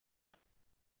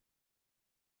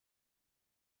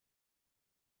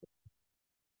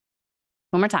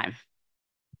One more time.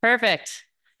 Perfect.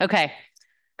 Okay,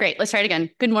 great. Let's try it again.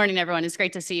 Good morning, everyone. It's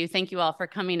great to see you. Thank you all for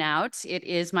coming out. It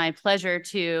is my pleasure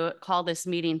to call this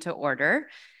meeting to order.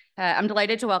 I'm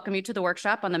delighted to welcome you to the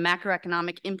workshop on the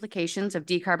macroeconomic implications of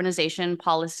decarbonization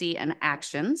policy and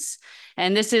actions.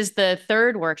 And this is the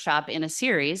third workshop in a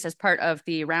series as part of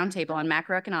the roundtable on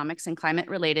macroeconomics and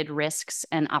climate-related risks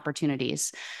and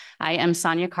opportunities. I am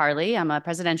Sonia Carley. I'm a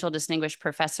Presidential Distinguished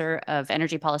Professor of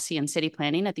Energy Policy and City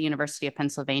Planning at the University of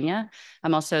Pennsylvania.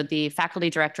 I'm also the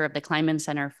Faculty Director of the Kleinman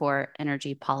Center for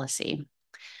Energy Policy.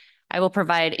 I will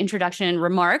provide introduction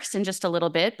remarks in just a little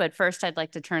bit, but first I'd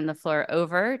like to turn the floor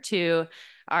over to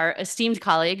our esteemed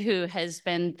colleague who has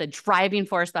been the driving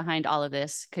force behind all of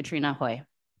this, Katrina Hoy.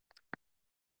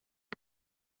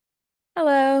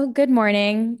 Hello, good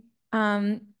morning.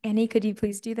 Annie, could you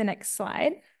please do the next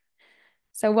slide?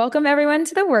 So welcome everyone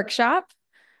to the workshop.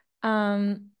 First,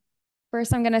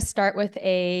 I'm going to start with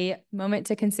a moment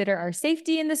to consider our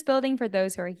safety in this building for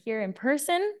those who are here in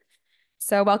person.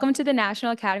 So welcome to the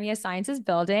National Academy of Sciences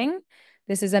building.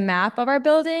 This is a map of our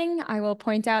building. I will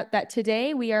point out that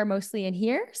today we are mostly in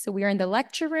here. So we are in the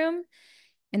lecture room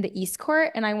in the East Court.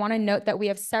 And I want to note that we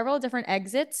have several different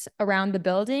exits around the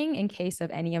building in case of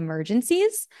any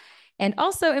emergencies. And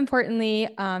also importantly,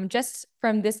 just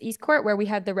from this East Court where we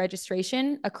have the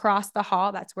registration across the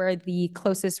hall, that's where the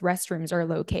closest restrooms are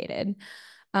located.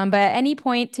 But at any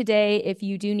point today, if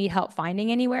you do need help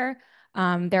finding anywhere,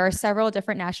 there are several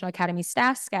different National Academy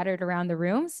staff scattered around the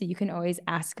room, so you can always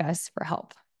ask us for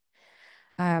help.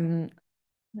 Let's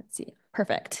see,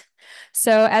 perfect.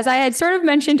 So as I had sort of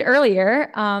mentioned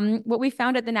earlier, what we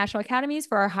found at the National Academies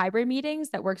for our hybrid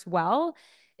meetings that works well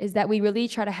is that we really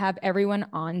try to have everyone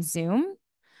on Zoom.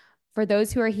 For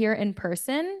those who are here in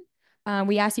person,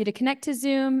 we ask you to connect to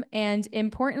Zoom, and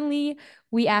importantly,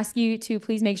 we ask you to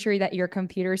please make sure that your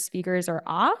computer speakers are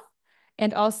off.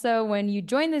 And also when you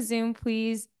join the Zoom,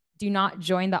 please do not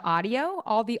join the audio.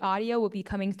 All the audio will be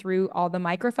coming through all the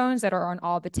microphones that are on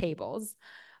all the tables.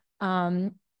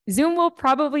 Zoom will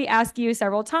probably ask you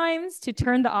several times to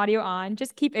turn the audio on.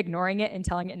 Just keep ignoring it and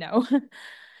telling it no.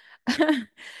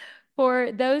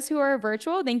 For those who are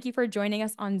virtual, thank you for joining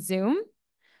us on Zoom.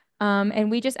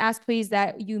 And we just ask, please,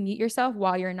 that you mute yourself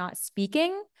while you're not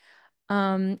speaking.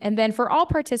 And then for all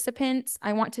participants,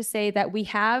 I want to say that we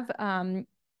have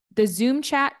the Zoom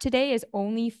chat today is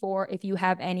only for if you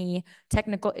have any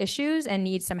technical issues and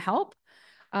need some help.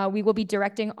 We will be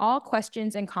directing all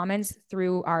questions and comments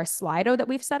through our Slido that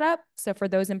we've set up. So for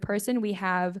those in person, we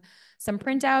have some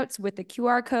printouts with the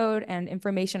QR code and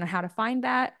information on how to find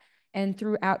that. And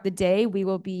throughout the day, we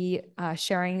will be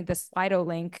sharing the Slido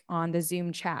link on the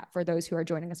Zoom chat for those who are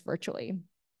joining us virtually.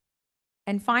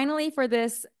 And finally, for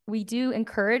this, we do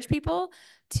encourage people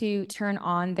to turn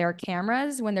on their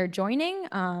cameras when they're joining.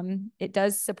 It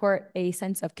does support a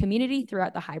sense of community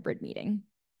throughout the hybrid meeting.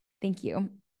 Thank you.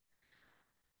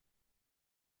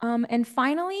 And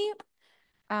finally,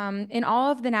 in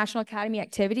all of the National Academy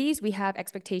activities, we have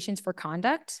expectations for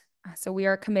conduct. So we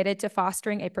are committed to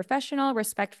fostering a professional,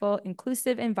 respectful,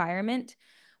 inclusive environment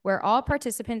where all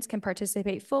participants can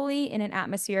participate fully in an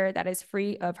atmosphere that is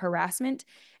free of harassment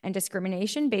and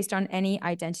discrimination based on any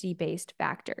identity-based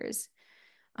factors.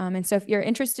 And so if you're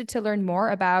interested to learn more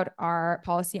about our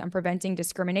policy on preventing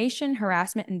discrimination,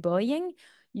 harassment, and bullying,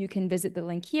 you can visit the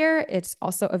link here. It's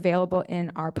also available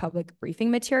in our public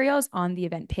briefing materials on the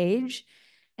event page.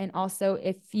 And also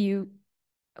if you,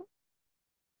 oh,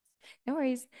 no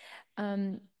worries.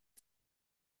 And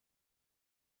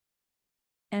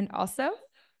also,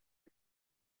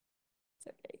 it's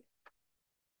okay.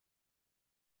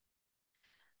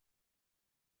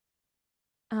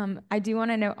 I do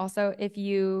want to note also, if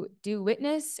you do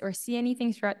witness or see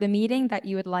anything throughout the meeting that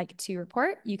you would like to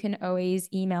report, you can always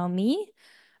email me.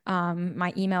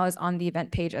 My email is on the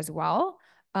event page as well,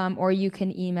 or you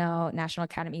can email National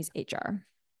Academies HR.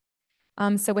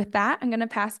 So with that, I'm going to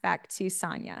pass back to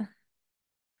Sonia.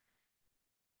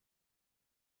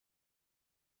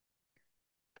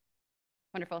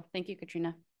 Wonderful. Thank you,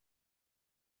 Katrina.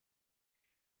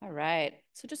 All right.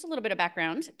 So just a little bit of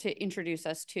background to introduce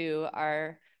us to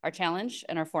our challenge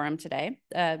and our forum today,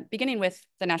 beginning with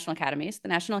the National Academies. The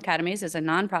National Academies is a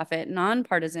nonprofit,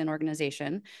 nonpartisan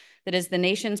organization that is the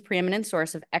nation's preeminent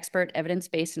source of expert,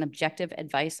 evidence-based, and objective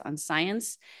advice on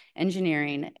science,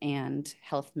 engineering, and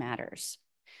health matters.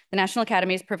 The National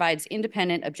Academies provides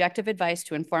independent, objective advice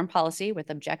to inform policy with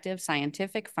objective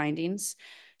scientific findings,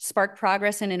 spark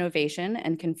progress and innovation,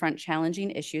 and confront challenging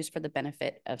issues for the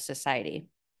benefit of society.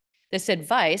 This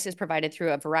advice is provided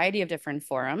through a variety of different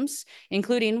forums,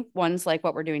 including ones like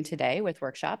what we're doing today with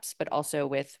workshops, but also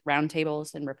with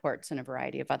roundtables and reports and a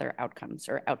variety of other outcomes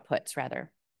or outputs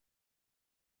rather.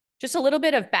 Just a little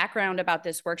bit of background about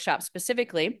this workshop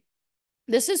specifically.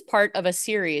 This is part of a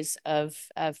series of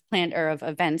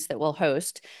events that we'll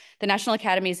host. The National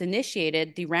Academies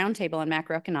initiated the Roundtable on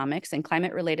Macroeconomics and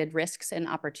Climate-Related Risks and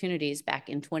Opportunities back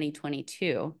in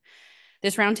 2022.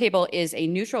 This roundtable is a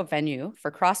neutral venue for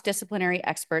cross-disciplinary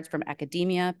experts from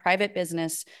academia, private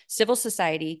business, civil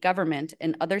society, government,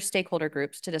 and other stakeholder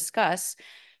groups to discuss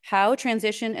how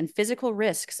transition and physical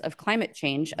risks of climate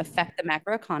change affect the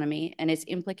macroeconomy and its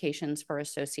implications for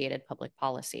associated public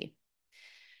policy.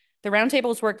 The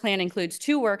roundtable's work plan includes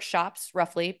 2 workshops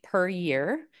roughly per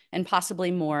year and possibly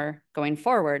more going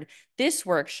forward. This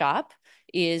workshop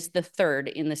is the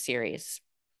 3rd in the series.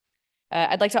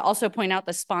 I'd like to also point out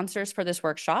the sponsors for this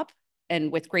workshop,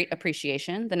 and with great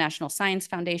appreciation, the National Science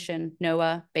Foundation,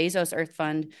 NOAA, Bezos Earth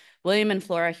Fund, William and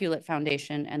Flora Hewlett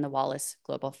Foundation, and the Wallace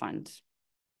Global Fund.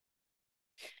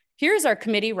 Here's our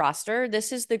committee roster.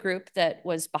 This is the group that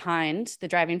was behind, the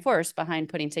driving force behind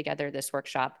putting together this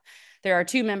workshop. There are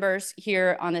 2 members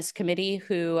here on this committee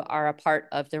who are a part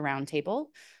of the roundtable.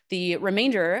 The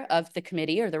remainder of the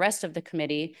committee, or the rest of the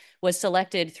committee, was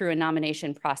selected through a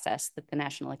nomination process that the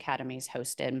National Academies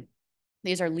hosted.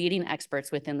 These are leading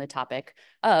experts within the topic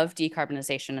of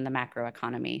decarbonization and the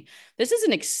macroeconomy. This is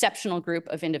an exceptional group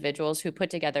of individuals who put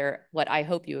together what I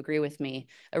hope you agree with me,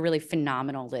 a really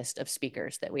phenomenal list of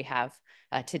speakers that we have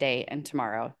today and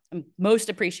tomorrow. I'm most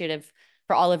appreciative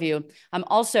for all of you. I'm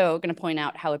also going to point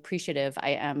out how appreciative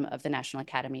I am of the National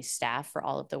Academy staff for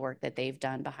all of the work that they've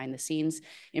done behind the scenes.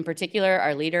 In particular,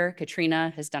 our leader,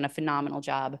 Katrina, has done a phenomenal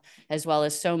job, as well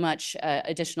as so much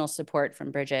additional support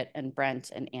from Bridget and Brent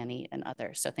and Annie and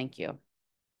others. So thank you.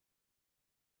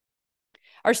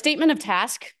 Our statement of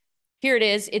task. Here it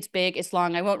is. It's big, it's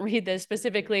long. I won't read this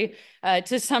specifically.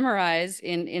 To summarize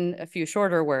in a few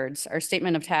shorter words, our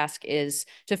statement of task is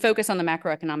to focus on the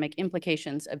macroeconomic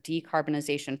implications of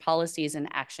decarbonization policies and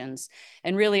actions.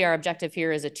 And really our objective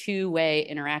here is a 2-way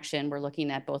interaction. We're looking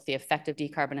at both the effect of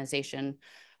decarbonization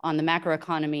on the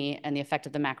macroeconomy and the effect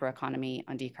of the macroeconomy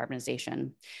on decarbonization.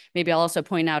 Maybe I'll also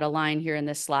point out a line here in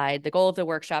this slide. The goal of the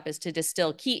workshop is to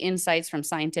distill key insights from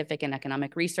scientific and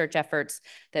economic research efforts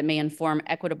that may inform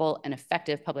equitable and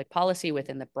effective public policy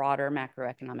within the broader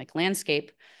macroeconomic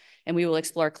landscape. And we will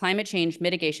explore climate change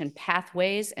mitigation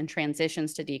pathways and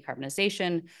transitions to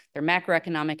decarbonization, their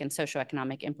macroeconomic and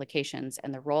socioeconomic implications,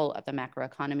 and the role of the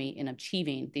macroeconomy in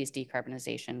achieving these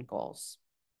decarbonization goals.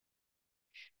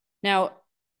 Now,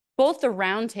 both the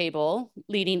roundtable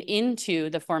leading into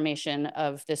the formation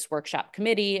of this workshop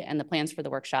committee and the plans for the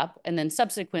workshop, and then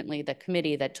subsequently the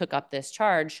committee that took up this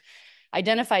charge,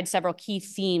 identified several key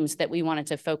themes that we wanted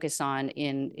to focus on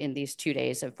in these 2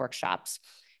 days of workshops.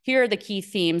 Here are the key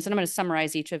themes, and I'm going to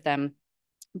summarize each of them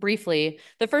briefly.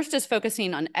 The first is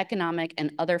focusing on economic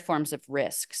and other forms of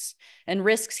risks. And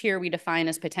risks here we define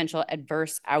as potential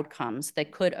adverse outcomes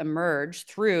that could emerge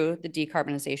through the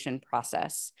decarbonization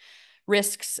process.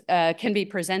 Risks can be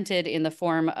presented in the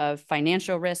form of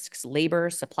financial risks,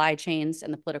 labor, supply chains,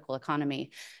 and the political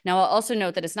economy. Now, I'll also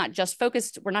note that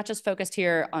we're not just focused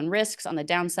here on risks on the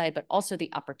downside, but also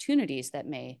the opportunities that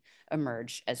may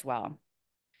emerge as well.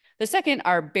 The second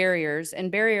are barriers,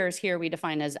 and barriers here we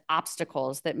define as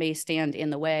obstacles that may stand in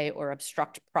the way or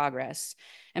obstruct progress.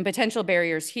 And potential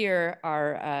barriers here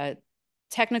are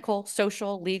technical,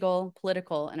 social, legal,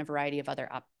 political, and a variety of other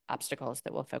obstacles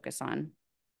that we'll focus on.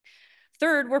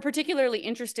 Third, we're particularly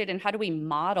interested in how do we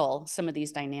model some of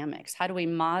these dynamics? How do we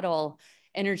model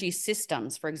energy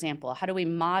systems, for example? How do we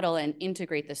model and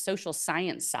integrate the social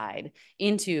science side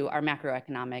into our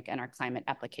macroeconomic and our climate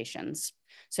applications?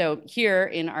 So here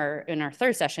in our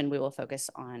 3rd session, we will focus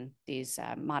on these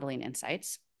modeling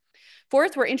insights.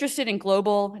 Fourth, we're interested in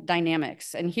global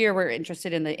dynamics. And here we're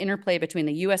interested in the interplay between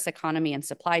the US economy and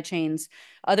supply chains,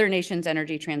 other nations'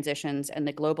 energy transitions, and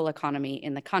the global economy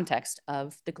in the context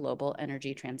of the global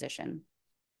energy transition.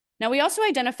 Now, we also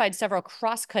identified several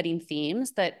cross-cutting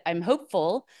themes that I'm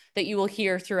hopeful that you will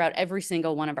hear throughout every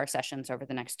single one of our sessions over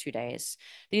the next 2 days.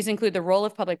 These include the role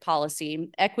of public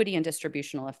policy, equity and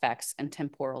distributional effects, and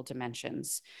temporal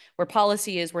dimensions. Where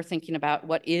policy is, we're thinking about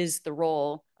what is the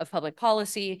role of public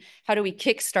policy, how do we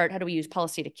use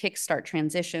policy to kickstart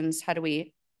transitions, how do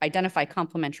we identify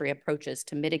complementary approaches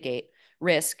to mitigate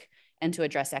risk and to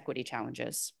address equity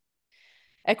challenges.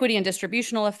 Equity and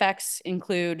distributional effects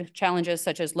include challenges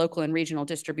such as local and regional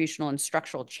distributional and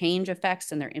structural change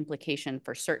effects and their implication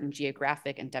for certain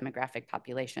geographic and demographic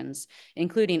populations,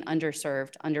 including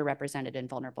underserved, underrepresented, and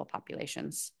vulnerable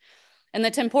populations. And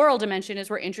the temporal dimension is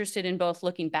we're interested in both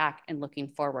looking back and looking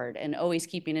forward, and always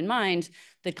keeping in mind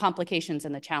the complications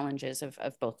and the challenges of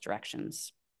both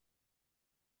directions.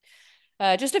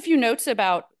 Just a few notes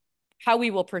about how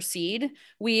we will proceed.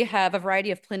 We have a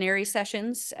variety of plenary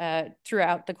sessions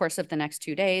throughout the course of the next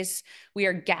 2 days. We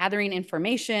are gathering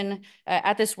information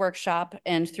at this workshop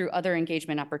and through other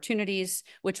engagement opportunities,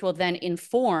 which will then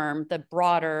inform the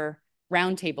broader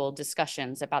roundtable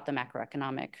discussions about the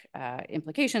macroeconomic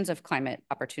implications of climate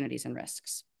opportunities and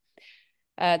risks.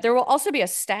 There will also be a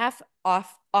staff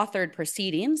authored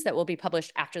proceedings that will be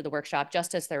published after the workshop,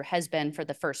 just as there has been for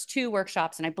the first 2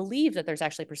 workshops. And I believe that there's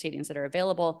actually proceedings that are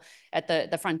available at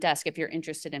the front desk if you're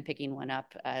interested in picking one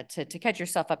up to catch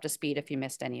yourself up to speed if you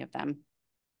missed any of them.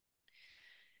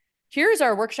 Here's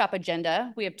our workshop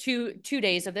agenda. We have two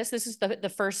days of this. This is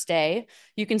the first day.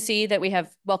 You can see that we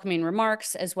have welcoming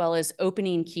remarks as well as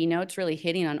opening keynotes, really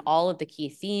hitting on all of the key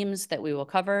themes that we will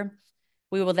cover.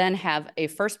 We will then have a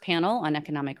first panel on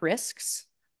economic risks,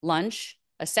 lunch,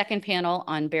 a second panel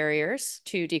on barriers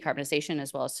to decarbonization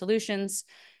as well as solutions.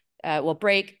 We'll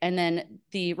break, and then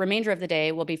the remainder of the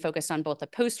day will be focused on both a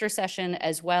poster session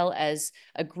as well as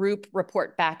a group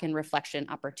report back and reflection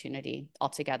opportunity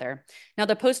altogether. Now,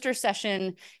 the poster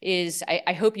session is,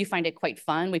 I hope you find it quite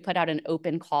fun. We put out an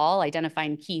open call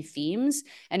identifying key themes,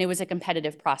 and it was a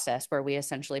competitive process where we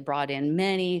essentially brought in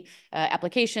many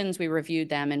applications, we reviewed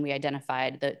them, and we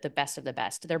identified the best of the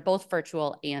best. They're both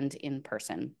virtual and in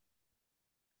person.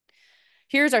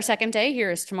 Here's our second day. Here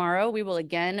is tomorrow. We will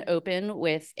again open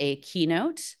with a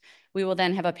keynote. We will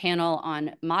then have a panel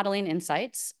on modeling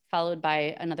insights, followed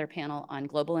by another panel on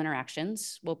global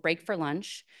interactions. We'll break for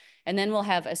lunch, and then we'll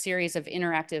have a series of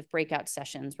interactive breakout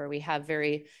sessions where we have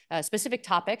very specific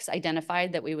topics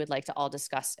identified that we would like to all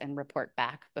discuss and report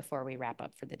back before we wrap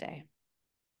up for the day.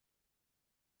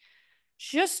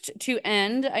 Just to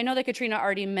end, I know that Katrina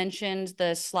already mentioned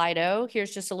the Slido.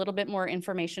 Here's just a little bit more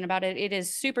information about it. It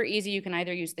is super easy. You can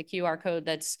either use the QR code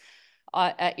that's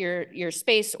at your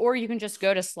space, or you can just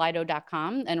go to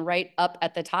slido.com, and right up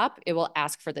at the top, it will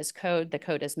ask for this code. The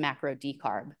code is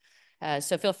macrodecarb.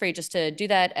 So feel free just to do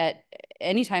that at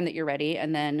any time that you're ready.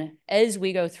 And then as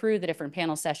we go through the different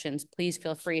panel sessions, please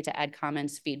feel free to add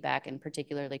comments, feedback, and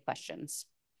particularly questions.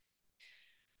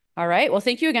 All right, well,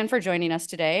 thank you again for joining us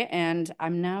today. And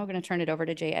I'm now going to turn it over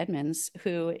to Jay Edmonds,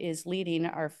 who is leading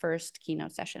our first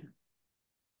keynote session.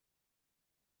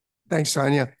 Thanks,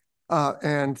 Tanya.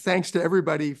 And thanks to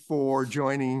everybody for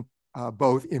joining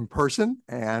both in person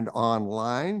and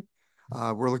online.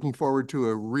 We're looking forward to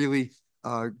a really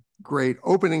great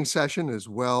opening session, as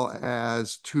well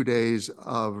as 2 days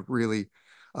of really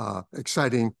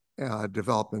exciting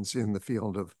developments in the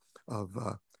field of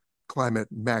climate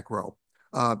macro.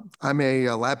 I'm a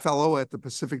lab fellow at the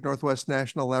Pacific Northwest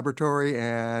National Laboratory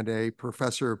and a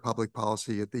professor of public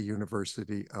policy at the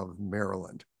University of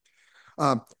Maryland.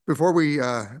 Before we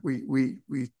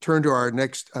turn to our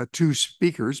next 2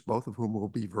 speakers, both of whom will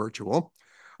be virtual,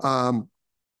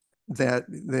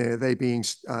 they being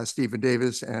Stephen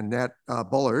Davis and Nat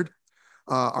Bullard,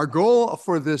 our goal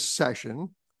for this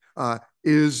session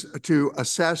is to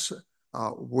assess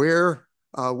where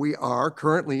we are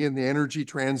currently in the energy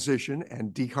transition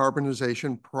and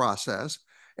decarbonization process,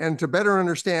 and to better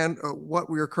understand what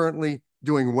we are currently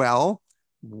doing well,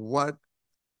 what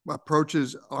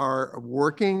approaches are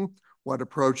working, what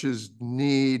approaches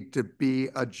need to be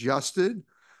adjusted,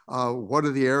 what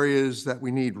are the areas that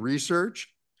we need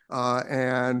research,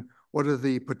 and what are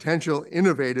the potential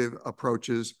innovative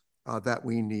approaches that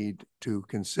we need to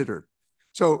consider.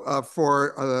 So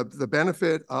for the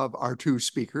benefit of our 2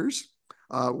 speakers,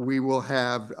 we will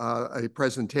have a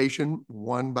presentation,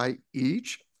 one by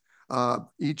each.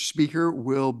 Each speaker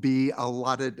will be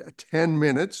allotted 10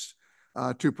 minutes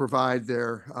to provide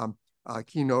their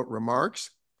keynote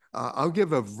remarks. I'll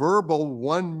give a verbal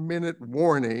 1-minute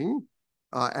warning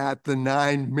at the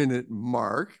 9-minute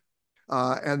mark.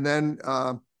 And then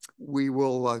we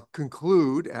will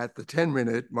conclude at the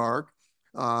 10-minute mark.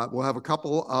 We'll have a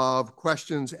couple of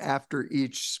questions after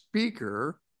each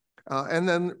speaker, and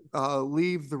then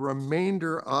leave the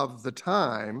remainder of the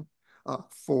time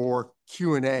for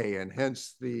Q&A, and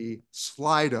hence the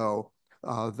Slido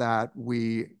that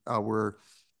we were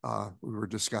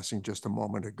discussing just a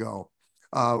moment ago.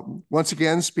 Once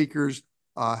again, speakers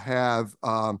have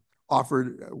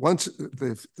offered, once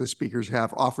the speakers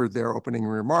have offered their opening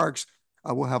remarks,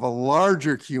 we'll have a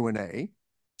larger Q&A,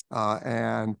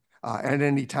 and at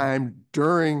any time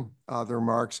during the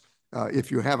remarks,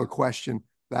 if you have a question,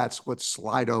 that's what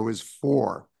Slido is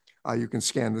for. You can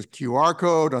scan the QR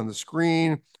code on the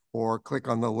screen or click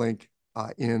on the link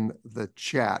in the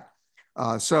chat.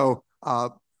 So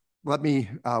let me,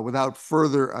 without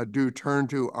further ado, turn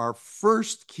to our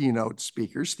first keynote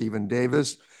speaker, Stephen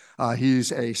Davis.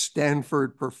 He's a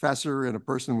Stanford professor and a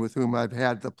person with whom I've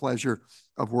had the pleasure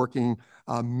of working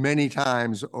many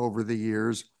times over the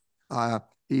years.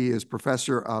 He is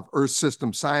professor of Earth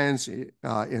System Science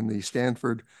in the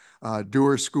Stanford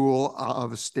Doerr School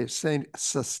of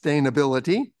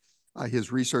Sustainability.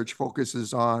 His research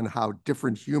focuses on how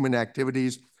different human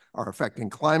activities are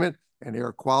affecting climate and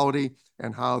air quality,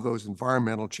 and how those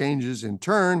environmental changes in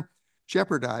turn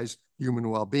jeopardize human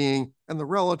well-being and the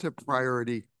relative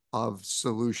priority of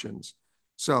solutions.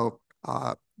 So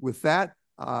with that,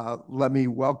 let me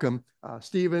welcome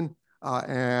Stephen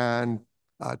and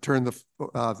turn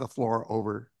the floor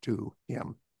over to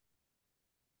him.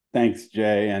 Thanks,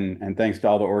 Jay, and thanks to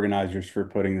all the organizers for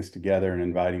putting this together and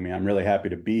inviting me. I'm really happy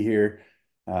to be here.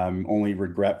 I'm only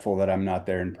regretful that I'm not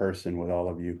there in person with all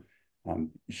of you.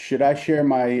 Should I share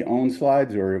my own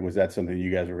slides, or was that something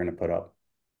you guys were going to put up?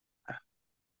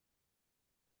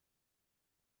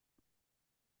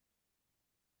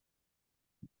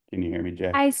 Can you hear me, Jay?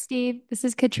 Hi, Steve. This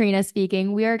is Katrina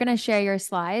speaking. We are going to share your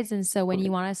slides. And so when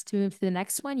you want us to move to the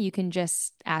next one, you can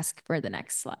just ask for the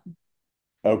next slide.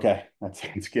 Okay, that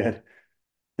sounds good.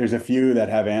 There's a few that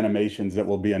have animations that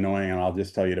will be annoying, and I'll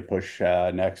just tell you to push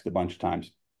next a bunch of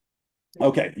times.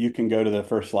 Okay, you can go to the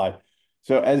first slide.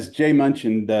 So as Jay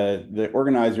mentioned, the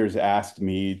organizers asked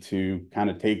me to kind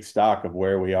of take stock of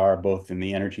where we are, both in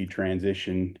the energy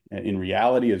transition in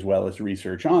reality, as well as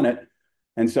research on it.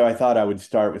 And so I thought I would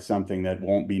start with something that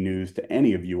won't be news to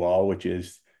any of you all, which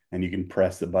is, and you can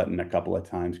press the button a couple of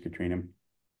times, Katrina,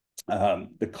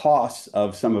 the costs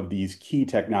of some of these key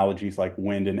technologies like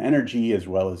wind and energy, as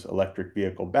well as electric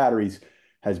vehicle batteries,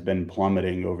 has been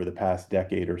plummeting over the past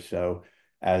decade or so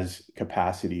as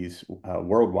capacities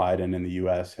worldwide and in the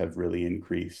US have really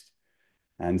increased.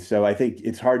 And so I think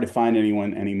it's hard to find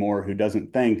anyone anymore who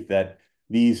doesn't think that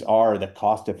these are the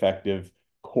cost-effective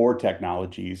core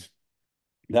technologies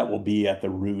that will be at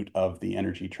the root of the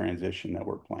energy transition that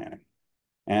we're planning.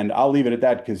 And I'll leave it at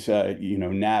that because,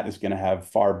 Nat is going to have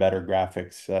far better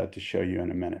graphics to show you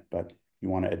in a minute, but you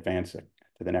want to advance it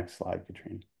to the next slide,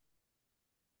 Katrina.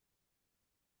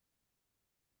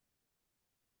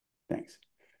 Thanks.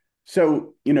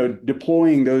 So,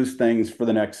 deploying those things for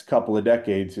the next couple of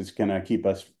decades is going to keep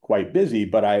us quite busy,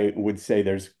 but I would say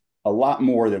there's a lot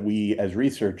more that we as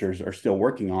researchers are still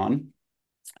working on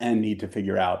and need to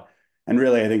figure out. And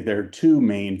really, I think there are two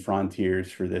main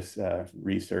frontiers for this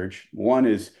research. One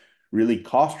is really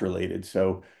cost related.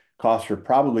 So costs are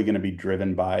probably going to be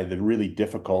driven by the really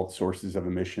difficult sources of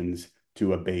emissions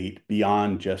to abate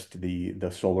beyond just the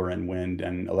solar and wind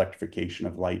and electrification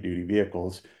of light duty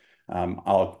vehicles.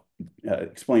 I'll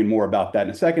explain more about that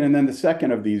in a second. And then the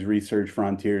second of these research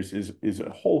frontiers is a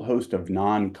whole host of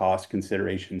non-cost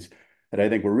considerations that I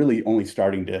think we're really only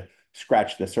starting to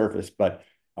scratch the surface, but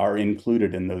are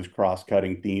included in those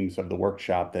cross-cutting themes of the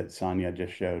workshop that Sonia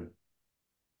just showed.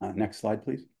 Next slide,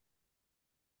 please.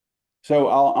 So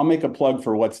I'll make a plug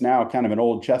for what's now kind of an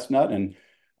old chestnut, and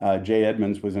Jay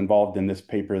Edmonds was involved in this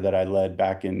paper that I led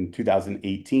back in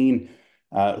 2018,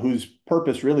 whose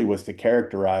purpose really was to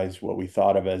characterize what we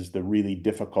thought of as the really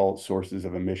difficult sources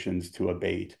of emissions to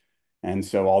abate. And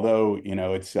so although,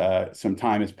 it's some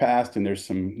time has passed and there's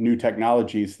some new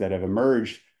technologies that have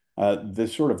emerged, the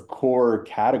sort of core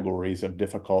categories of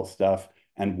difficult stuff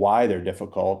and why they're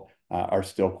difficult are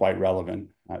still quite relevant.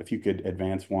 If you could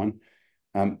advance one.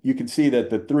 You can see that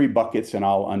the three buckets, and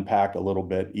I'll unpack a little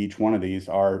bit, each one of these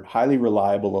are highly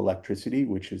reliable electricity,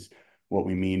 which is what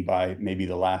we mean by maybe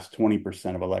the last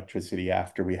 20% of electricity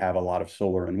after we have a lot of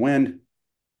solar and wind,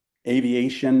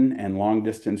 aviation and long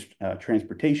distance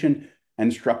transportation,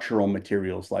 and structural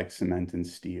materials like cement and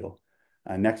steel.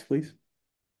 Next, please.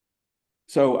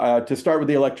 So to start with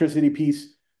the electricity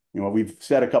piece, we've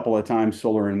said a couple of times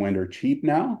solar and wind are cheap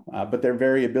now, but their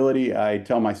variability, I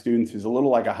tell my students, is a little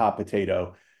like a hot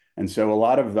potato. And so a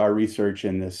lot of our research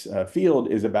in this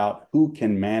field is about who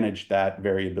can manage that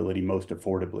variability most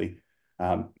affordably.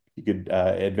 You could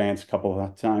advance a couple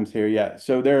of times here. Yeah,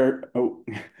 so there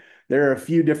are a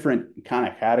few different kind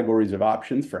of categories of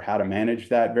options for how to manage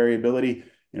that variability.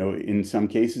 In some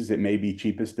cases, it may be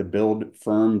cheapest to build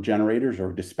firm generators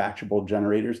or dispatchable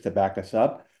generators to back us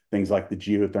up, things like the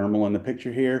geothermal in the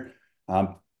picture here.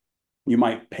 You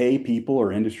might pay people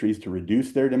or industries to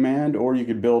reduce their demand, or you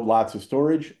could build lots of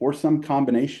storage or some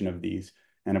combination of these.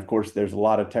 And of course, there's a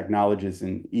lot of technologies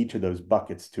in each of those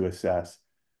buckets to assess.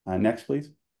 Next, please.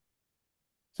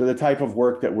 So the type of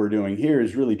work that we're doing here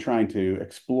is really trying to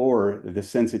explore the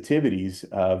sensitivities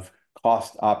of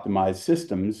cost optimized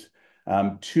systems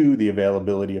to the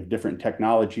availability of different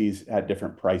technologies at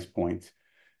different price points.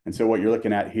 And so what you're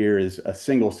looking at here is a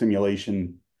single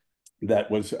simulation that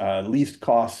was least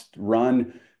cost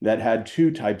run that had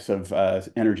two types of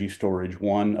energy storage,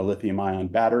 one a lithium-ion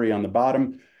battery on the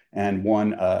bottom, and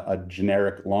one a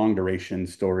generic long duration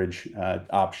storage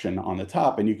option on the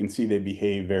top. And you can see they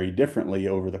behave very differently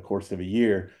over the course of a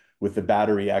year, with the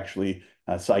battery actually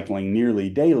cycling nearly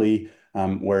daily,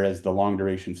 whereas the long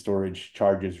duration storage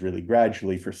charges really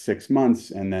gradually for 6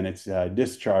 months, and then it's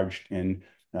discharged in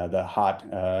the hot,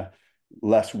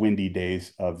 less windy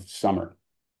days of summer.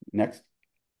 Next.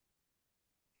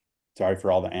 Sorry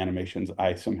for all the animations.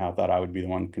 I somehow thought I would be the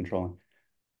one controlling.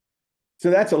 So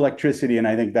that's electricity, and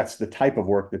I think that's the type of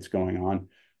work that's going on.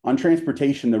 On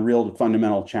transportation, the real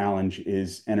fundamental challenge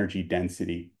is energy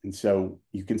density. And so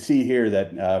you can see here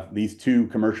that these two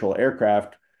commercial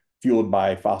aircraft fueled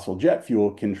by fossil jet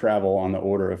fuel can travel on the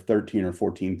order of 13 or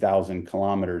 14,000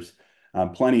 kilometers,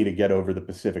 plenty to get over the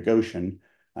Pacific Ocean.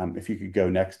 If you could go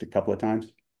next a couple of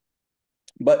times.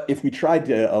 But if we tried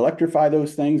to electrify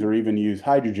those things or even use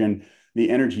hydrogen, the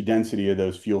energy density of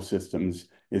those fuel systems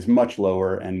is much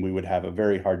lower, and we would have a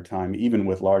very hard time, even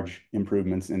with large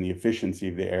improvements in the efficiency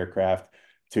of the aircraft,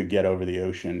 to get over the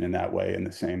ocean in that way in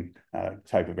the same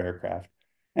type of aircraft.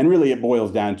 And really, it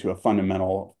boils down to a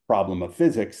fundamental problem of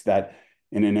physics that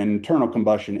in an internal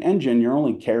combustion engine, you're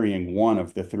only carrying one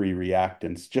of the three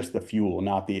reactants, just the fuel,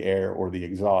 not the air or the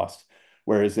exhaust.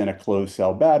 Whereas in a closed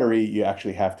cell battery, you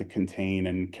actually have to contain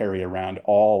and carry around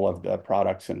all of the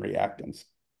products and reactants.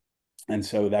 And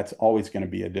so that's always going to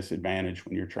be a disadvantage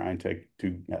when you're trying to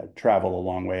travel a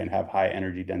long way and have high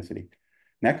energy density.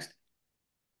 Next.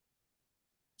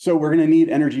 So we're going to need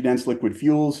energy dense liquid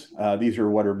fuels. These are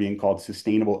what are being called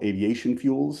sustainable aviation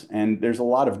fuels. And there's a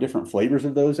lot of different flavors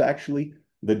of those, actually.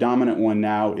 The dominant one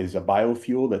now is a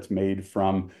biofuel that's made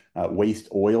from waste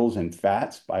oils and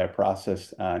fats by a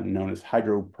process known as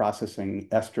hydroprocessing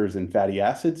esters and fatty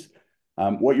acids.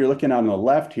 What you're looking at on the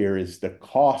left here is the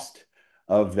cost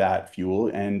of that fuel,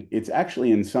 and it's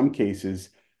actually in some cases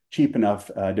cheap enough,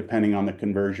 depending on the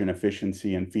conversion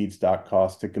efficiency and feedstock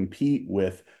cost, to compete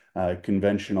with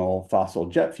conventional fossil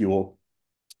jet fuel.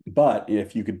 But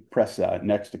if you could press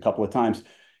next a couple of times,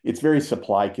 it's very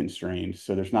supply constrained.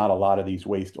 So there's not a lot of these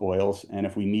waste oils. And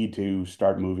if we need to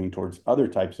start moving towards other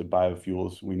types of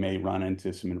biofuels, we may run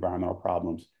into some environmental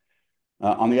problems.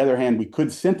 On the other hand, we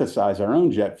could synthesize our own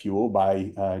jet fuel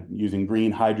by using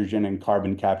green hydrogen and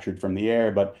carbon captured from the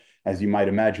air. But as you might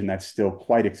imagine, that's still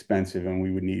quite expensive, and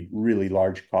we would need really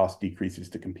large cost decreases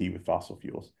to compete with fossil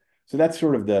fuels. So that's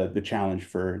sort of the challenge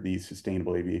for these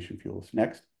sustainable aviation fuels.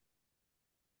 Next.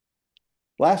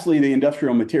 Lastly, the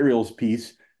industrial materials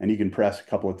piece, and you can press a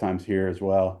couple of times here as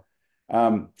well.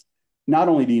 Not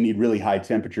only do you need really high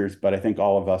temperatures, but I think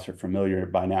all of us are familiar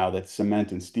by now that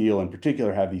cement and steel in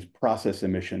particular have these process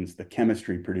emissions. The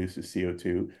chemistry produces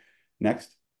CO2.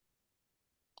 Next.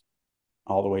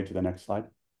 All the way to the next slide.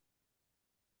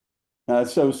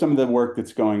 So some of the work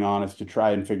that's going on is to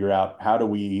try and figure out how do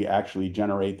we actually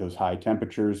generate those high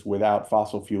temperatures without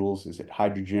fossil fuels? Is it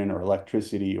hydrogen or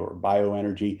electricity or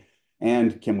bioenergy?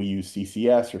 And can we use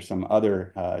CCS or some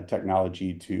other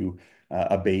technology to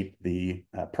abate the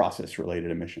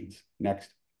process-related emissions? Next.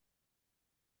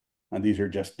 These are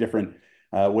just different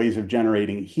ways of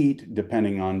generating heat.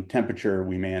 Depending on temperature,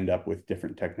 we may end up with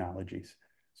different technologies.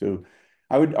 So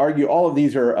I would argue all of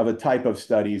these are of a type of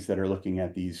studies that are looking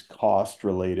at these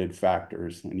cost-related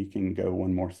factors. And you can go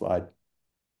one more slide.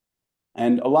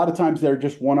 And a lot of times they're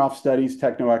just one-off studies,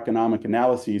 techno-economic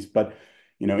analyses, but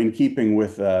in keeping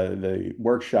with the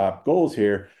workshop goals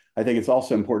here, I think it's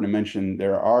also important to mention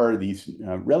there are these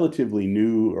relatively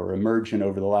new or emergent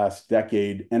over the last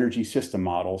decade energy system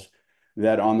models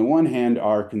that on the one hand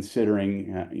are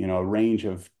considering a range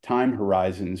of time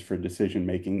horizons for decision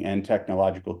making and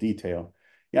technological detail.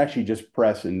 You actually just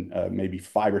press and maybe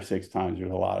 5 or 6 times,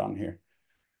 there's a lot on here.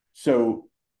 So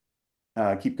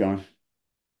keep going.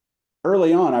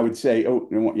 Early on, I would say,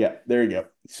 oh, yeah, there you go.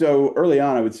 So early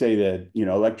on, I would say that,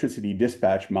 electricity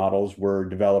dispatch models were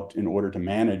developed in order to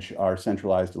manage our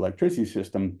centralized electricity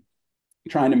system,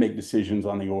 trying to make decisions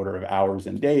on the order of hours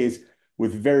and days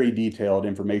with very detailed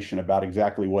information about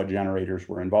exactly what generators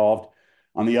were involved.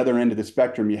 On the other end of the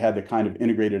spectrum, you had the kind of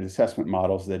integrated assessment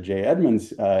models that Jay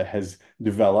Edmonds has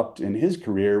developed in his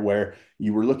career, where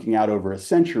you were looking out over a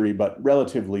century, but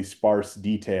relatively sparse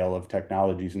detail of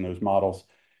technologies in those models.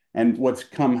 And what's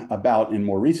come about in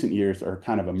more recent years are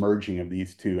kind of a merging of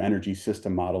these two energy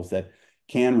system models that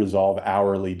can resolve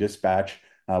hourly dispatch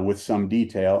with some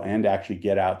detail and actually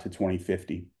get out to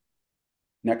 2050.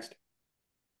 Next.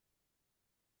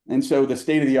 And so the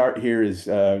state of the art here is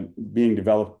being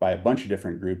developed by a bunch of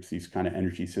different groups, these kind of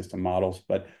energy system models.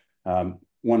 But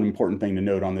one important thing to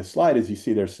note on this slide is you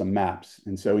see there's some maps.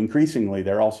 And so increasingly,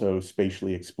 they're also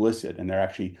spatially explicit, and they're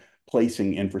actually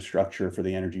placing infrastructure for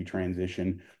the energy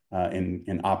transition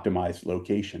in optimized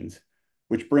locations,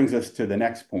 which brings us to the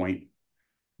next point,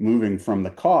 moving from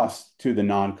the cost to the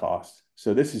non-cost.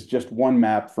 So this is just one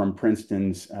map from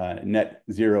Princeton's Net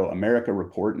Zero America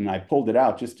report, and I pulled it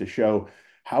out just to show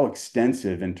how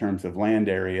extensive in terms of land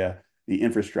area the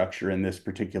infrastructure in this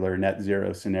particular net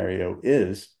zero scenario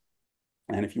is.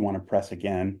 And if you want to press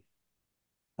again,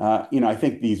 I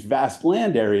think these vast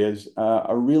land areas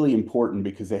are really important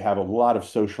because they have a lot of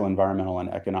social, environmental, and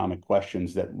economic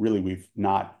questions that really we've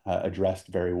not addressed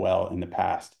very well in the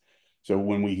past. So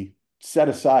when we set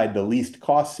aside the least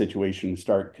cost situation and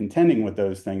start contending with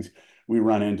those things, we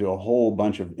run into a whole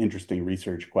bunch of interesting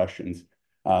research questions.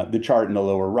 The chart in the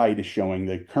lower right is showing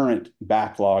the current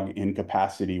backlog in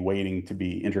capacity waiting to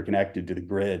be interconnected to the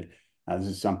grid. This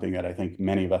is something that I think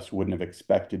many of us wouldn't have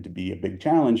expected to be a big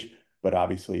challenge, but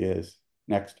obviously is.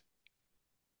 Next.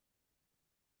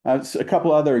 So a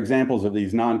couple other examples of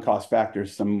these non-cost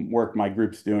factors. Some work my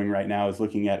group's doing right now is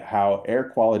looking at how air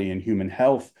quality and human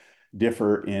health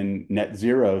differ in net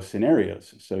zero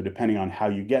scenarios. So depending on how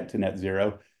you get to net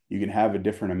zero, you can have a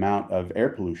different amount of air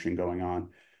pollution going on.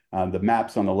 The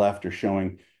maps on the left are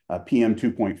showing PM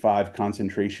 2.5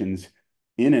 concentrations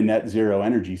in a net zero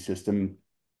energy system.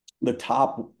 The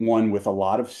top one with a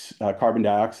lot of carbon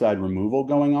dioxide removal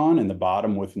going on, and the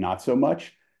bottom with not so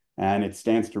much. And it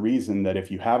stands to reason that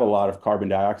if you have a lot of carbon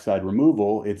dioxide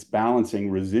removal, it's balancing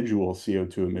residual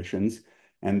CO2 emissions,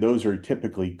 and those are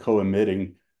typically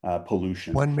co-emitting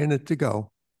pollution. 1 minute to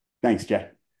go. Thanks, Jay.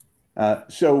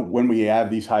 So when we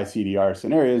have these high CDR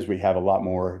scenarios, we have a lot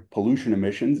more pollution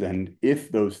emissions. And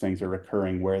if those things are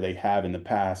occurring where they have in the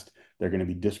past, they're going to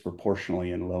be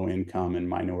disproportionately in low income and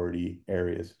minority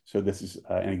areas. So this is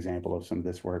an example of some of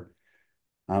this work.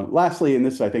 Lastly, and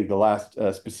this is, I think, the last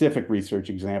specific research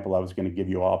example I was going to give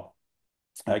you all,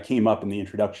 came up in the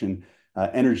introduction,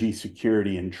 energy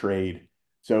security and trade.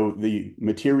 So the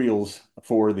materials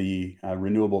for the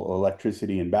renewable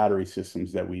electricity and battery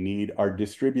systems that we need are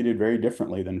distributed very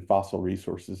differently than fossil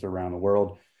resources around the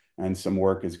world. And some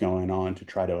work is going on to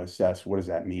try to assess what does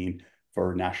that mean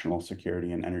for national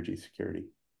security and energy security.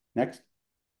 Next.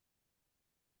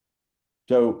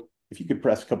 So if you could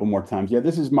press a couple more times. Yeah,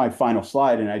 this is my final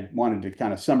slide, and I wanted to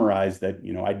kind of summarize that,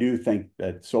 I do think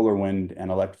that solar, wind, and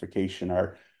electrification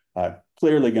are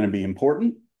clearly going to be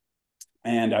important.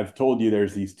 And I've told you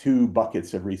there's these two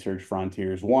buckets of research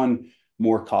frontiers. One,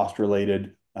 more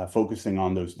cost-related, focusing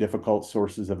on those difficult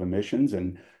sources of emissions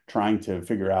and trying to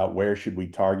figure out where should we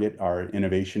target our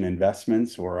innovation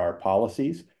investments or our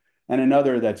policies. And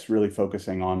another that's really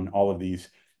focusing on all of these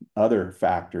other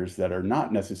factors that are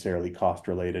not necessarily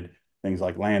cost-related, things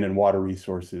like land and water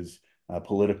resources,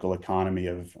 political economy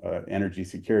of energy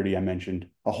security. I mentioned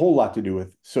a whole lot to do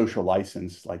with social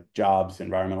license, like jobs,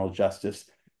 environmental justice,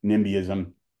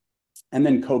 NIMBYism, and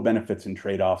then co-benefits and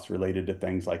trade-offs related to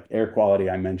things like air quality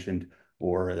I mentioned,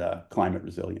 or climate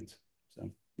resilience. So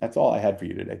that's all I had for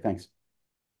you today. Thanks.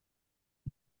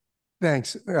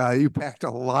 Thanks. You packed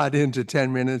a lot into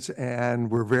 10 minutes,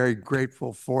 and we're very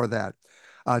grateful for that.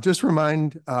 Just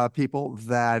remind people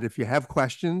that if you have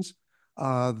questions,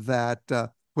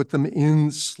 that put them in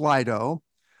Slido,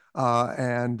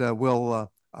 and we'll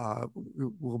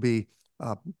be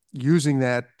using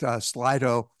that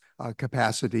Slido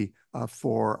capacity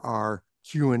for our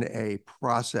Q&A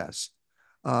process.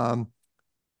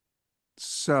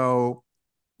 So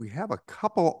we have a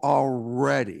couple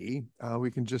already.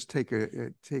 We can just take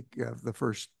the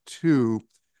first two.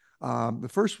 The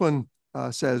first one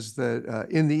says that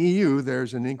in the EU,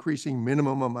 there's an increasing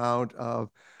minimum amount of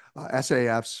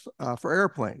SAFs for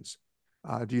airplanes.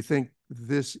 Do you think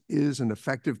this is an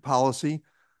effective policy,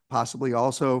 possibly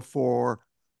also for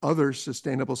other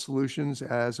sustainable solutions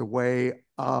as a way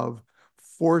of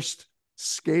forced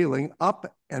scaling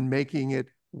up and making it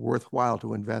worthwhile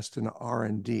to invest in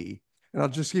R&D? And I'll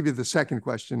just give you the second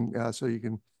question so you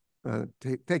can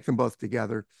take them both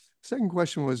together. Second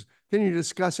question was, can you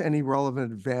discuss any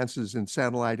relevant advances in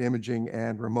satellite imaging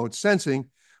and remote sensing,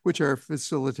 which are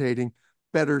facilitating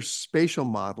better spatial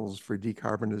models for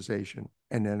decarbonization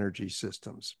and energy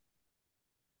systems?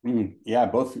 Yeah,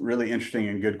 both really interesting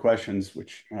and good questions,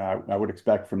 which I would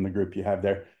expect from the group you have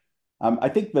there. I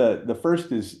think the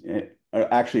first is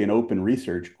actually an open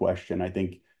research question. I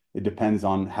think it depends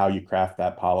on how you craft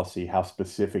that policy, how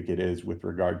specific it is with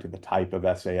regard to the type of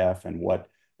SAF and what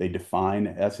they define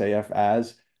SAF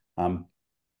as.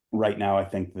 right now, I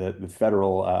think the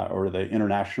federal or the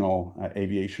International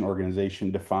Aviation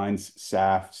Organization defines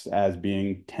SAFs as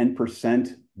being 10%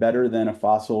 better than a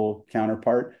fossil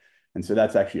counterpart. And so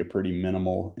that's actually a pretty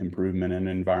minimal improvement in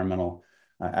environmental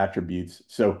attributes.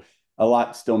 So a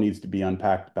lot still needs to be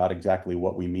unpacked about exactly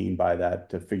what we mean by that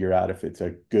to figure out if it's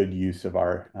a good use of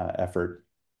our effort.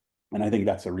 And I think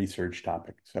that's a research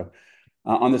topic. So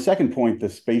on the second point, the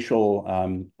spatial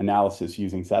analysis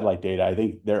using satellite data, I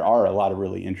think there are a lot of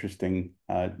really interesting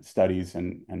studies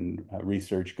and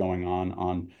research going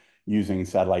on using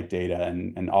satellite data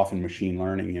and often machine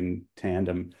learning in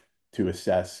tandem to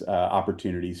assess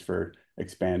opportunities for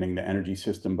expanding the energy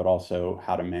system, but also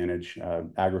how to manage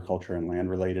agriculture and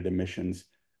land-related emissions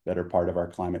that are part of our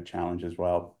climate challenge as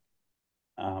well.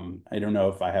 I don't know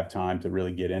if I have time to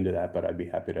really get into that, but I'd be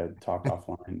happy to talk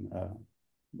offline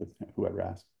with whoever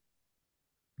asks.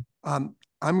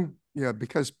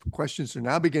 Because questions are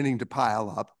now beginning to pile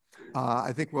up,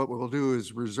 I think what we'll do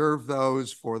is reserve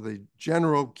those for the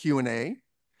general Q&A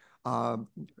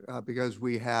because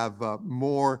we have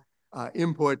more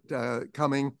input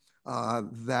coming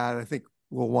that I think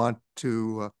we'll want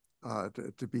to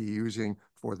be using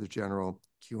for the general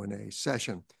Q&A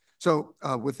session. So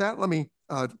with that, let me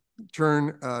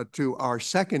turn to our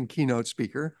second keynote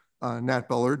speaker, Nat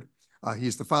Bullard.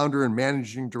 He's the founder and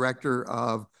managing director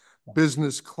of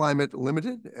Business Climate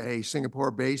Limited, a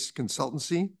Singapore-based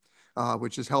consultancy,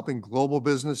 which is helping global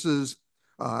businesses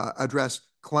address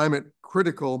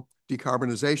climate-critical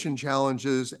decarbonization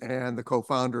challenges, and the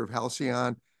co-founder of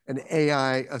Halcyon, an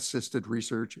AI-assisted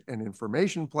research and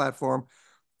information platform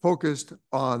focused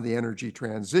on the energy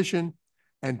transition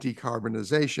and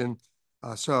decarbonization.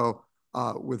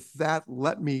 With that,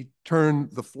 let me turn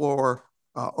the floor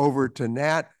over to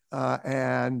Nat,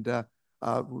 and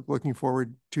looking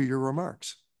forward to your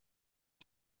remarks.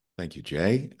 Thank you,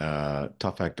 Jay.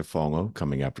 Tough act to follow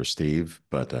coming after Steve,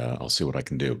 but I'll see what I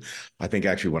can do. I think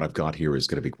actually what I've got here is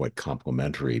going to be quite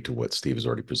complementary to what Steve has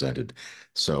already presented.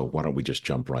 So why don't we just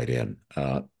jump right in?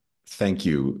 Thank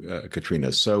you,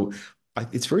 Katrina. So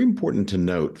it's very important to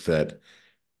note that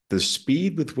the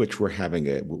speed with which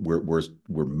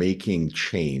we're making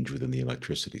change within the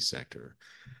electricity sector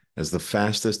is the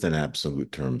fastest in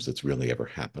absolute terms that's really ever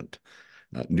happened.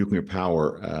 Nuclear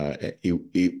power,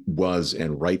 it was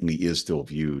and rightly is still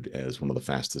viewed as one of the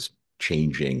fastest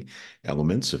changing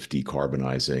elements of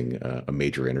decarbonizing a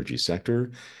major energy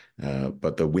sector.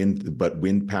 But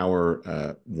wind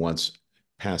power, once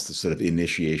past the sort of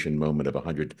initiation moment of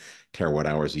 100 terawatt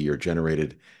hours a year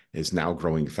generated, is now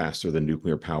growing faster than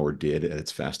nuclear power did at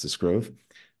its fastest growth.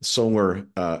 Solar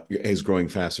is growing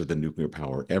faster than nuclear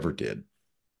power ever did.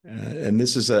 And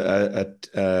this is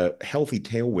a healthy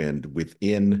tailwind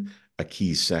within a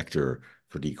key sector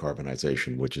for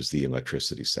decarbonization, which is the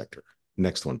electricity sector.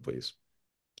 Next one, please.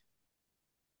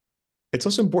 It's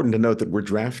also important to note that we're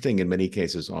drafting in many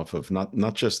cases off of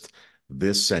not just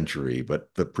this century,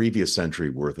 but the previous century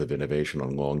worth of innovation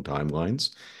on long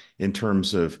timelines in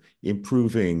terms of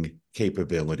improving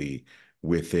capability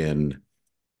within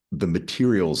the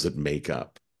materials that make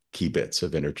up key bits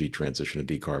of energy transition and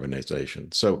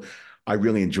decarbonization. So I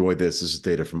really enjoy this. This is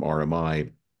data from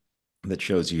RMI that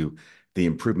shows you the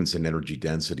improvements in energy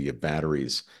density of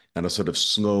batteries and a sort of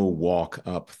slow walk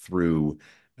up through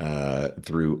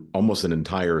almost an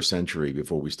entire century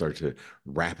before we start to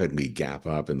rapidly gap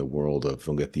up in the world of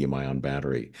the lithium-ion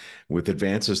battery, with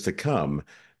advances to come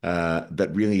that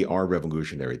really are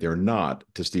revolutionary. They're not,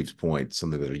 to Steve's point,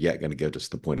 something that are yet going to get us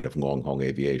to the point of long-haul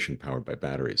aviation powered by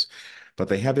batteries. But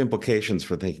they have implications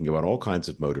for thinking about all kinds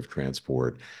of mode of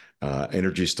transport,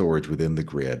 energy storage within the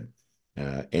grid,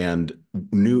 and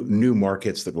new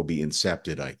markets that will be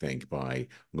incepted, I think, by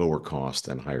lower cost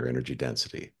and higher energy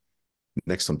density.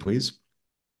 Next one, please.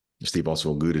 Steve also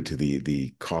alluded to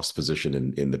the cost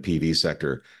position in the PV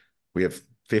sector. We have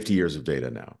 50 years of data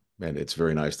now, and it's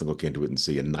very nice to look into it and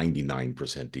see a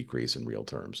 99% decrease in real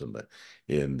terms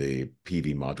in the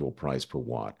PV module price per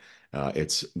watt.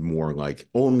 It's more like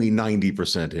only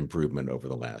 90% improvement over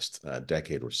the last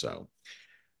decade or so.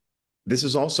 This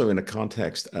is also in a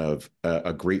context of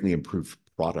a greatly improved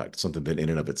product, something that in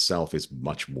and of itself is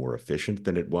much more efficient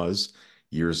than it was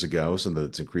years ago, so that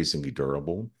it's increasingly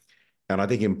durable. And I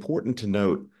think important to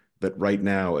note that right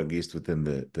now, at least within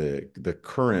the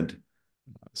current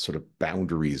sort of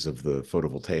boundaries of the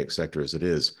photovoltaic sector as it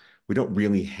is, we don't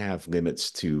really have limits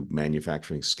to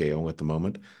manufacturing scale at the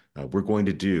moment. We're going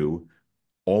to do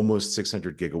almost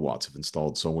 600 gigawatts of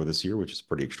installed solar this year, which is a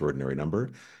pretty extraordinary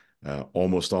number.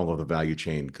 Almost all of the value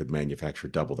chain could manufacture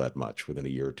double that much within a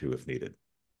year or two if needed.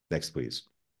 Next, please.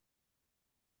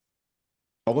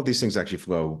 All of these things actually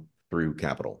flow through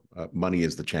capital. Money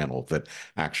is the channel that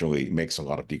actually makes a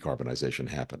lot of decarbonization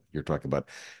happen. You're talking about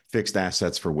fixed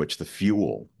assets for which the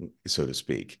fuel, so to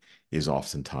speak, is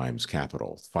oftentimes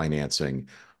capital, financing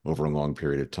over a long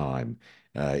period of time.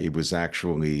 It was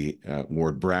actually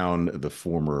Lord Brown, the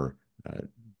former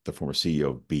CEO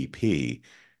of BP,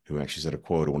 who actually said a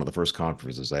quote at one of the first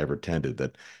conferences I ever attended,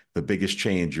 that the biggest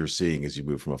change you're seeing as you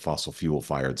move from a fossil fuel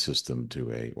fired system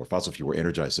or fossil fuel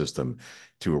energized system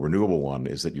to a renewable one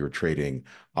is that you're trading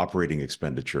operating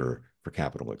expenditure for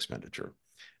capital expenditure.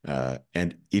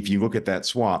 And if you look at that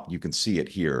swap, you can see it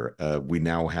here. We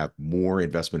now have more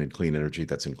investment in clean energy,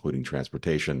 that's including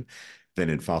transportation, than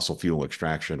in fossil fuel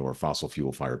extraction or fossil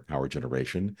fuel fired power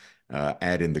generation.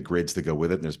 Add in the grids that go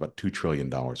with it, and there's about $2 trillion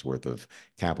worth of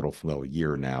capital flow a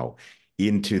year now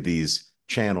into these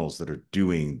channels that are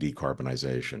doing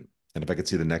decarbonization. And if I could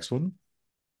see the next one.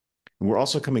 We're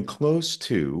also coming close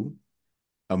to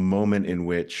a moment in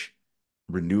which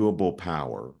renewable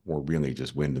power, or really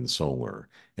just wind and solar,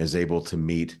 is able to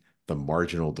meet the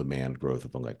marginal demand growth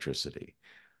of electricity.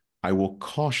 I will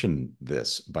caution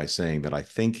this by saying that I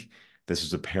think this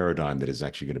is a paradigm that is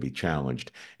actually going to be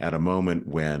challenged at a moment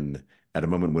when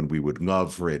we would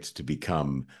love for it to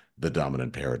become the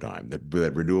dominant paradigm,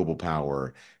 that renewable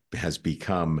power has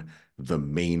become the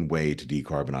main way to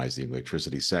decarbonize the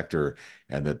electricity sector,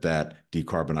 and that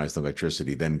decarbonized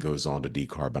electricity then goes on to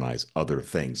decarbonize other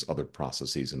things, other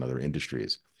processes, and other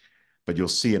industries. But you'll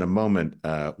see in a moment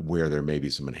where there may be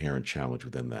some inherent challenge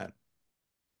within that.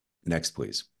 Next,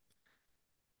 please.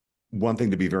 One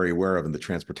thing to be very aware of in the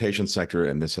transportation sector,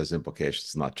 and this has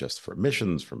implications not just for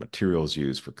emissions, for materials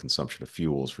used, for consumption of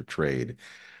fuels, for trade,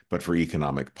 but for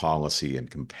economic policy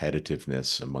and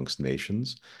competitiveness amongst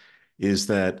nations, is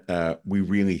that we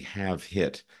really have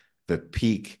hit the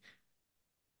peak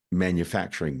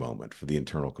manufacturing moment for the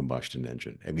internal combustion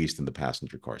engine, at least in the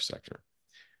passenger car sector.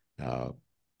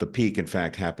 The peak, in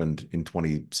fact, happened in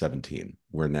 2017.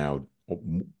 We're now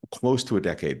close to a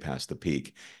decade past the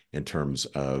peak in terms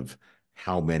of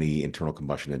how many internal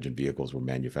combustion engine vehicles were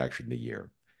manufactured in a year.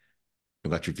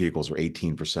 Electric vehicles were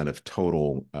 18% of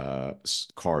total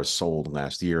cars sold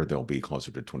last year. They'll be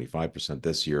closer to 25%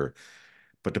 this year.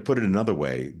 But to put it another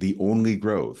way, the only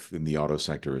growth in the auto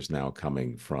sector is now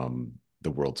coming from the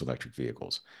world's electric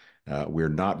vehicles. We're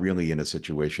not really in a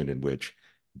situation in which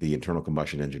the internal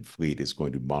combustion engine fleet is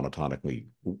going to monotonically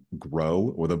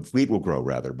grow, or the fleet will grow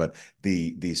rather, but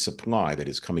the supply that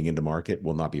is coming into market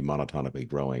will not be monotonically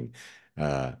growing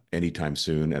anytime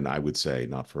soon, and I would say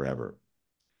not forever.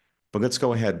 But let's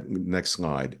go ahead, next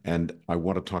slide, and I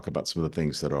want to talk about some of the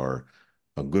things that are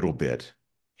a little bit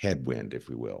headwind, if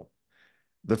we will.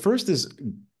 The first is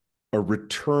a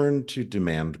return to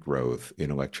demand growth in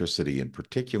electricity, in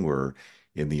particular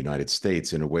in the United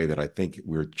States, in a way that I think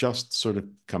we're just sort of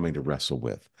coming to wrestle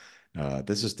with.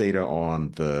 This is data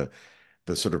on the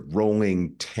sort of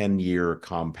rolling 10-year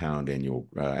compound annual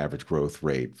average growth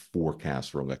rate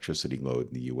forecast for electricity load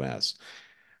in the US.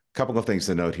 A couple of things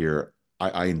to note here.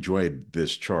 I enjoyed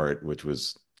this chart, which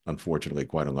was unfortunately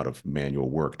quite a lot of manual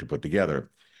work to put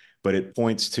together, but it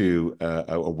points to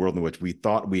a world in which we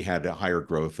thought we had a higher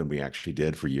growth than we actually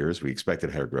did for years. We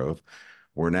expected higher growth.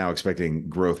 We're now expecting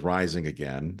growth rising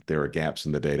again. There are gaps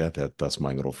in the data. That's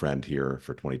my little friend here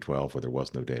for 2012, where there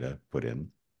was no data put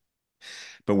in.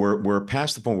 But we're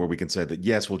past the point where we can say that,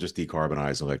 yes, we'll just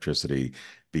decarbonize electricity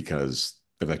because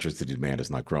electricity demand is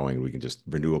not growing. We can just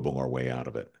renewable our way out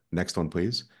of it. Next one,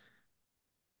 please.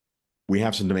 We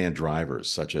have some demand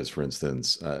drivers, such as, for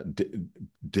instance,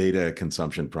 data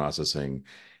consumption processing,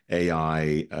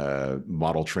 AI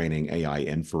model training, AI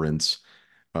inference,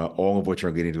 all of which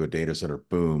are leading to a data center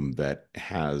boom that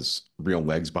has real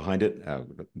legs behind it.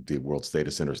 The world's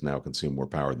data centers now consume more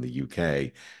power than the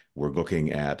UK. We're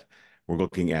looking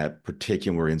at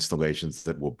particular installations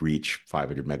that will breach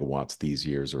 500 megawatts these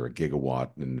years, or a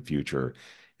gigawatt in the future.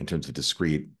 In terms of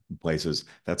discrete places,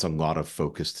 that's a lot of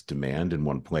focused demand in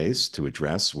one place to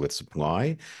address with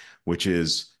supply, which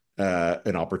is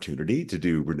an opportunity to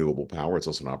do renewable power. It's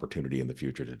also an opportunity in the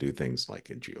future to do things like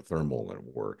in geothermal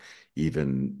or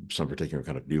even some particular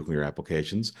kind of nuclear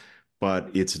applications.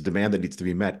 But it's a demand that needs to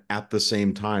be met at the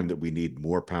same time that we need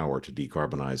more power to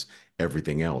decarbonize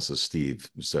everything else, as Steve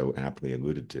so aptly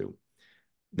alluded to.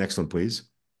 Next one, please.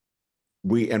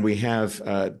 We have,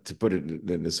 to put it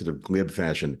in a sort of glib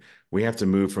fashion, we have to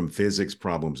move from physics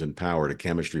problems in power to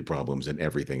chemistry problems in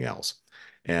everything else.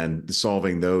 And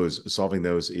solving those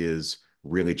is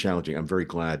really challenging. I'm very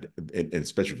glad, and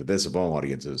especially for this, of all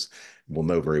audiences, will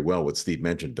know very well what Steve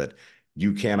mentioned, that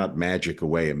you cannot magic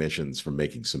away emissions from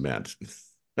making cement.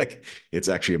 Like it's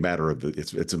actually a matter of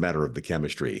it's a matter of the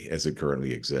chemistry as it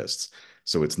currently exists.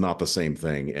 So it's not the same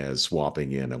thing as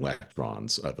swapping in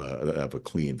electrons of a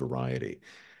clean variety.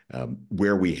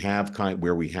 Where we have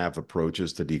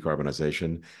approaches to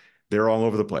decarbonization, they're all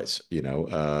over the place.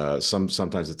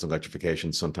 Sometimes it's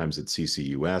electrification, sometimes it's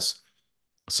CCUS,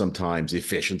 sometimes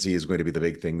efficiency is going to be the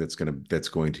big thing that's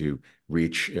going to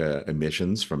reach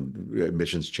emissions from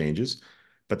emissions changes,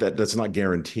 but that's not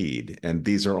guaranteed. And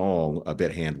these are all a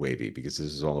bit hand wavy because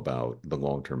this is all about the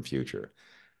long-term future.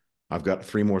 I've got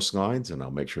 3 more slides and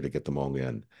I'll make sure to get them all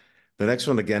in. The next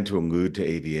one, again, to allude to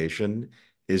aviation,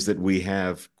 is that we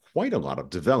have quite a lot of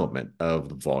development of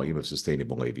the volume of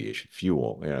sustainable aviation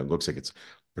fuel. And it looks like it's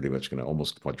pretty much going to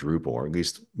almost quadruple, or at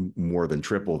least more than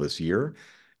triple this year,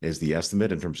 is the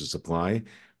estimate in terms of supply,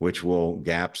 which will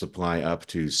gap supply up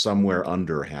to somewhere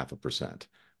under 0.5%,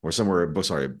 or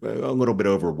a little bit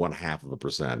over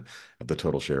 0.5% of the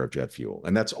total share of jet fuel.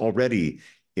 And that's already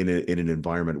in an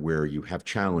environment where you have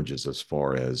challenges as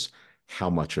far as how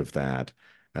much of that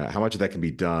can be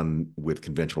done with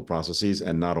conventional processes,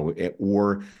 and not only,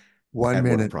 or 1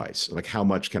 minute. What price? Like how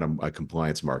much can a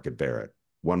compliance market bear it?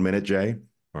 1 minute, Jay,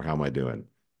 or how am I doing?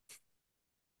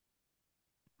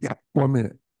 Yeah, 1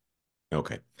 minute.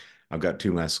 Okay, I've got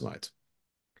 2 last slides.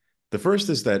 The first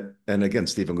is that, and again,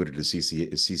 Steve alluded to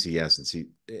CCS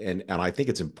and I think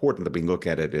it's important that we look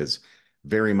at it as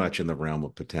very much in the realm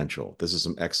of potential. This is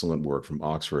some excellent work from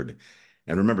Oxford.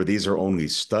 And remember, these are only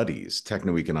studies,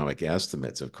 techno-economic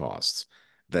estimates of costs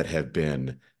that have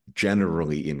been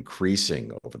generally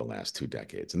increasing over the last 2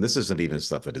 decades. And this isn't even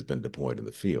stuff that has been deployed in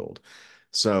the field.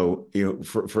 So,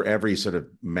 for every sort of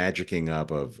magicking up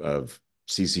of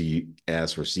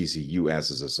CCS or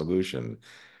CCUS as a solution,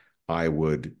 I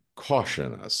would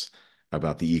caution us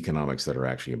about the economics that are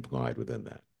actually implied within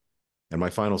that. And my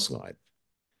final slide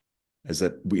is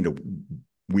that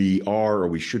we are, or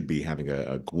we should be, having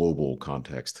a global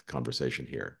context conversation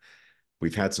here.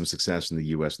 We've had some success in the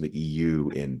US and the EU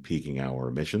in peaking our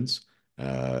emissions,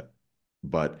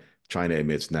 but China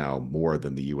emits now more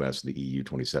than the US and the EU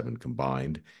 27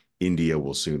 combined. India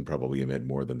will soon probably emit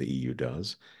more than the EU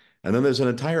does. And then there's an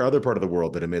entire other part of the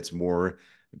world that emits more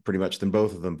pretty much than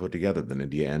both of them put together, than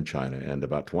India and China, and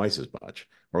about twice as much,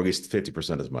 or at least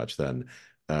 50% as much than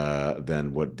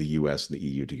what the US and the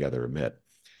EU together emit.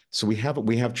 So we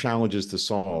have challenges to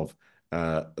solve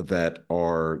that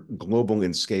are global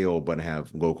in scale, but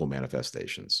have local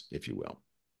manifestations, if you will.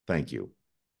 Thank you.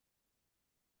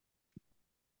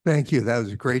 Thank you. That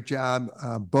was a great job.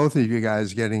 Both of you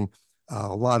guys getting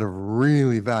a lot of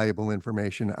really valuable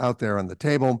information out there on the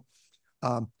table.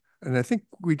 And I think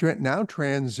we now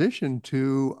transition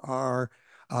to our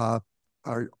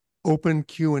open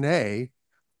Q&A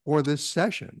for this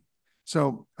session.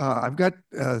 So I've got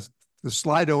the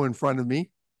Slido in front of me,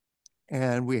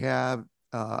 and we have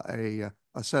a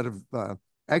set of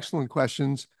excellent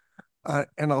questions.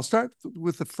 And I'll start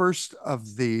with the first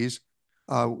of these,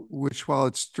 which, while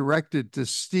it's directed to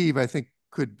Steve, I think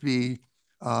could be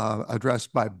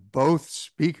addressed by both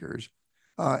speakers.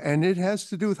 And it has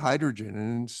to do with hydrogen.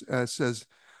 And it says,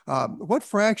 what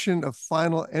fraction of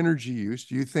final energy use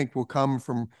do you think will come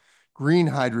from green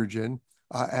hydrogen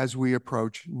as we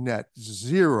approach net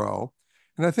zero?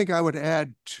 And I think I would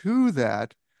add to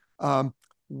that, who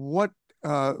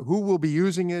will be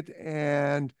using it,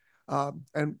 and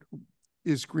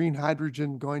is green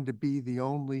hydrogen going to be the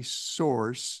only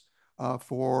source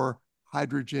for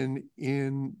hydrogen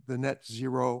in the net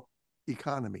zero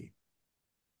economy?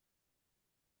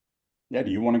 Yeah,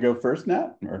 do you want to go first,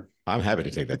 Nat? Or I'm happy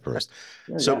to take that first.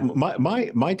 Yeah, So yeah.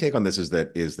 my take on this is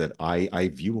that I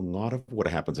view a lot of what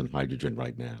happens in hydrogen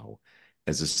right now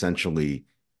as essentially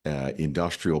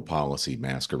industrial policy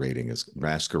masquerading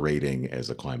as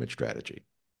a climate strategy.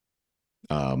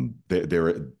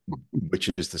 Which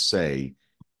is to say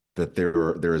that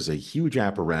there is a huge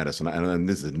apparatus, and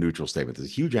this is a neutral statement. There's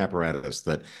a huge apparatus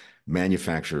that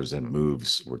manufactures and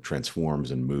moves, or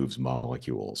transforms and moves,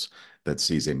 molecules, that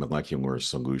sees a molecular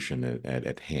solution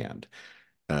at hand.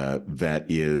 That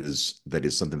is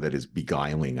something that is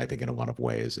beguiling, I think, in a lot of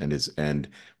ways, and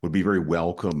would be very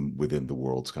welcome within the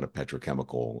world's kind of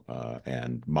petrochemical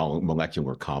and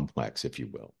molecular complex, if you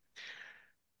will.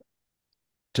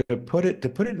 To put it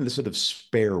in a sort of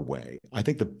spare way, I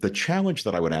think the challenge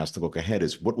that I would ask to look ahead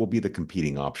is, what will be the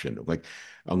competing option? Like,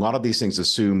 a lot of these things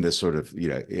assume this sort of,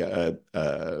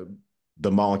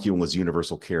 the molecule as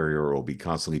universal carrier will be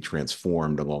constantly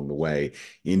transformed along the way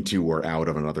into or out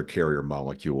of another carrier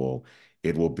molecule.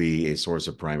 It will be a source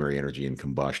of primary energy in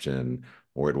combustion,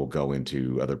 or it will go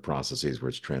into other processes where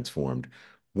it's transformed.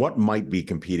 what might be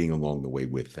competing along the way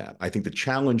with that? I think the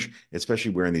challenge,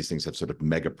 especially wherein these things have sort of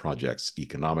mega projects,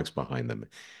 economics behind them,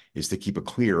 is to keep a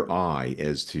clear eye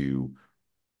as to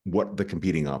what the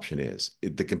competing option is.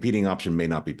 The competing option may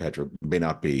not be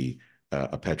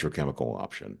a petrochemical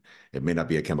option. It may not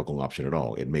be a chemical option at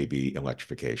all. It may be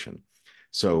electrification.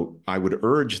 So I would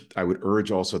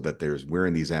urge also that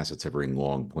wherein these assets have very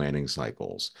long planning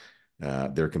cycles,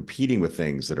 they're competing with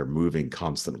things that are moving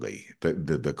constantly.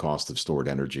 The cost of stored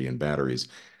energy and batteries,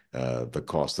 the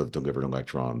cost of delivered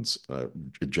electrons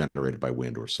generated by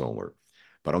wind or solar.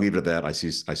 But I'll leave it at that. I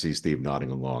see Steve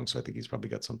nodding along, so I think he's probably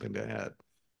got something to add.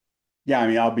 Yeah, I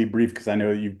mean, I'll be brief because I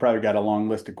know you've probably got a long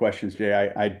list of questions,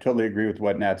 Jay. I totally agree with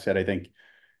what Nat said. I think,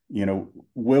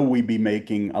 will we be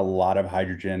making a lot of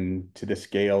hydrogen to the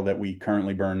scale that we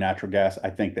currently burn natural gas? I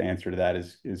think the answer to that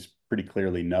is pretty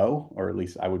clearly no, or at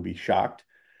least I would be shocked.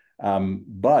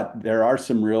 But there are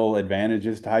some real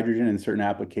advantages to hydrogen in certain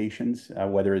applications,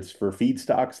 whether it's for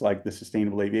feedstocks like the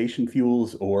sustainable aviation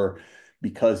fuels, or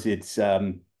because it's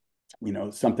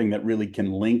something that really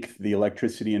can link the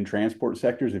electricity and transport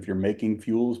sectors if you're making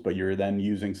fuels, but you're then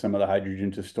using some of the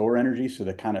hydrogen to store energy. So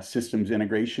the kind of systems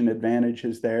integration advantage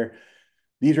is there.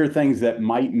 These are things that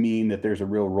might mean that there's a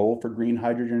real role for green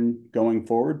hydrogen going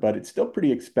forward, but it's still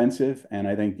pretty expensive. And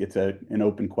I think it's an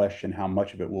open question how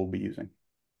much of it we'll be using.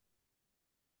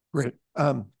 Great.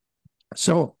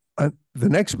 So the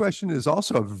next question is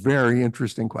also a very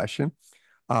interesting question.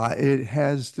 It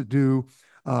has to do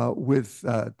with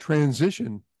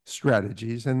transition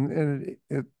strategies. And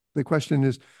the question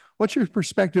is, what's your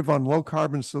perspective on low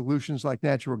carbon solutions like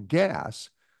natural gas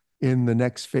in the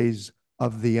next phase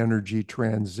of the energy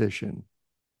transition?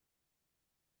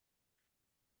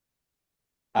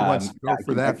 Who wants to go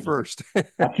for that first?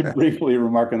 I can briefly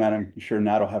remark on that. I'm sure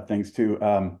Nat will have things too.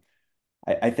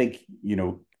 I think,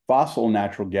 fossil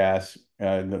natural gas,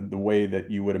 the way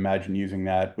that you would imagine using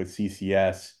that with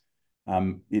CCS,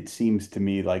 it seems to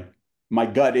me like my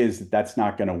gut is that that's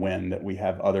not going to win, that we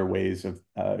have other ways of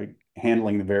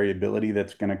handling the variability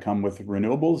that's going to come with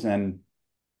renewables, and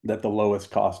that the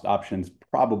lowest cost option is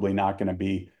probably not going to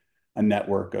be a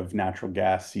network of natural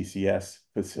gas CCS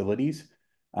facilities.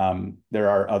 There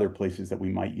are other places that we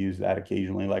might use that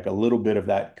occasionally, like a little bit of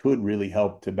that could really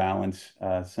help to balance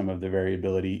some of the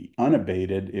variability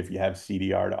unabated if you have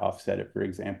CDR to offset it, for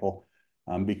example,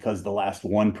 because the last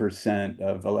 1%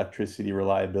 of electricity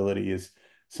reliability is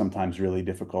sometimes really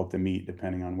difficult to meet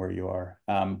depending on where you are.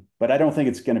 But I don't think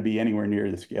it's going to be anywhere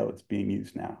near the scale it's being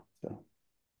used now. So.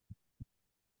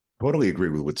 Totally agree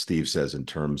with what Steve says in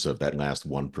terms of that last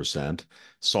 1%.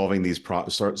 Solving these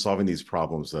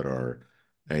problems that are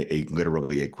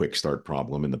literally a quick start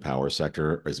problem in the power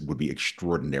sector would be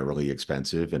extraordinarily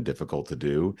expensive and difficult to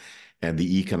do. And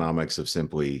the economics of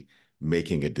simply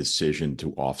making a decision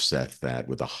to offset that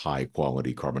with a high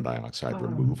quality carbon dioxide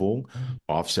removal,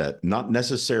 offset not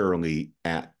necessarily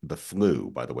at the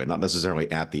flue, by the way, not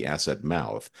necessarily at the asset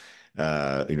mouth,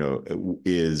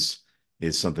 is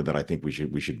something that I think we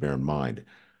should bear in mind.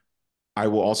 I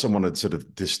will also want to sort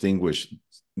of distinguish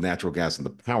natural gas in the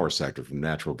power sector from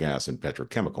natural gas in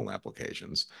petrochemical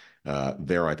applications.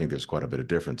 There, I think there's quite a bit of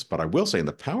difference. But I will say in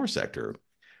the power sector,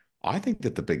 I think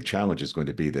that the big challenge is going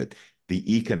to be that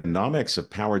the economics of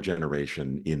power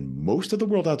generation in most of the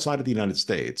world outside of the United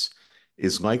States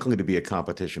is likely to be a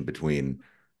competition between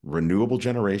renewable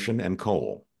generation and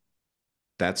coal.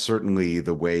 That's certainly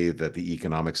the way that the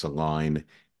economics align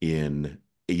in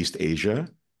East Asia,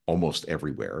 almost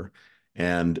everywhere.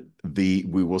 And we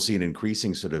will see an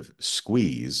increasing sort of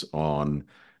squeeze on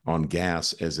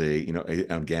gas as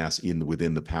on gas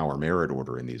within the power merit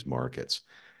order in these markets.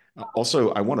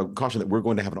 Also, I want to caution that we're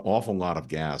going to have an awful lot of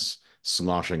gas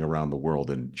sloshing around the world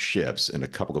in ships in a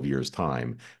couple of years'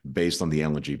 time, based on the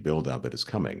LNG buildup that is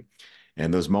coming.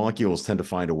 And those molecules tend to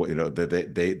find a way,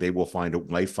 they will find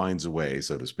life finds a way,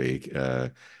 so to speak,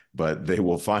 but they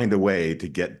will find a way to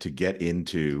get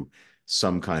into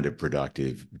some kind of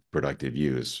productive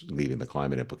use, leaving the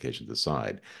climate implications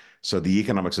aside. So the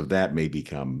economics of that may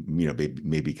become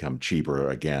cheaper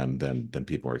again than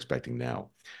people are expecting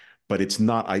now. But it's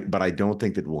not. But I don't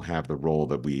think that we'll have the role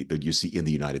that you see in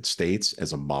the United States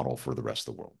as a model for the rest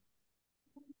of the world.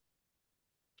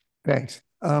 Thanks.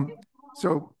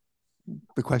 So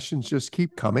the questions just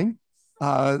keep coming.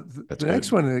 The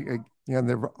next one, again,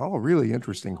 they're all really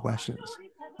interesting questions.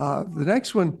 The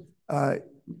next one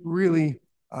really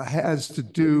has to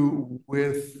do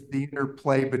with the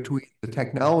interplay between the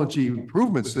technology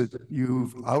improvements that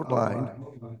you've outlined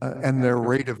and their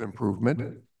rate of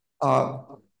improvement.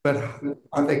 But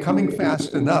are they coming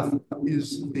fast enough?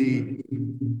 We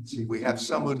have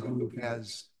someone who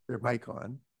has their mic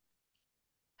on.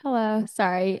 Hello,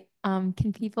 sorry.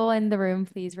 Can people in the room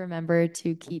please remember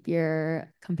to keep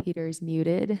your computers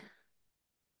muted?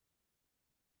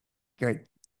 Great.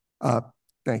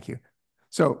 Thank you.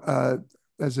 So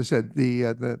as I said,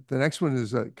 the next one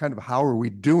is kind of how are we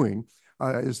doing?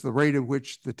 Is the rate at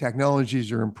which the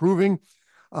technologies are improving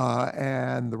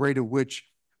and the rate at which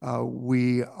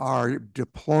we are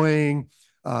deploying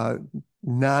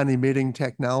non-emitting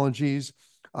technologies.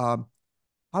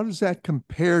 How does that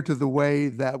compare to the way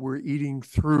that we're eating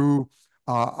through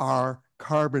our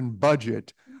carbon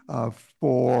budget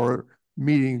for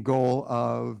meeting a goal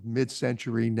of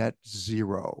mid-century net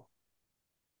zero?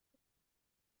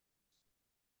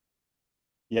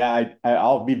 Yeah,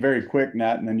 I'll be very quick,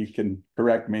 Nat, and then you can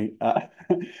correct me.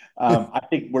 I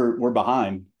think we're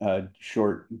behind.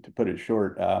 Short, to put it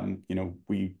short,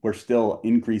 we're still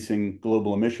increasing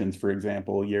global emissions, for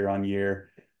example, year on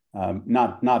year.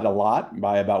 Not a lot,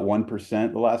 by about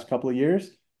 1% the last couple of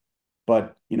years,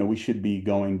 but we should be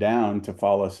going down to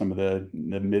follow some of the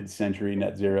mid-century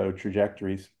net zero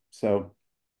trajectories. So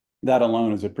that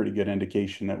alone is a pretty good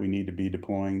indication that we need to be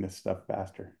deploying this stuff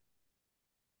faster.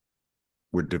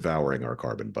 We're devouring our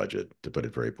carbon budget, to put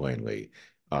it very plainly.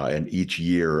 And each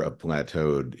year of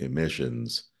plateaued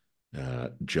emissions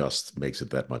just makes it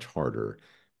that much harder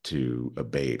to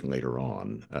abate later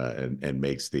on, and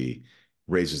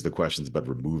raises the questions about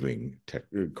removing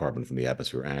carbon from the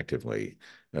atmosphere actively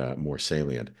more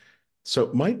salient.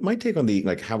 So my take on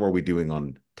how are we doing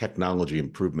on technology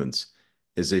improvements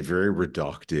is a very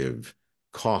reductive,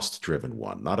 cost-driven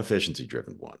one, not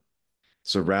efficiency-driven one.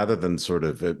 So rather than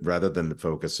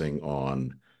focusing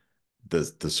on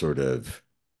the sort of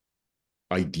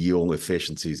ideal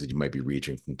efficiencies that you might be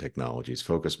reaching from technologies,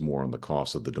 focus more on the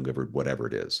cost of the delivered whatever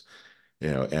it is.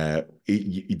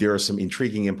 There are some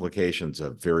intriguing implications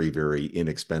of very, very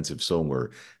inexpensive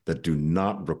solar that do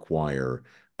not require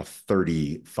a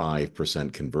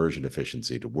 35% conversion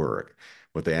efficiency to work.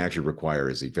 What they actually require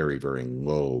is a very, very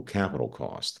low capital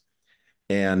cost.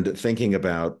 And thinking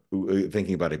about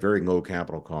a very low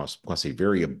capital cost plus a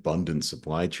very abundant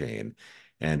supply chain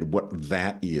and what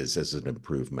that is as an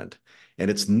improvement. And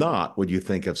it's not what you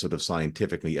think of sort of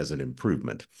scientifically as an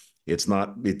improvement. It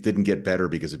didn't get better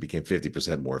because it became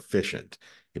 50% more efficient.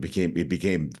 It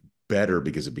became better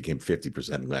because it became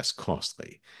 50% less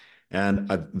costly. And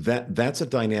that's a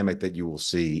dynamic that you will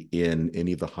see in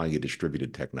any of the highly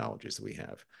distributed technologies that we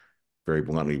have. Very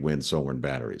bluntly, wind, solar, and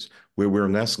batteries. Where we're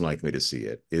less likely to see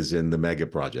it is in the mega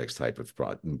projects type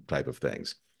of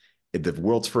things. The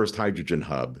world's first hydrogen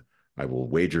hub, I will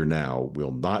wager now,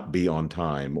 will not be on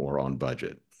time or on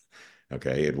budget.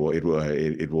 Okay, it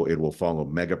will follow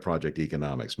mega project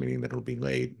economics, meaning that it'll be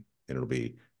late and it'll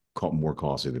be more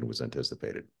costly than it was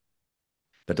anticipated.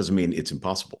 That doesn't mean it's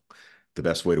impossible. The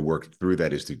best way to work through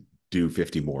that is to do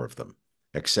 50 more of them,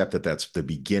 accept that that's the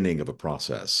beginning of a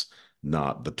process,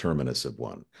 not the terminus of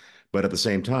one. But at the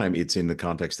same time, it's in the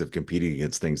context of competing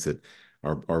against things that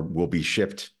will be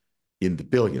shipped in the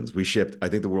billions. I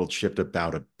think the world shipped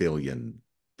about 1 billion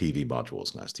PV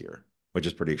modules last year, which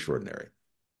is pretty extraordinary.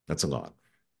 That's a lot.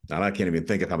 And I can't even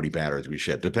think of how many batteries we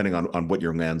shipped, depending on what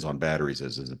your lens on batteries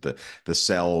is. Is it the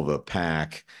cell, the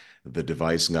pack, the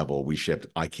device level we shipped?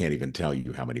 I can't even tell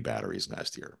you how many batteries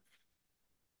last year.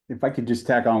 If I could just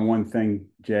tack on one thing,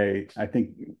 Jay, I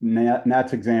think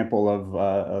Nat's example of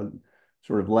a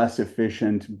sort of less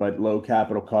efficient but low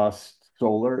capital cost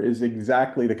solar is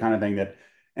exactly the kind of thing that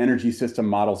energy system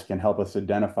models can help us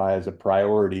identify as a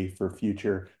priority for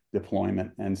future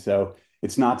deployment. And so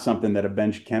it's not something that a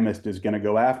bench chemist is going to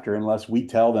go after unless we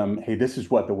tell them, hey, this is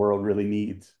what the world really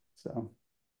needs. So.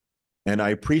 And I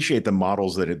appreciate the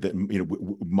models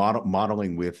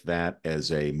modeling with that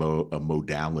as a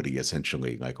modality,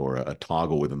 essentially, or a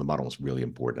toggle within the model is really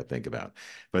important to think about.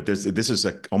 But this is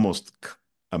almost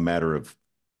a matter of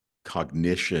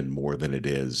cognition more than it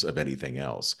is of anything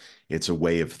else. It's a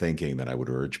way of thinking that I would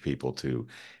urge people to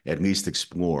at least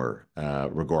explore,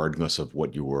 regardless of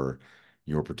what your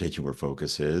particular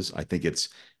focus is. I think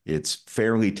it's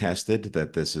fairly tested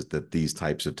that these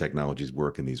types of technologies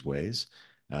work in these ways.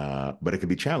 But it can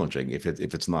be challenging if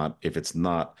it's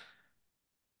not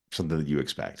something that you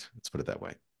expect. Let's put it that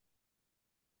way.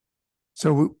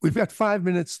 So we've got 5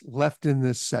 minutes left in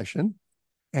this session,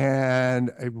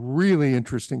 and a really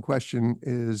interesting question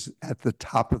is at the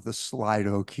top of the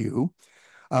Slido queue,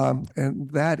 and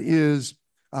that is,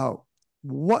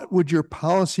 what would your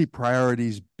policy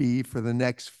priorities be for the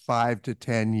next 5 to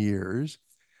 10 years?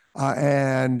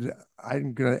 And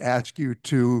I'm going to ask you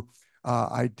to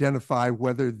identify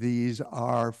whether these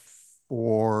are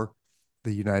for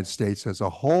the United States as a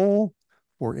whole,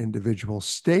 for individual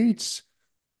states,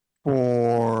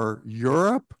 for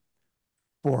Europe,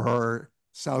 for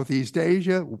Southeast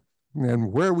Asia,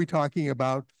 and where are we talking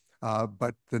about?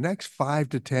 But the next 5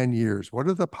 to 10 years, what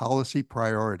are the policy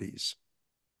priorities?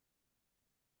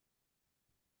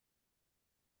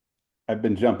 I've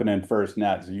been jumping in first,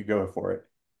 Nat, so you go for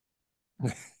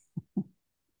it.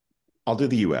 I'll do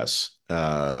the U.S.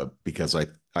 Because I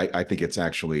think it's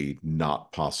actually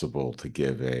not possible to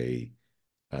give a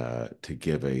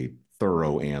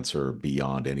thorough answer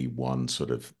beyond any one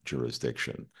sort of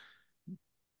jurisdiction.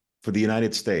 For the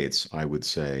United States, I would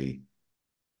say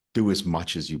do as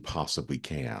much as you possibly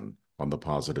can on the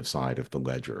positive side of the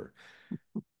ledger.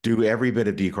 Do every bit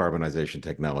of decarbonization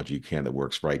technology you can that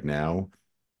works right now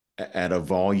at a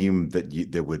volume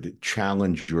that would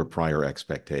challenge your prior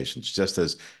expectations, just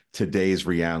as today's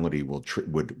reality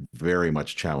would very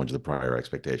much challenge the prior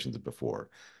expectations of before.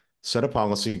 Set a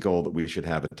policy goal that we should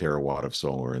have a terawatt of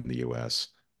solar in the U.S.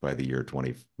 by the year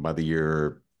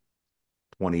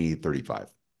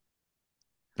 2035.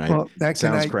 Right? Well, that can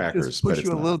Sounds I crackers, just but push it's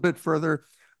you a not. little bit further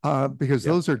because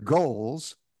Yep. those are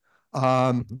goals.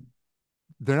 They're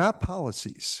not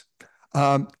policies.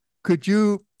 Could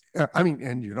you, I mean,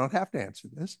 and you don't have to answer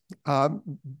this,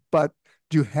 but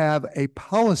do you have a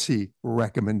policy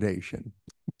recommendation?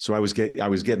 So I was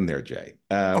getting there, Jay.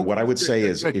 What I would say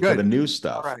is good. for the new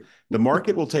stuff, Right. the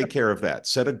market will take care of that.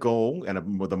 Set a goal, and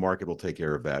the market will take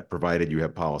care of that, provided you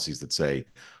have policies that say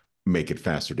make it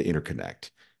faster to interconnect,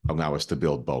 allow us to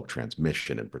build bulk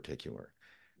transmission in particular.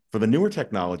 For the newer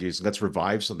technologies, let's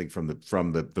revive something from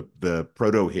the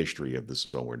proto history of the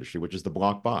solar industry, which is the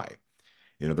block buy.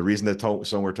 You know, the reason that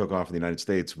solar took off in the United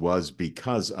States was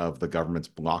because of the government's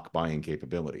block buying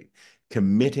capability,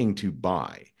 committing to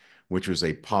buy, which was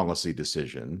a policy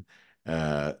decision,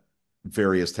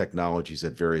 various technologies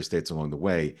at various states along the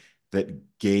way that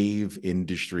gave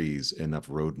industries enough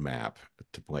roadmap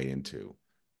to play into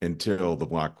until the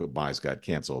block buys got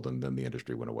canceled and then the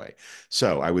industry went away.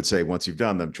 So I would say once you've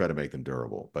done them, try to make them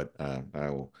durable. But I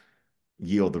will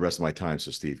yield the rest of my time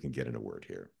so Steve can get in a word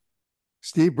here.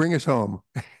 Steve, bring us home.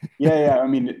 Yeah. I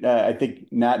mean, I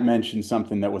think Nat mentioned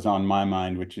something that was on my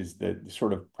mind, which is the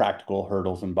sort of practical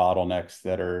hurdles and bottlenecks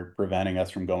that are preventing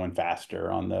us from going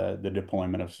faster on the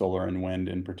deployment of solar and wind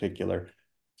in particular.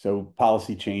 So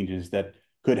policy changes that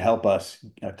could help us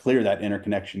clear that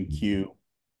interconnection queue,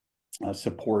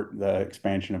 support the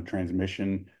expansion of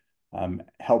transmission,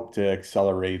 help to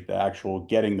accelerate the actual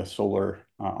getting the solar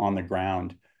on the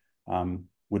ground.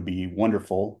 Would be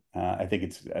wonderful. I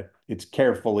think it's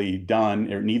carefully done.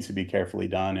 It needs to be carefully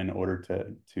done in order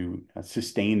to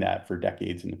sustain that for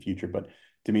decades in the future. But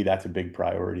to me, that's a big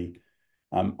priority.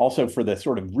 Also, for the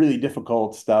sort of really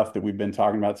difficult stuff that we've been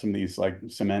talking about, some of these like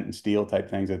cement and steel type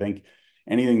things, I think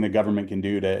anything the government can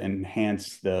do to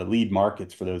enhance the lead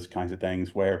markets for those kinds of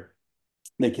things, where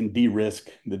they can de-risk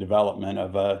the development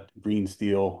of a green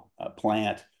steel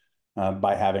plant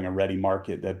by having a ready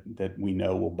market that we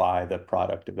know will buy the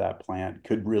product of that plant,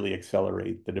 could really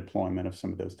accelerate the deployment of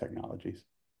some of those technologies.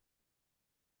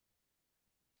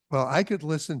 Well, I could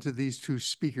listen to these two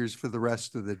speakers for the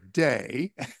rest of the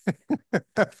day,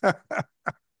 but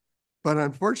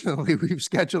unfortunately, we've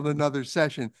scheduled another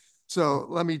session. So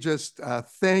let me just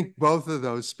thank both of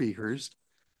those speakers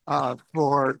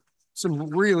for some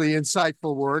really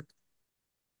insightful work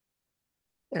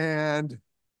and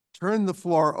turn the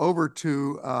floor over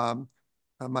to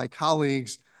my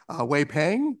colleagues, Wei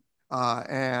Peng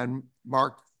and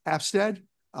Mark Hafstead,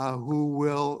 who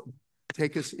will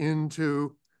take us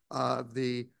into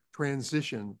the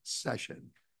transition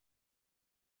session.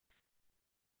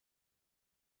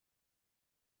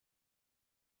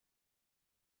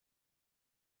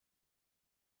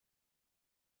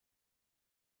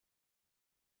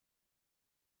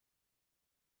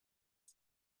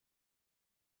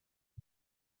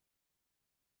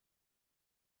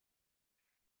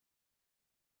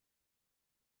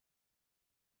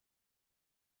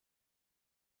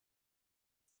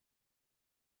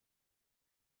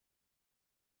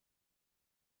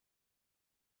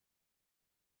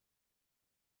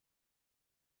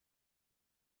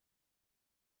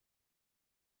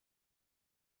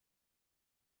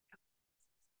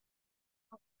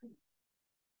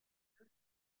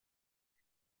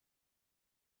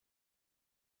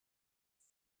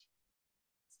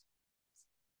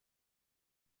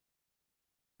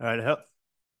 All right.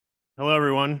 Hello,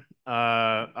 everyone.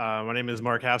 My name is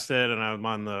Mark Hafstead, and I'm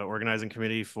on the organizing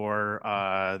committee for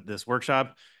this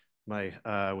workshop.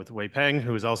 With Wei Peng,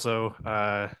 who is also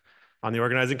on the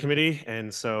organizing committee.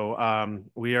 And so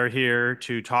we are here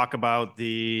to talk about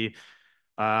the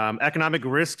Economic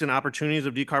risks and opportunities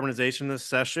of decarbonization this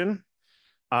session.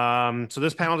 So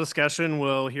this panel discussion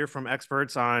will hear from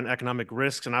experts on economic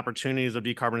risks and opportunities of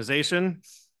decarbonization.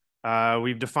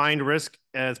 We've defined risk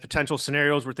as potential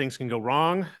scenarios where things can go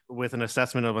wrong with an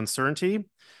assessment of uncertainty.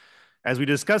 As we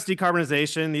discuss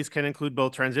decarbonization, these can include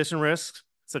both transition risks,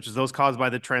 such as those caused by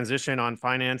the transition on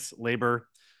finance, labor,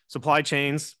 supply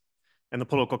chains, and the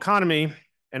political economy,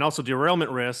 and also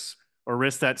derailment risks, or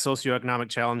risks that socioeconomic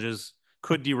challenges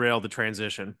could derail the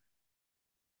transition.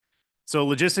 So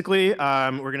logistically,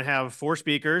 we're going to have 4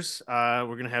 speakers. We're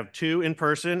going to have 2 in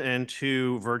person and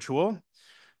 2 virtual.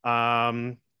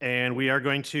 And they're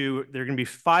going to be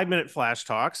 5-minute flash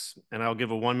talks, and I'll give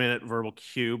a 1-minute verbal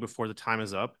cue before the time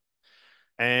is up.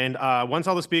 And once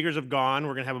all the speakers have gone,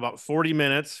 we're going to have about 40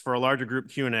 minutes for a larger group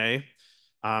Q&A.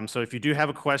 So if you do have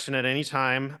a question at any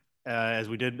time, as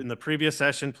we did in the previous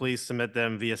session, please submit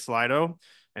them via Slido,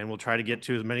 and we'll try to get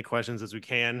to as many questions as we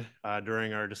can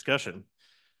during our discussion.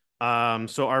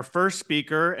 So our first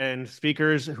speaker and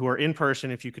speakers who are in person,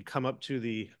 if you could come up to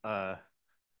the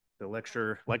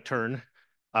lectern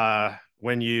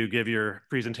when you give your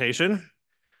presentation.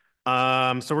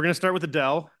 So we're going to start with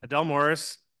Adele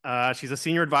Morris. She's a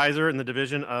senior advisor in the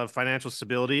Division of Financial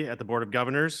Stability at the Board of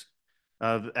Governors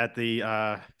at the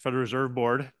Federal Reserve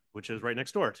Board, which is right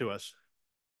next door to us.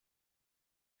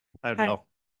 Hi, Adele.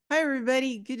 Hi,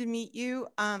 everybody. Good to meet you.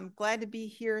 I'm glad to be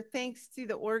here. Thanks to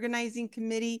the organizing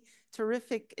committee.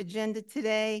 Terrific agenda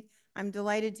today. I'm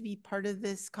delighted to be part of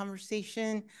this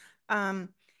conversation.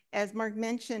 As Mark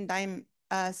mentioned, I'm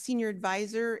a senior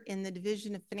advisor in the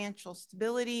Division of Financial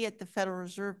Stability at the Federal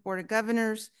Reserve Board of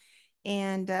Governors.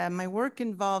 And my work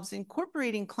involves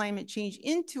incorporating climate change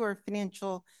into our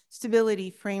financial stability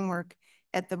framework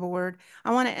at the board.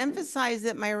 I want to emphasize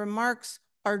that my remarks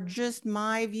are just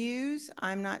my views.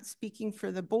 I'm not speaking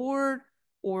for the board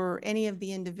or any of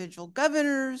the individual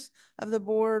governors of the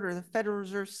board or the Federal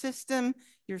Reserve System.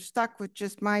 You're stuck with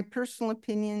just my personal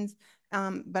opinions,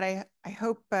 but I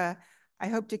hope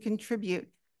to contribute.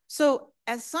 So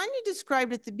as Sonia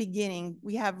described at the beginning,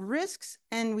 we have risks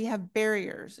and we have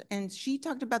barriers. And she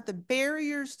talked about the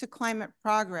barriers to climate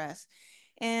progress.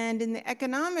 And in the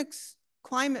economics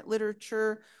climate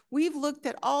literature, we've looked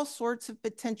at all sorts of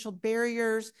potential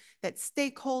barriers that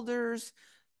stakeholders,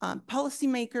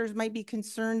 policymakers might be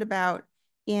concerned about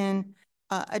in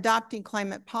adopting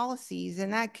climate policies.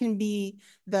 And that can be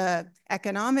the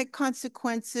economic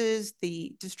consequences,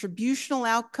 the distributional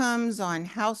outcomes on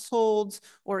households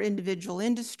or individual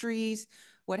industries,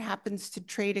 what happens to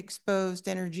trade exposed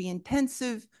energy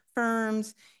intensive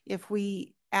firms if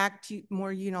we act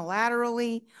more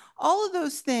unilaterally, all of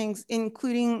those things,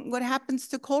 including what happens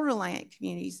to coal-reliant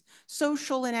communities,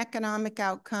 social and economic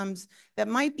outcomes that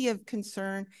might be of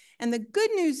concern. And the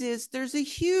good news is there's a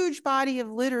huge body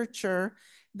of literature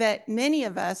that many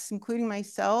of us, including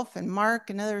myself and Mark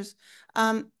and others,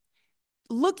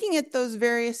 looking at those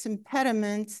various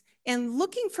impediments and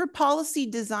looking for policy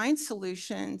design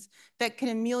solutions that can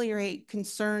ameliorate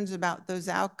concerns about those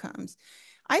outcomes.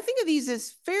 I think of these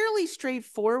as fairly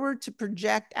straightforward to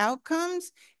project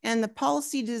outcomes, and the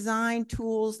policy design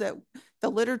tools that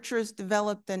the literature has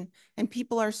developed and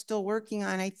people are still working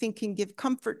on, I think can give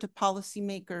comfort to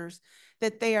policymakers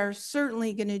that they are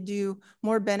certainly going to do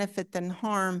more benefit than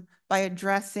harm by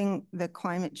addressing the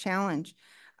climate challenge.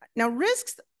 Now,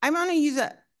 risks, I'm going to use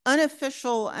an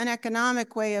unofficial,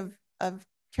 uneconomic way of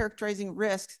characterizing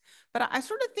risks, but I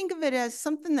sort of think of it as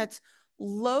something that's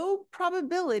low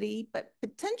probability, but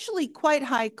potentially quite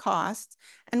high cost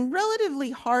and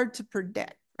relatively hard to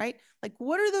predict, right? Like,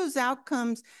 what are those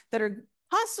outcomes that are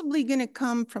possibly going to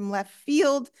come from left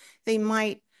field? They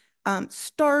might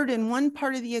start in one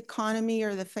part of the economy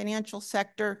or the financial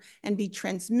sector and be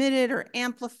transmitted or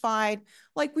amplified,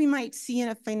 like we might see in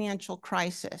a financial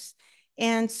crisis.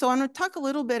 And so I'm going to talk a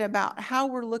little bit about how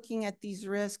we're looking at these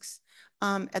risks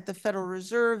at the Federal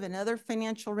Reserve and other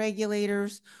financial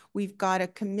regulators. We've got a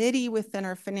committee within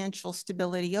our Financial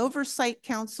Stability Oversight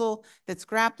Council that's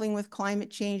grappling with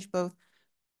climate change, both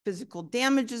physical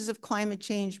damages of climate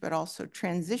change, but also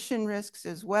transition risks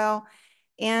as well.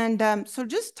 And so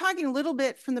just talking a little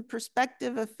bit from the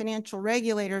perspective of financial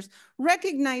regulators,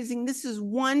 recognizing this is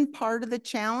one part of the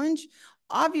challenge.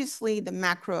 Obviously, the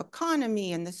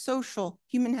macroeconomy and the social,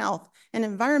 human health, and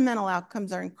environmental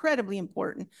outcomes are incredibly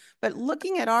important. But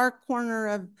looking at our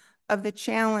corner of the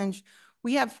challenge,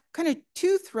 we have kind of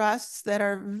 2 thrusts that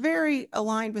are very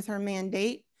aligned with our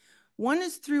mandate. One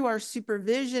is through our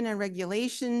supervision and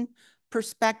regulation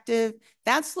perspective.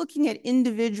 That's looking at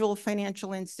individual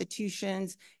financial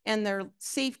institutions and their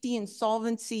safety and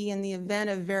solvency in the event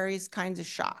of various kinds of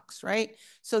shocks, right?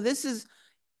 So this is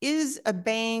is a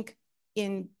bank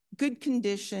in good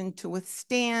condition to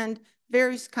withstand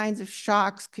various kinds of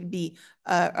shocks? Could be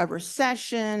a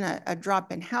recession, a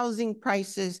drop in housing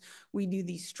prices. We do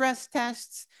these stress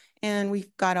tests, and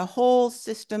we've got a whole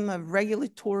system of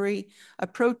regulatory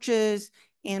approaches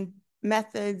and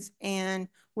methods, and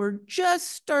we're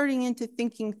just starting into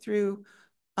thinking through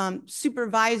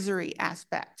supervisory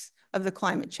aspects of the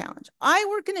climate challenge. I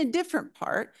work in a different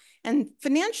part, and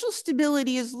financial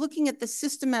stability is looking at the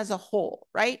system as a whole,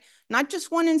 right? Not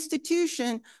just one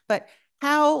institution, but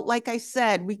how, like I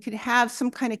said, we could have some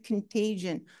kind of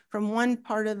contagion from one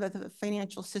part of the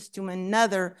financial system to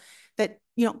another that,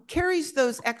 you know, carries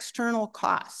those external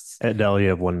costs. Adele, you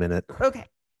have 1 minute. Okay.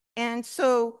 And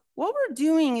so what we're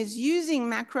doing is using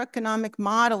macroeconomic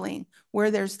modeling where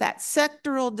there's that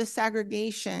sectoral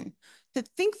disaggregation to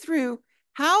think through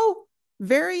how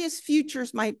various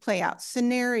futures might play out,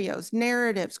 scenarios,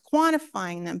 narratives,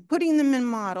 quantifying them, putting them in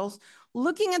models,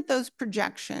 looking at those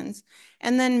projections,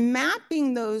 and then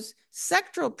mapping those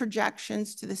sectoral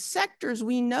projections to the sectors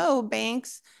we know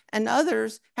banks and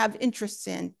others have interests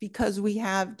in because we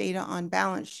have data on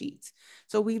balance sheets.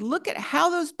 So we look at how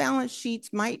those balance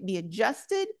sheets might be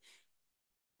adjusted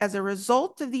as a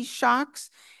result of these shocks,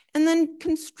 and then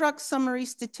construct summary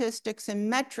statistics and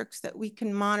metrics that we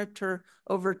can monitor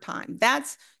over time.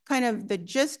 That's kind of the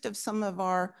gist of some of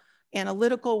our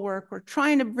analytical work. We're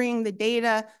trying to bring the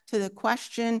data to the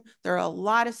question. There are a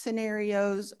lot of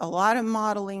scenarios, a lot of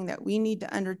modeling that we need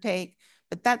to undertake,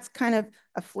 but that's kind of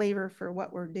a flavor for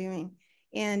what we're doing.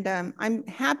 And I'm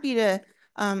happy to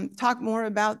talk more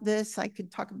about this. I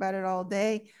could talk about it all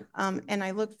day. And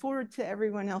I look forward to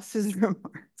everyone else's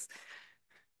remarks.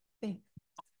 Thanks.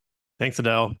 Thanks,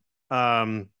 Adele.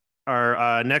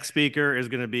 Our next speaker is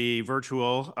going to be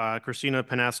virtual, Christina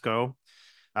Panasco.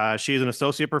 She is an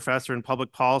associate professor in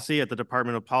public policy at the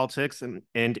Department of Politics and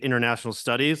International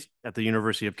Studies at the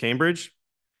University of Cambridge.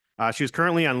 She is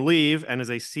currently on leave and is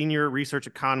a senior research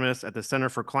economist at the Center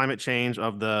for Climate Change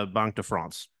of the Banque de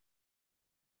France.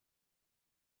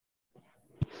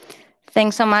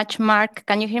 Thanks so much, Mark.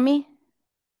 Can you hear me?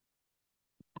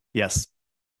 Yes.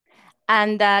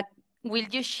 And will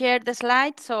you share the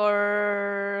slides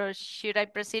or should I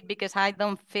proceed? Because I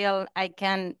don't feel I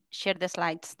can share the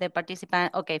slides. The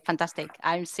participant, okay, fantastic.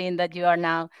 I'm seeing that you are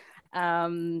now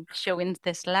showing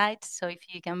the slides. So if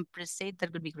you can proceed,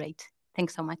 that would be great.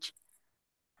 Thanks so much.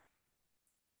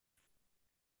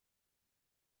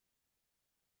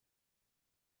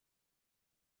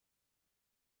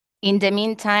 In the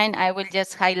meantime, I will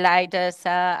just highlight, as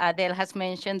Adele has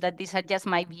mentioned, that these are just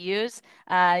my views.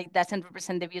 It doesn't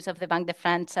represent the views of the Banque de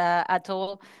France at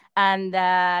all. And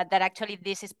that actually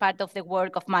this is part of the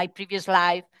work of my previous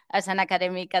life as an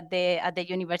academic at the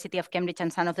University of Cambridge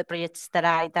and some of the projects that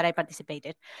I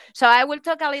participated. So I will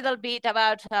talk a little bit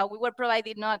about, we were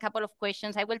provided a couple of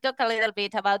questions. I will talk a little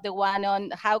bit about the one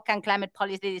on how can climate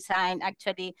policy design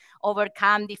actually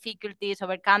overcome difficulties,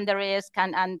 overcome the risk,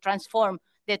 and transform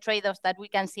the trade-offs that we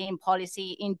can see in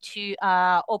policy into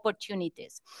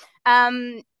opportunities.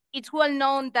 It's well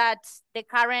known that the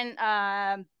current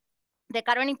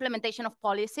implementation of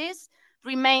policies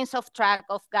remains off track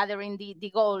of gathering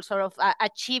the goals or of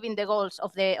achieving the goals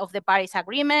of the Paris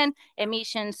Agreement.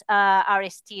 Emissions are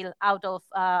still out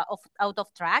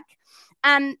of track,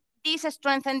 and this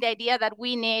strengthens the idea that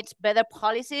we need better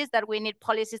policies, that we need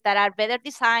policies that are better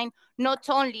designed, not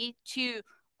only to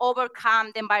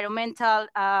overcome the environmental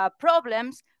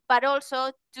problems, but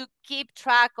also to keep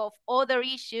track of other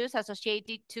issues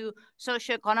associated to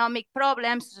socioeconomic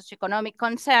problems, socioeconomic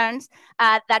concerns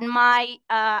that might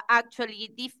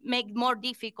actually make more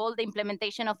difficult the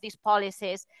implementation of these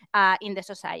policies in the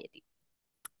society.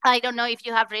 I don't know if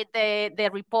you have read the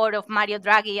report of Mario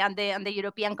Draghi and the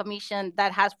European Commission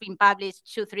that has been published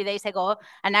 2-3 days ago.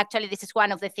 And actually, this is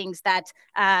one of the things that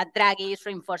Draghi is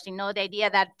reinforcing, the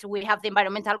idea that we have the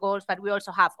environmental goals, but we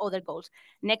also have other goals.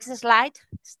 Next slide,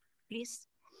 please.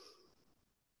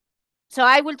 So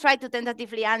I will try to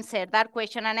tentatively answer that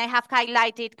question. And I have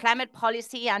highlighted climate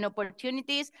policy and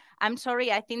opportunities. I'm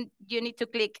sorry, I think you need to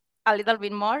click a little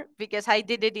bit more because I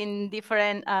did it in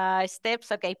different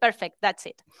steps. Okay, perfect, that's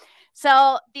it.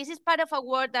 So this is part of a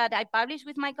work that I published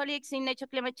with my colleagues in Nature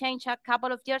Climate Change a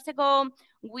couple of years ago.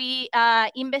 We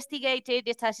investigated,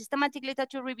 it's a systematic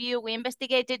literature review. We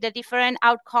investigated the different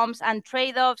outcomes and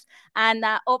trade-offs and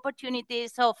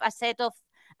opportunities of a set of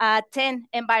 10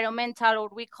 environmental, or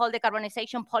we call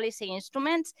decarbonization policy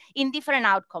instruments in different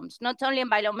outcomes, not only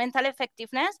environmental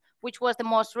effectiveness, which was the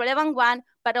most relevant one,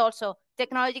 but also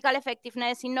technological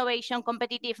effectiveness, innovation,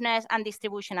 competitiveness, and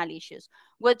distributional issues.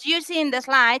 What you see in the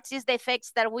slides is the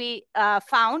effects that we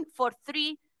found for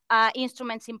 3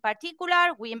 instruments in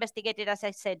particular. We investigated, as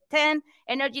I said, 10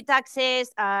 energy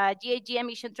taxes, GHG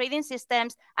emission trading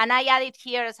systems, and I added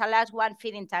here as a last one,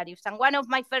 feed-in tariffs. And one of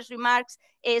my first remarks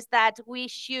is that we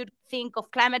should think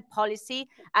of climate policy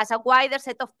as a wider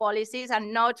set of policies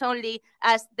and not only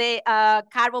as the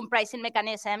carbon pricing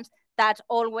mechanisms that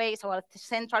always or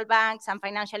central banks and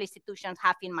financial institutions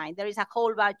have in mind. There is a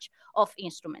whole bunch of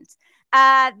instruments.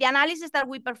 The analysis that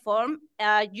we performed,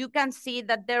 you can see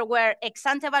that there were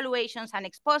ex-ante evaluations and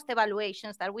ex-post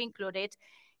evaluations that we included,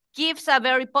 gives a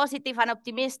very positive and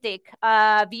optimistic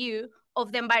view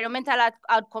of the environmental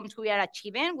outcomes we are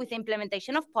achieving with the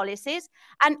implementation of policies,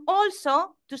 and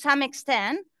also, to some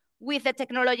extent, with the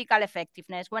technological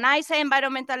effectiveness. When I say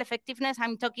environmental effectiveness,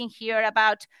 I'm talking here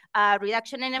about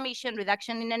reduction in emission,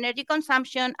 reduction in energy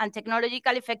consumption, and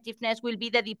technological effectiveness will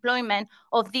be the deployment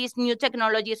of these new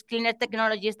technologies, cleaner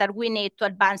technologies that we need to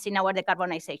advance in our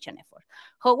decarbonization effort.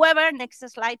 However, next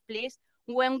slide, please.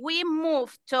 When we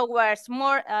move towards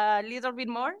more, little bit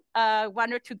more,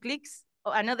 1 or 2 clicks,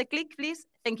 another click, please.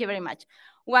 Thank you very much.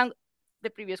 The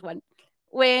previous one.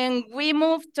 When we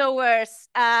move towards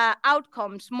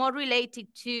outcomes more related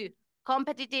to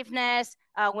competitiveness,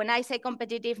 when I say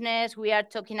competitiveness, we are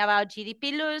talking about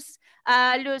GDP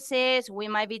losses, we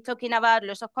might be talking about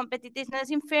loss of competitiveness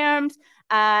in firms,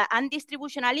 and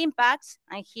distributional impacts.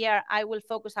 And here I will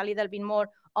focus a little bit more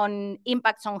on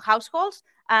impacts on households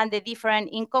and the different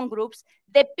income groups.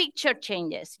 The picture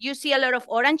changes. You see a lot of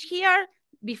orange here.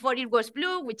 Before it was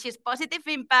blue, which is positive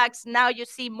impacts. Now you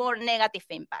see more negative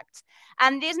impacts.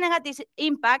 And these negative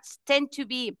impacts tend to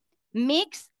be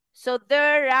mixed. So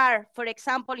there are, for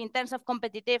example, in terms of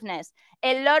competitiveness,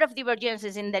 a lot of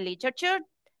divergences in the literature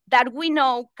that we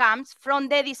know comes from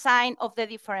the design of the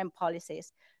different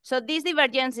policies. So these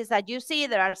divergences that you see,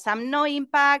 there are some no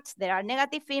impacts, there are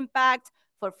negative impacts.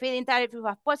 For feed-in tariff, we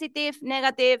have positive,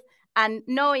 negative, and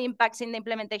no impacts in the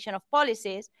implementation of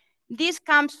policies. This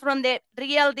comes from the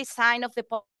real design of the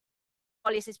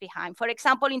policies behind. For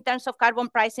example, in terms of carbon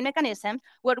pricing mechanisms,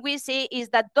 what we see is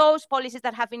that those policies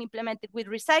that have been implemented with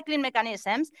recycling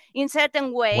mechanisms in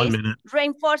certain ways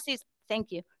reinforces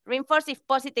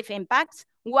positive impacts,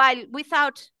 while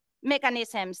without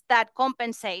mechanisms that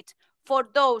compensate for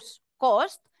those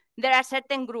costs, there are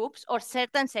certain groups or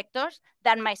certain sectors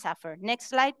that might suffer. Next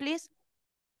slide, please.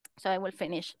 So I will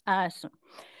finish soon.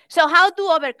 So how to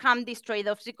overcome these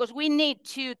trade-offs? Because we need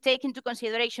to take into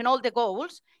consideration all the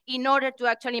goals in order to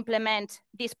actually implement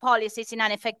these policies in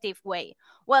an effective way.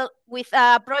 Well, with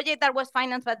a project that was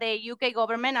financed by the UK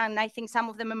government, and I think some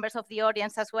of the members of the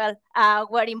audience as well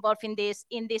were involved in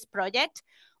this project,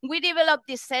 we developed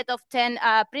this set of 10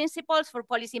 principles for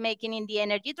policymaking in the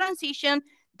energy transition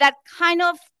that kind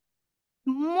of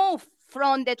move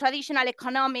from the traditional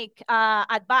economic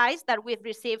advice that we've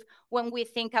received when we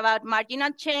think about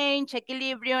marginal change,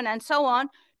 equilibrium, and so on,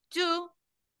 to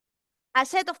a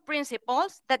set of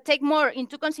principles that take more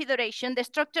into consideration the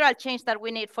structural change that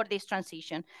we need for this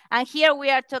transition. And here we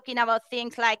are talking about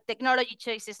things like technology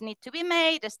choices need to be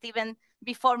made. Stephen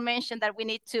before mentioned that we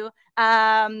need to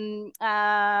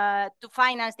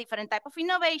finance different type of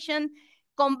innovation.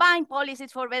 Combine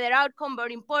policies for better outcome,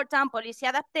 very important. Policy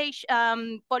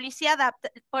adaptation,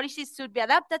 policies should be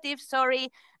adaptive,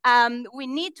 we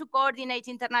need to coordinate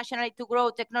internationally to grow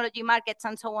technology markets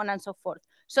and so on and so forth.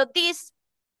 So these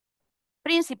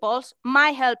principles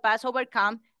might help us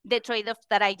overcome the trade-offs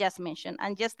that I just mentioned.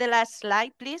 And just the last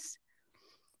slide, please.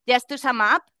 Just to sum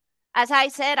up, as I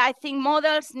said, I think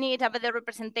models need a better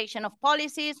representation of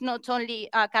policies, not only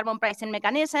carbon pricing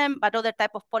mechanism, but other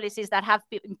type of policies that have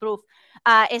improved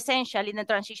essentially in the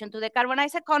transition to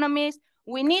decarbonized economies.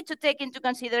 We need to take into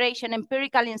consideration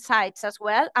empirical insights as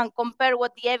well and compare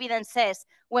what the evidence says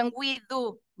when we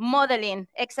do modeling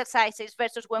exercises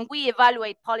versus when we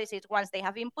evaluate policies once they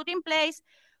have been put in place.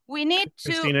 We need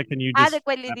to Christina, can you just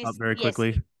wrap up very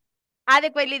quickly?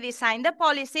 Adequately design the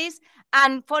policies,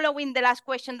 and following the last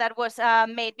question that was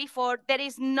made before, there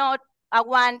is not a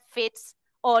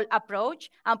one-fits-all approach,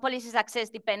 and policy success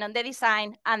depend on the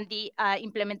design and the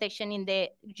implementation in the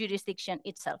jurisdiction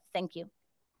itself. Thank you.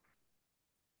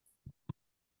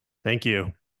 Thank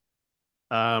you.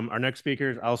 Our next speaker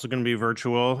is also going to be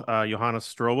virtual.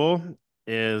 Johannes Strobel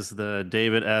is the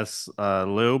David S.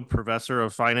 Loeb Professor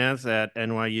of Finance at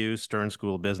NYU Stern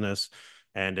School of Business,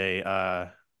 and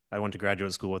I went to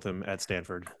graduate school with him at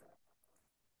Stanford.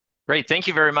 Great, thank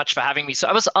you very much for having me. So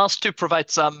I was asked to provide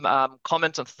some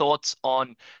comments and thoughts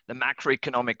on the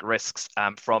macroeconomic risks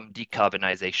from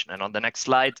decarbonization. And on the next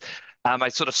slide, I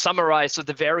sort of summarized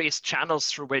the various channels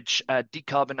through which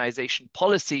decarbonization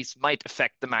policies might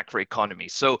affect the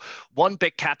macroeconomy. So one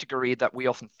big category that we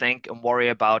often think and worry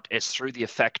about is through the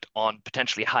effect on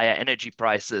potentially higher energy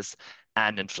prices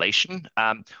and inflation,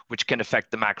 which can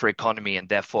affect the macroeconomy and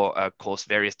therefore cause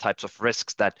various types of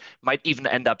risks that might even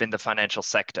end up in the financial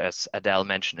sector, as Adele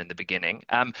mentioned in the beginning.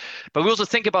 But we also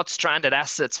think about stranded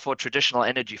assets for traditional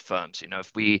energy firms.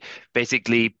 If we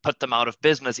basically put them out of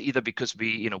business, either because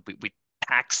we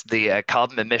tax the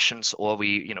carbon emissions, or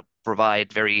we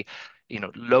provide very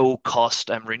low cost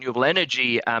renewable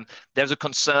energy, there's a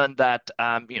concern that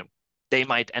they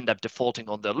might end up defaulting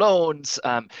on their loans,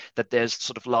 that there's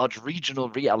sort of large regional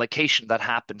reallocation that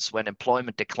happens when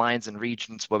employment declines in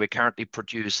regions where we currently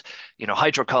produce,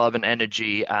 hydrocarbon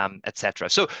energy, et cetera.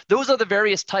 So those are the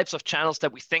various types of channels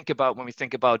that we think about when we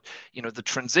think about, the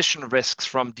transition risks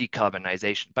from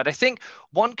decarbonization. But I think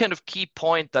one kind of key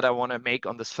point that I want to make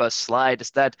on this first slide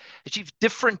is that achieve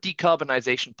different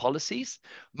decarbonization policies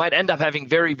might end up having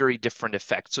very, very different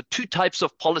effects. So two types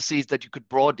of policies that you could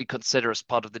broadly consider as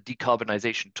part of the decarbonization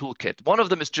toolkit. One of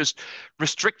them is just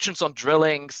restrictions on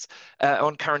drillings,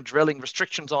 on current drilling,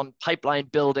 restrictions on pipeline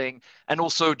building, and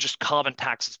also just carbon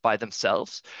taxes by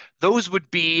themselves. Those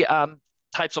would be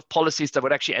types of policies that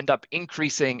would actually end up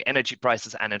increasing energy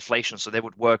prices and inflation. So they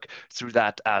would work through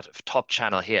that top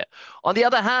channel here. On the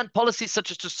other hand, policies such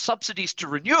as just subsidies to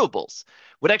renewables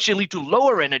would actually lead to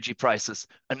lower energy prices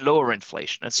and lower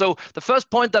inflation. And so the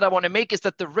first point that I want to make is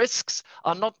that the risks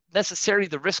are not necessarily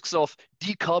the risks of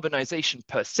decarbonization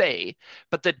per se,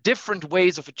 but the different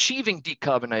ways of achieving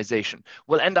decarbonization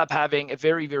will end up having a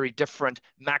very, very different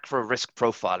macro risk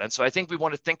profile. And so I think we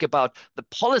want to think about the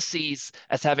policies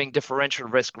as having differential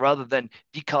risk rather than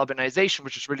decarbonization,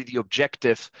 which is really the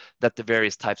objective that the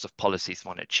various types of policies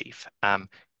want to achieve. Can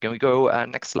we go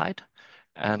next slide?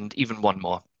 And even one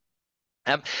more.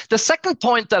 The second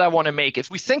point that I want to make is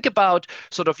we think about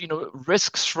sort of,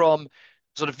 risks from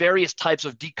sort of various types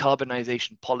of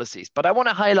decarbonization policies. But I want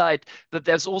to highlight that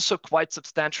there's also quite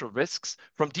substantial risks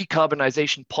from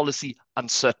decarbonization policy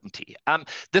uncertainty.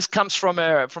 This comes from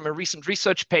a recent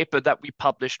research paper that we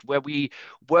published where we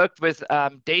worked with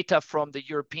data from the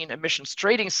European emissions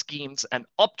trading schemes and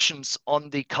options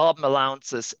on the carbon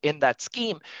allowances in that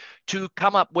scheme to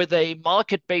come up with a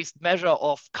market-based measure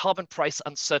of carbon price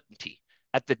uncertainty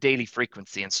at the daily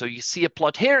frequency. And so you see a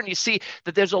plot here, and you see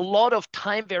that there's a lot of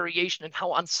time variation in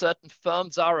how uncertain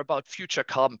firms are about future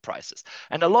carbon prices.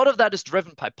 And a lot of that is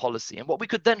driven by policy. And what we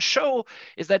could then show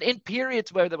is that in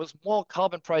periods where there was more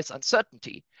carbon price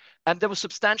uncertainty, and there were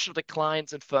substantial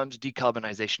declines in firms'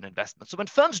 decarbonization investments. So when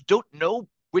firms don't know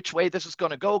which way this is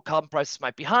going to go, carbon prices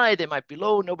might be high, they might be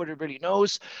low, nobody really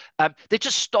knows, they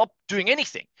just stop doing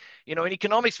anything. In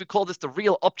economics, we call this the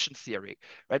real option theory,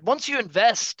 right? Once you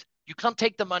invest, you can't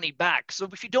take the money back. So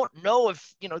if you don't know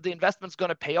if the investment's going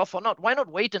to pay off or not, why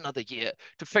not wait another year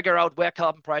to figure out where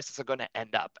carbon prices are going to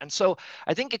end up? And so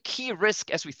I think a key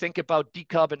risk as we think about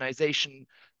decarbonization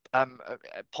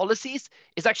policies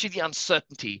is actually the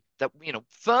uncertainty that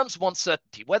firms want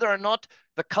certainty, whether or not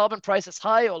the carbon price is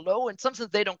high or low. In some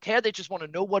sense, they don't care. They just want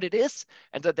to know what it is,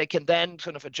 and that they can then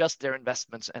kind of adjust their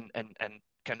investments and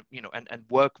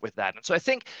work with that. And so I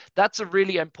think that's a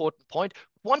really important point.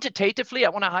 Quantitatively, I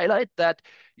want to highlight that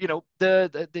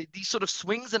these sort of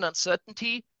swings in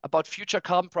uncertainty about future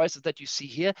carbon prices that you see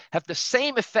here have the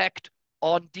same effect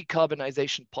on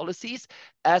decarbonization policies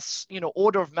as,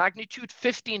 order of magnitude,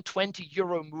 15, 20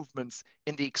 euro movements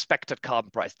in the expected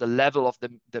carbon price, the level of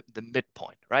the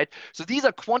midpoint, right? So these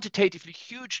are quantitatively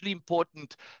hugely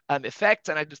important effects.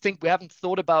 And I just think we haven't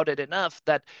thought about it enough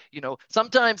that,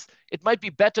 sometimes it might be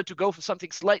better to go for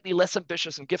something slightly less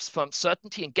ambitious and gives firms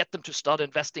certainty and get them to start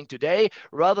investing today,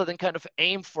 rather than kind of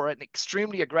aim for an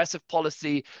extremely aggressive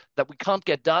policy that we can't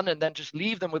get done and then just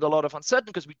leave them with a lot of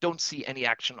uncertainty because we don't see any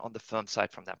action on the firm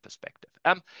side from that perspective.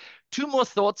 Two more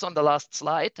thoughts on the last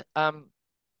slide.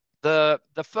 The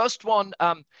first one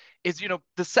is,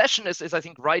 the session is I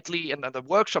think rightly, and the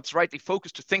workshop's rightly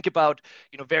focused to think about,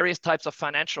 various types of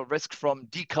financial risk from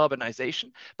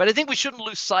decarbonization. But I think we shouldn't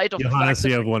lose sight of the fact that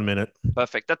you have 1 minute.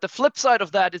 Perfect. That the flip side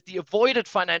of that is the avoided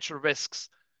financial risks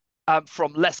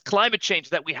from less climate change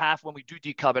that we have when we do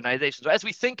decarbonization. So as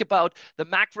we think about the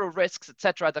macro risks, et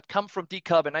cetera, that come from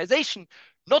decarbonization,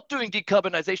 not doing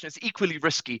decarbonization is equally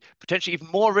risky, potentially even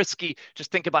more risky.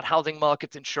 Just think about housing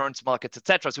markets, insurance markets, et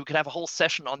cetera. So we could have a whole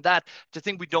session on that. I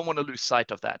think we don't want to lose sight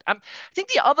of that. I think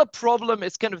the other problem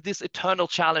is kind of this eternal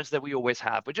challenge that we always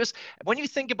have, which is when you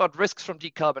think about risks from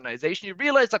decarbonization, you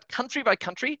realize that country by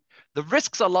country, the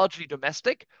risks are largely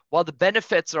domestic, while the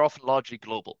benefits are often largely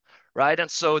global. right?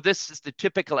 And so this is the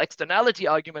typical externality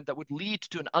argument that would lead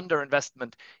to an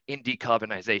underinvestment in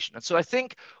decarbonization. And so I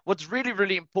think what's really,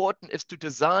 really important is to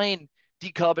design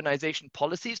decarbonization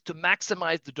policies to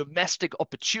maximize the domestic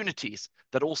opportunities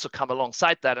that also come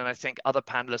alongside that. And I think other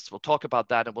panelists will talk about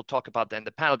that, and we'll talk about that in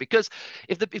the panel. Because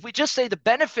if we just say the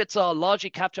benefits are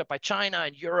largely captured by China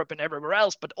and Europe and everywhere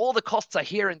else, but all the costs are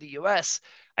here in the US,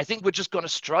 I think we're just going to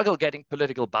struggle getting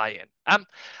political buy-in.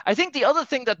 I think the other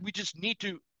thing that we just need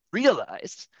to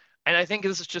realize, and I think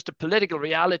this is just a political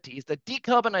reality, is that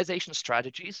decarbonization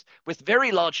strategies with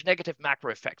very large negative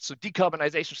macro effects, so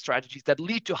decarbonization strategies that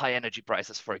lead to high energy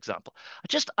prices, for example, are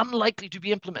just unlikely to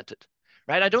be implemented,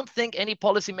 right? I don't think any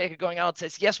policymaker going out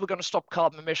says, yes, we're going to stop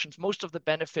carbon emissions. Most of the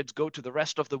benefits go to the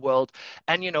rest of the world.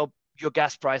 And, your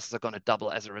gas prices are going to double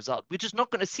as a result. We're just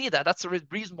not going to see that. That's the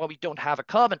reason why we don't have a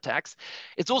carbon tax.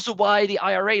 It's also why the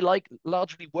IRA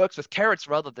largely works with carrots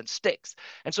rather than sticks.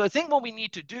 And so I think what we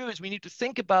need to do is we need to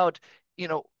think about,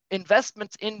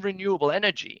 investments in renewable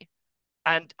energy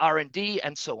and R&D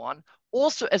and so on,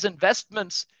 also as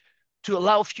investments to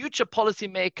allow future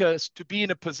policymakers to be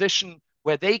in a position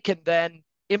where they can then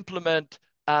implement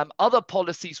other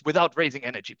policies without raising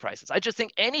energy prices. I just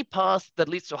think any path that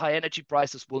leads to high energy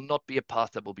prices will not be a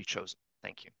path that will be chosen.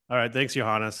 Thank you. All right, thanks,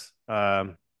 Johannes.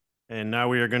 And now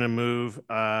we are going to move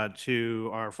to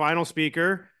our final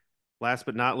speaker, last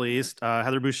but not least,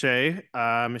 Heather Boucher.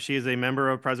 She is a member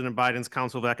of President Biden's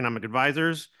Council of Economic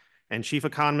Advisors and chief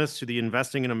economist to the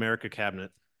Investing in America cabinet.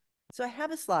 So I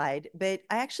have a slide, but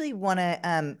I actually want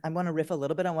to riff a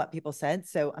little bit on what people said.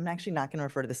 So I'm actually not going to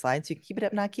refer to the slides. You can keep it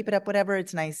up, not keep it up, whatever.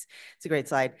 It's nice. It's a great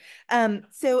slide.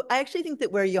 So I actually think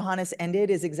that where Johannes ended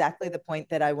is exactly the point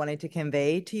that I wanted to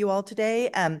convey to you all today.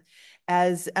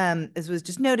 As was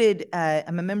just noted,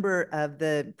 I'm a member of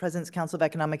the President's Council of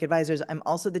Economic Advisors. I'm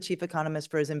also the chief economist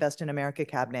for his Invest in America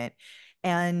cabinet.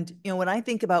 And, when I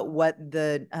think about what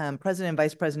the president and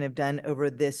vice president have done over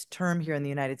this term here in the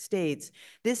United States,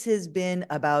 this has been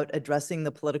about addressing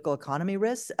the political economy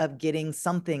risks of getting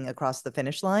something across the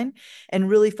finish line and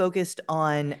really focused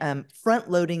on front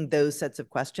loading those sets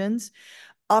of questions.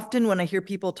 Often when I hear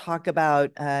people talk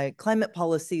about climate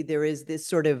policy, there is this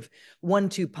sort of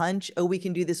 1-2 punch. Oh, we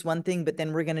can do this one thing, but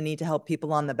then we're going to need to help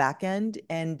people on the back end.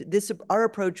 And our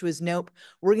approach was, nope,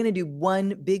 we're going to do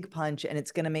one big punch, and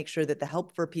it's going to make sure that the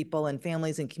help for people and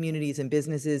families and communities and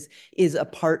businesses is a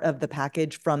part of the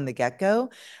package from the get-go,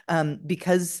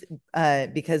 because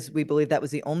we believe that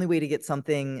was the only way to get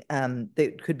something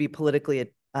that could be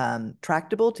politically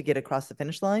tractable to get across the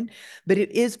finish line. But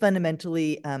it is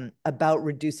fundamentally about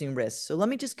reducing risk. So let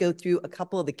me just go through a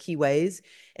couple of the key ways.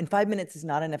 And 5 minutes is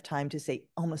not enough time to say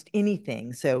almost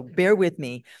anything, so bear with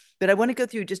me. But I want to go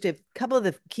through just a couple of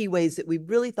the key ways that we've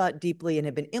really thought deeply and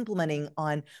have been implementing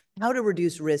on how to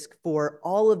reduce risk for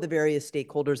all of the various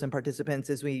stakeholders and participants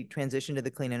as we transition to the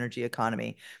clean energy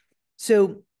economy.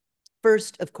 So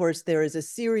first, of course, there is a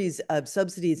series of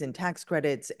subsidies and tax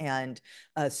credits and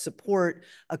support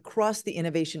across the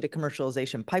innovation to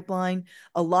commercialization pipeline.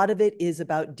 A lot of it is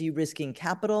about de-risking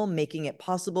capital, making it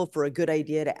possible for a good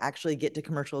idea to actually get to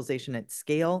commercialization at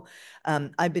scale.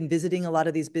 I've been visiting a lot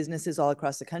of these businesses all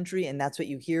across the country, and that's what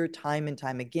you hear time and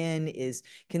time again is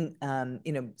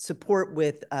support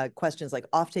with questions like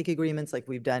offtake agreements, like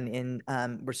we've done in,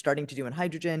 we're starting to do in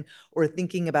hydrogen, or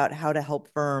thinking about how to help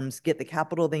firms get the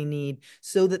capital they need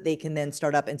so that they can then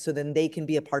start up, and so then they can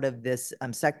be a part of this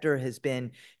sector has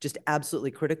been just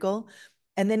absolutely critical.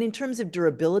 And then in terms of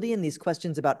durability and these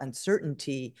questions about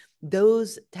uncertainty,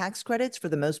 those tax credits for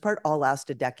the most part all last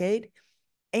a decade.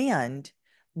 And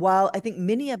while I think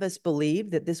many of us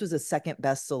believe that this was a second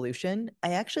best solution,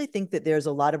 I actually think that there's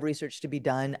a lot of research to be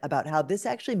done about how this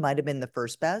actually might have been the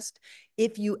first best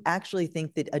if you actually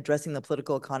think that addressing the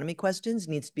political economy questions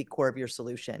needs to be core of your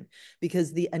solution.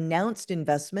 Because the announced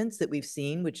investments that we've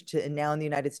seen, which now in the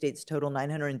United States total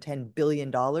 $910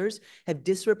 billion, have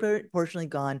disproportionately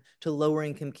gone to lower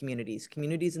income communities,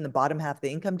 communities in the bottom half of the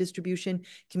income distribution,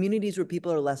 communities where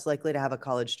people are less likely to have a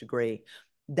college degree.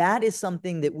 That is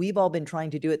something that we've all been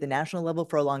trying to do at the national level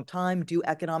for a long time, do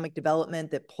economic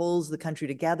development that pulls the country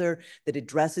together, that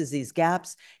addresses these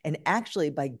gaps. And actually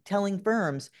by telling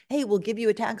firms, hey, we'll give you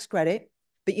a tax credit,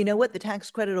 but you know what? The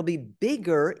tax credit will be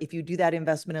bigger if you do that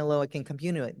investment in low-income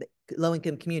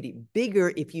community,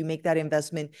 bigger if you make that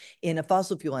investment in a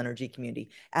fossil fuel energy community.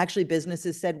 Actually,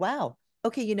 businesses said, wow,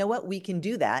 okay, you know what, we can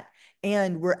do that.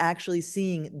 And we're actually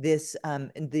seeing this,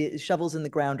 the shovels in the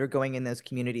ground are going in those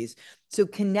communities. So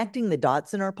connecting the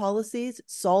dots in our policies,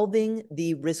 solving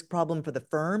the risk problem for the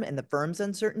firm and the firm's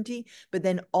uncertainty, but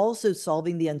then also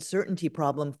solving the uncertainty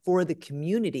problem for the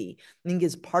community, I think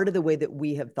is part of the way that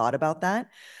we have thought about that.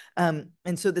 And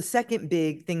so the second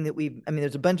big thing that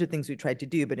there's a bunch of things we tried to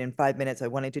do, but in 5 minutes, I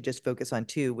wanted to just focus on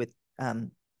two with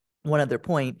one other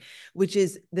point, which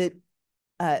is that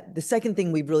the second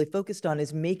thing we've really focused on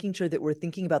is making sure that we're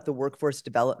thinking about the workforce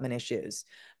development issues.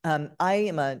 I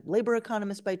am a labor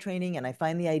economist by training, and I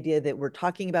find the idea that we're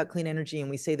talking about clean energy and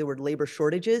we say the word labor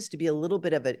shortages to be a little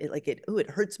bit of it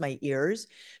hurts my ears,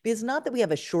 because not that we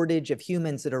have a shortage of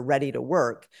humans that are ready to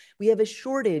work. We have a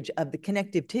shortage of the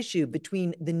connective tissue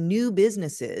between the new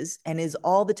businesses, and as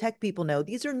all the tech people know,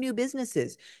 these are new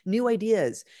businesses, new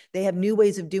ideas. They have new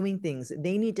ways of doing things.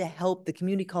 They need to help the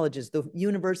community colleges, the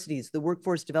universities, the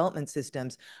workforce development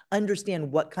systems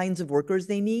understand what kinds of workers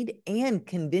they need and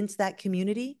convince that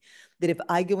community that if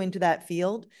I go into that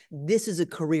field, this is a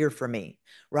career for me,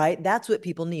 right? That's what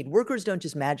people need. Workers don't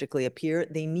just magically appear.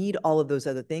 They need all of those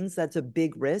other things. That's a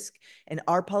big risk. And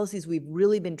our policies, we've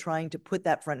really been trying to put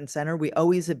that front and center. We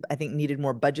always have, I think, needed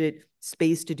more budget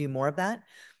space to do more of that.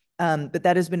 But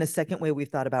that has been a second way we've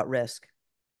thought about risk.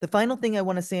 The final thing I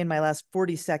want to say in my last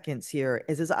 40 seconds here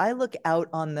is as I look out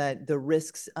on the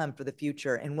risks for the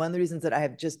future, and one of the reasons that I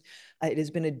have it has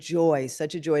been a joy,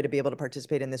 such a joy to be able to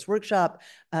participate in this workshop,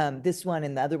 this one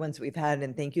and the other ones that we've had,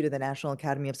 and thank you to the National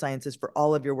Academy of Sciences for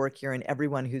all of your work here and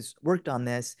everyone who's worked on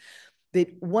this. But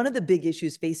one of the big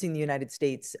issues facing the United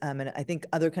States, and I think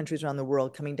other countries around the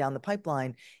world coming down the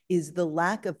pipeline, is the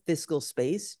lack of fiscal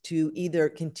space to either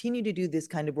continue to do this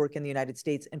kind of work in the United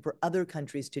States and for other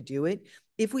countries to do it.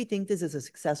 If we think this is a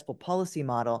successful policy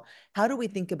model, how do we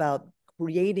think about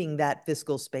creating that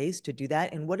fiscal space to do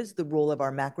that? And what is the role of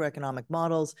our macroeconomic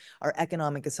models, our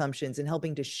economic assumptions, in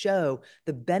helping to show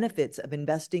the benefits of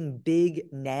investing big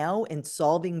now and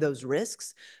solving those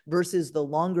risks versus the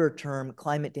longer term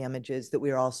climate damages that we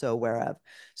are also aware of?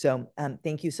 So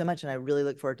thank you so much. And I really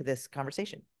look forward to this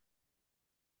conversation.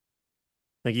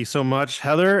 Thank you so much,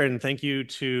 Heather. And thank you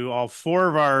to all four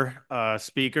of our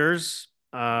speakers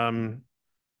for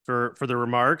the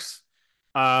remarks.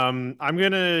 I'm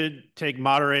going to take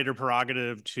moderator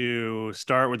prerogative to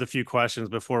start with a few questions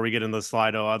before we get into the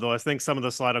Slido, although I think some of the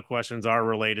Slido questions are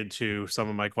related to some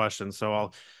of my questions, so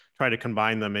I'll try to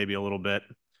combine them maybe a little bit.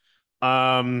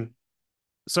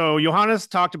 So Johannes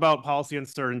talked about policy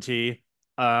uncertainty,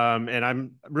 and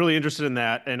I'm really interested in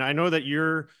that. And I know that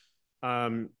your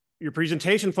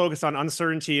presentation focused on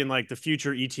uncertainty in like the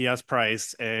future ETS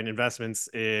price and investments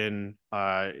in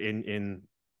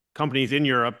companies in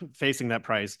Europe facing that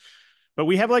price. But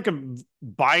we have like a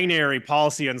binary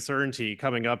policy uncertainty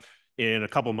coming up in a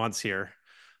couple months here,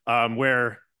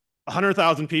 where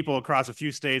 100,000 people across a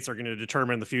few states are going to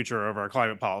determine the future of our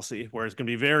climate policy, where it's going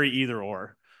to be very either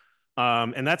or.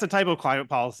 And that's a type of climate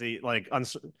policy.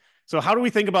 So how do we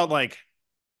think about like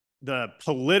the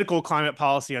political climate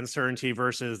policy uncertainty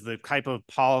versus the type of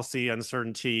policy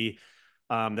uncertainty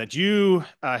that you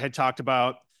had talked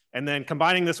about? And then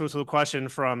combining this with a question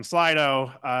from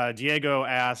Slido, Diego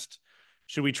asked,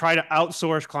 should we try to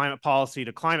outsource climate policy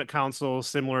to climate councils,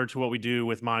 similar to what we do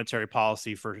with monetary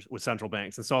policy with central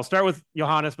banks? And so I'll start with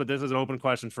Johannes, but this is an open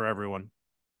question for everyone.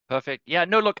 Perfect. Yeah,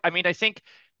 no, look, I mean, I think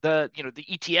the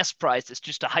ETS price is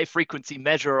just a high frequency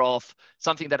measure of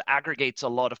something that aggregates a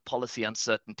lot of policy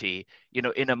uncertainty,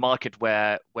 in a market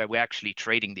where we're actually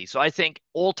trading these. So I think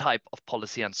all type of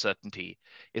policy uncertainty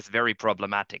is very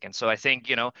problematic. And so I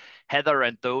think, Heather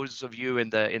and those of you in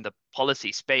the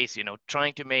policy space,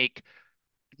 trying to make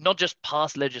not just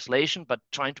pass legislation, but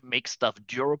trying to make stuff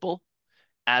durable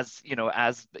as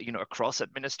across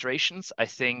administrations, I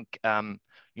think, I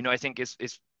think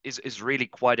is really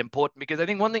quite important, because I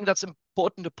think one thing that's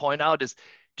important to point out is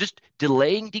just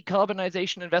delaying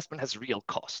decarbonization investment has real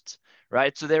costs,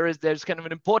 right? So there's kind of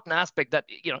an important aspect that,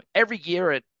 every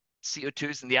year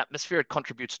CO2 in the atmosphere, it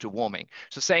contributes to warming.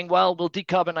 So saying, well, we'll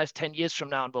decarbonize 10 years from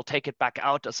now and we'll take it back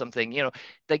out or something,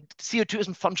 the CO2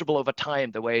 isn't fungible over time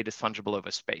the way it is fungible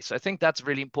over space. So I think that's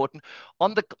really important.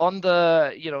 On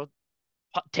the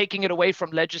taking it away from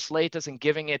legislators and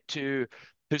giving it to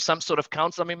some sort of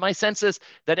council. I mean, my sense is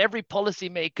that every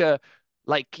policymaker,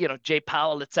 like, Jay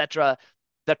Powell, et cetera,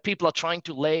 that people are trying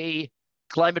to lay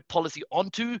climate policy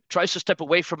onto, tries to step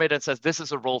away from it and says, this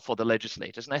is a role for the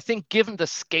legislators. And I think given the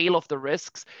scale of the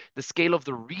risks, the scale of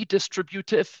the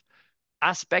redistributive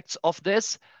aspects of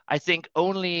this, I think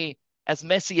only, as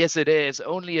messy as it is,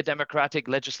 only a democratic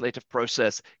legislative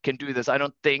process can do this. I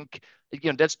don't think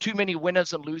there's too many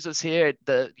winners and losers here.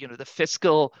 The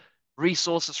fiscal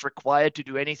resources required to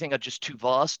do anything are just too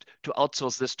vast to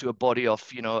outsource this to a body of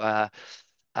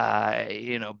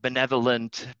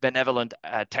benevolent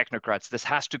technocrats. This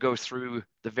has to go through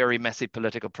the very messy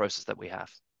political process that we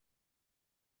have.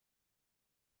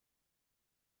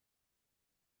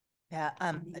 Yeah,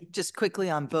 just quickly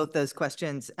on both those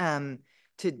questions,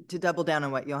 to double down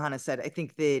on what Johanna said, I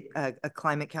think that a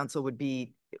climate council would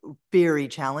be very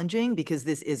challenging because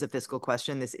this is a fiscal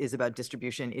question. This is about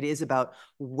distribution. It is about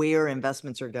where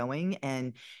investments are going.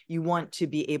 And you want to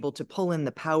be able to pull in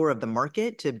the power of the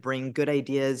market to bring good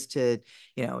ideas to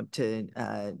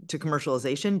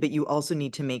commercialization, but you also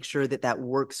need to make sure that that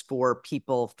works for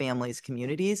people, families,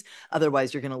 communities.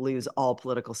 Otherwise, you're going to lose all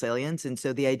political salience. And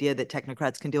so the idea that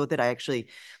technocrats can deal with it,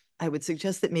 I would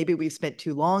suggest that maybe we've spent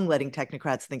too long letting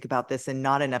technocrats think about this and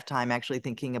not enough time actually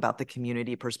thinking about the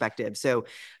community perspective. So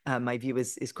my view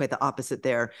is quite the opposite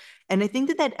there. And I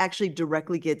think that actually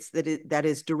directly gets that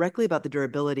is directly about the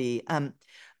durability.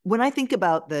 When I think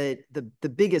about the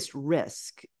biggest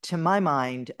risk, to my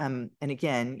mind, and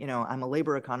again, I'm a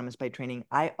labor economist by training,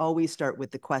 I always start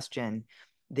with the question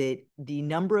that the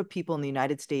number of people in the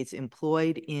United States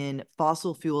employed in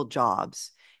fossil fuel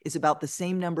jobs is about the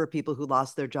same number of people who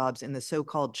lost their jobs in the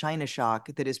so-called China shock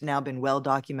that has now been well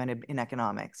documented in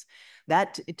economics.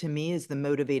 That, to me, is the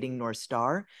motivating North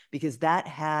Star, because that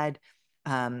had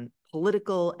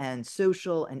political and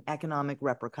social and economic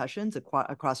repercussions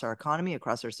across our economy,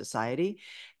 across our society.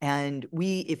 And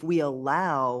if we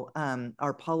allow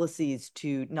our policies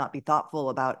to not be thoughtful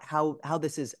about how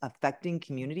this is affecting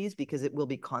communities, because it will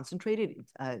be concentrated,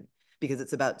 because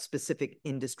it's about specific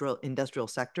industrial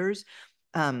sectors,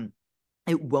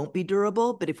 it won't be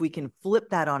durable. But if we can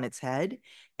flip that on its head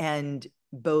and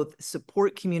both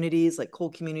support communities like coal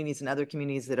communities and other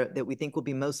communities that we think will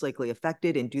be most likely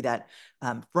affected, and do that,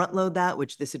 front load that,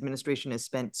 which this administration has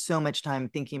spent so much time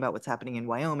thinking about what's happening in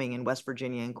Wyoming and West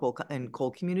Virginia and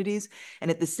coal communities, and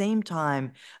at the same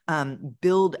time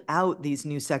build out these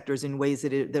new sectors in ways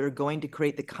that are going to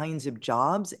create the kinds of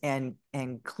jobs and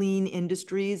clean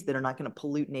industries that are not going to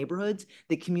pollute neighborhoods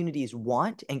that communities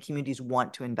want and communities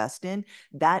want to invest in.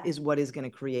 That is what is going to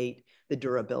create the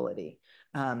durability,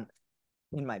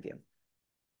 in my view.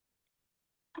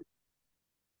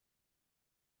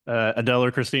 Adele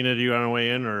or Christina, do you want to weigh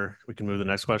in, or we can move to the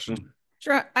next question?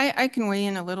 Sure, I can weigh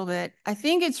in a little bit. I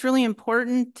think it's really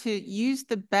important to use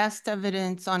the best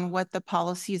evidence on what the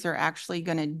policies are actually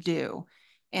going to do.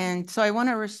 And so I want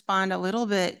to respond a little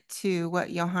bit to what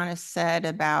Johanna said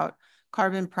about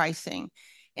carbon pricing.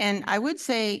 And I would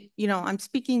say, I'm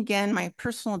speaking again, my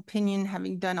personal opinion,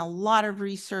 having done a lot of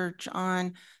research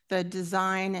on the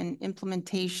design and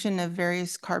implementation of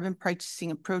various carbon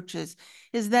pricing approaches,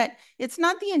 is that it's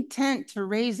not the intent to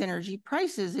raise energy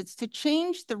prices, it's to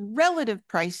change the relative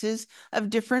prices of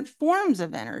different forms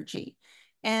of energy.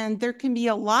 And there can be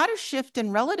a lot of shift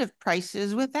in relative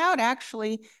prices without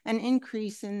actually an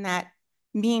increase in that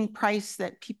mean price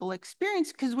that people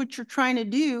experience, because what you're trying to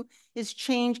do is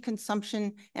change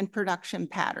consumption and production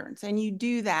patterns. And you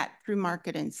do that through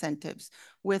market incentives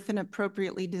with an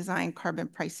appropriately designed carbon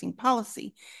pricing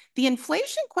policy. The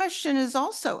inflation question is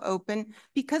also open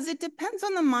because it depends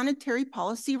on the monetary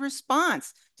policy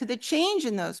response to the change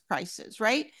in those prices,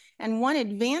 right? And one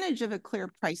advantage of a clear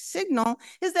price signal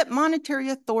is that monetary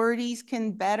authorities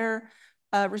can better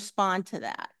respond to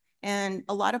that. And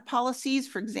a lot of policies,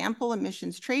 for example,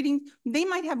 emissions trading, they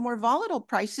might have more volatile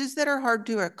prices that are hard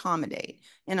to accommodate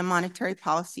in a monetary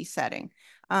policy setting.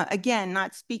 Again,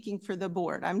 not speaking for the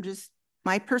board, I'm just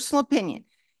my personal opinion.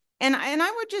 And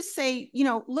I would just say,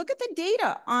 look at the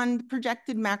data on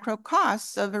projected macro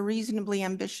costs of a reasonably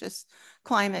ambitious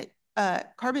climate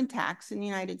carbon tax in the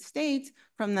United States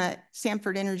from the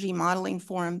Sanford Energy Modeling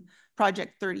Forum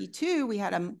Project 32. We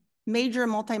had a major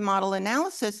multi-model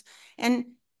analysis, and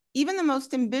even the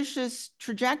most ambitious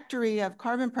trajectory of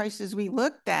carbon prices we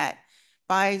looked at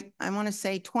by, I want to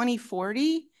say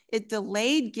 2040, it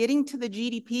delayed getting to the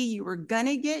GDP you were going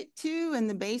to get to in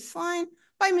the baseline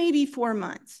by maybe 4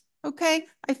 months. Okay,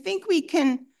 I think we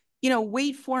can,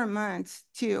 wait 4 months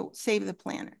to save the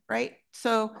planet, right?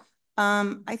 So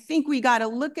I think we got to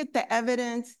look at the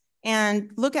evidence and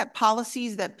look at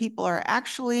policies that people are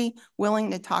actually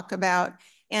willing to talk about.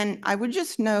 And I would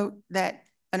just note that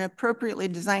an appropriately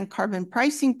designed carbon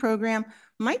pricing program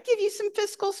might give you some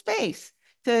fiscal space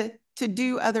to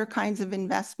do other kinds of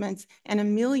investments and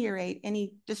ameliorate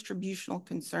any distributional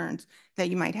concerns that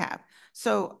you might have.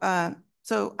 So, I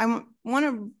want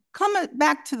to come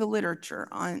back to the literature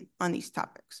on these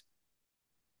topics.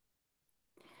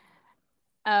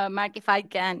 Mark, if I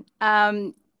can.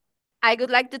 I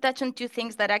would like to touch on two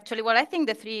things that actually, well, I think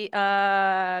the three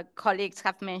colleagues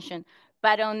have mentioned.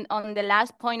 But on the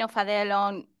last point of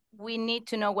Adele, we need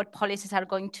to know what policies are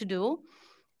going to do.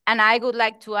 And I would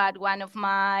like to add one of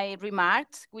my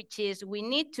remarks, which is we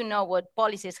need to know what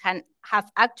policies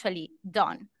have actually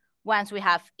done once we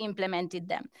have implemented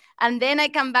them. And then I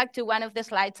come back to one of the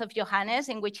slides of Johannes,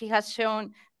 in which he has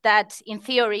shown that, in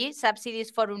theory,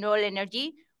 subsidies for renewable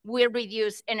energy will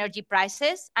reduce energy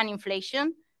prices and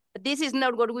inflation. But this is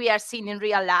not what we are seeing in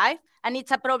real life, and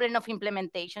it's a problem of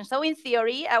implementation. So in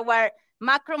theory, our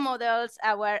macro models,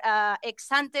 our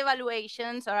ex-ante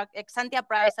evaluations or ex-ante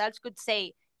appraisals could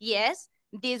say, yes,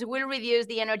 this will reduce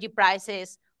the energy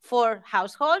prices for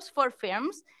households, for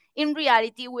firms. In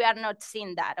reality, we are not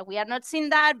seeing that. We are not seeing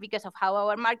that because of how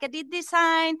our market is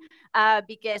designed,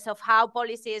 because of how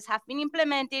policies have been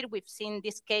implemented. We've seen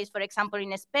this case, for example,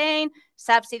 in Spain.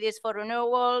 Subsidies for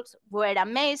renewables were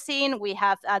amazing. We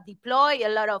have deployed a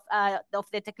lot of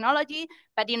the technology,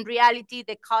 but in reality,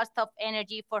 the cost of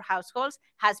energy for households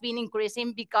has been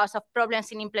increasing because of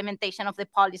problems in implementation of the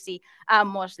policy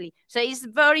mostly. So it's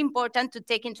very important to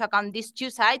take into account these two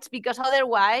sides, because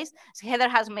otherwise, as Heather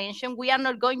has mentioned, we are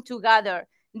not going to gather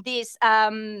this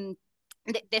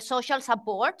the social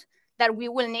support that we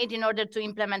will need in order to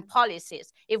implement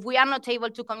policies. If we are not able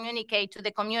to communicate to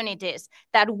the communities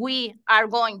that we are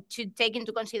going to take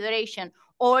into consideration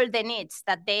all the needs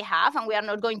that they have, and we are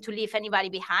not going to leave anybody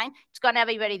behind, it's going to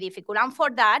be very difficult. And for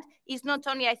that, it's not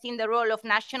only, I think, the role of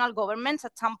national governments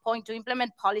at some point to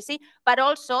implement policy, but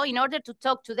also, in order to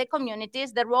talk to the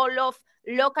communities, the role of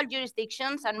local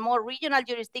jurisdictions and more regional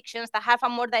jurisdictions that have a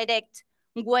more direct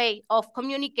way of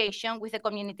communication with the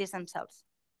communities themselves.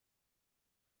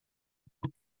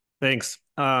 Thanks.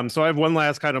 So I have one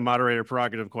last kind of moderator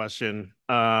prerogative question.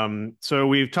 So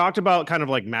we've talked about kind of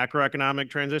like macroeconomic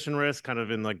transition risk, kind of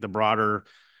in like the broader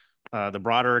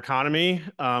economy.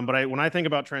 But when I think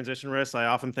about transition risks, I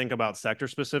often think about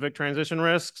sector-specific transition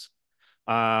risks,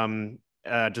 to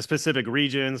specific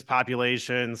regions,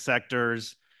 populations,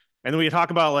 sectors. And then we talk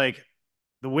about like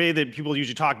the way that people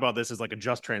usually talk about this is like a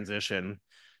just transition.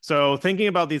 So thinking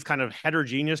about these kind of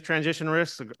heterogeneous transition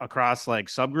risks across like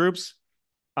subgroups,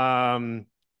 how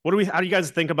do you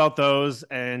guys think about those?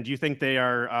 And do you think they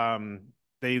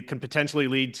can potentially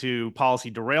lead to policy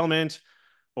derailment?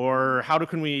 Or how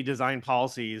can we design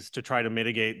policies to try to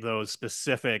mitigate those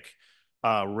specific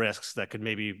risks that could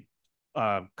maybe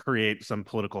create some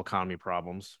political economy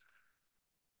problems?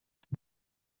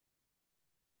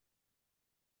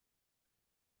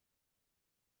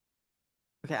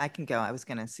 Okay, I can go. I was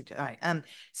going to suggest. All right.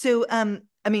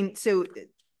 I mean,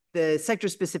 the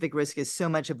sector-specific risk is so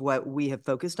much of what we have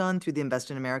focused on through the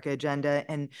Invest in America agenda.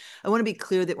 And I want to be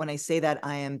clear that when I say that,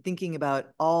 I am thinking about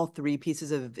all three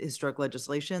pieces of historic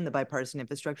legislation: the Bipartisan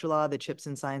Infrastructure Law, the CHIPS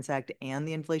and Science Act, and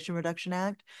the Inflation Reduction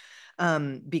Act,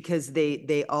 because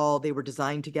they were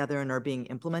designed together and are being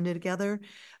implemented together.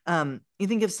 You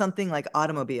think of something like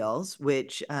automobiles,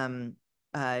 which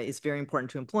is very important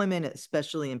to employment,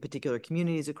 especially in particular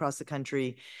communities across the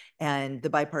country. And the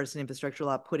Bipartisan Infrastructure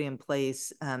Law put in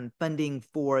place funding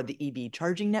for the EV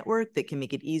charging network that can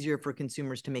make it easier for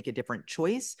consumers to make a different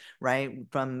choice, right?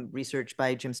 From research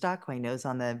by Jim Stock, who I know is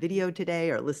on the video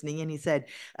today or listening in, he said,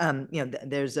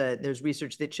 there's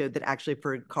research that showed that actually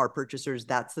for car purchasers,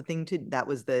 that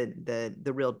was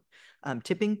the real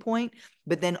tipping point.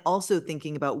 But then also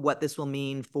thinking about what this will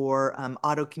mean for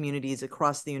auto communities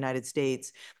across the United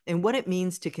States, and what it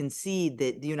means to concede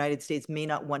that the United States may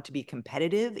not want to be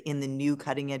competitive in the new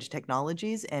cutting edge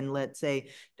technologies, and let's say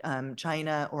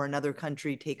China or another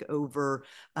country take over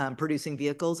producing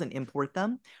vehicles and import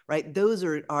them, right? Those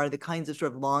are the kinds of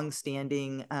sort of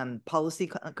long-standing policy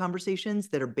conversations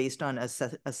that are based on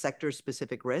a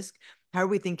sector-specific risk. How are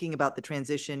we thinking about the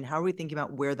transition? How are we thinking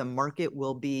about where the market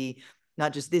will be,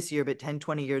 not just this year, but 10,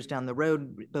 20 years down the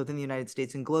road, both in the United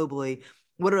States and globally?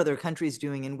 What are other countries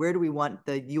doing, and where do we want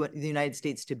the United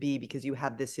States to be, because you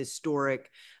have this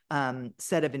historic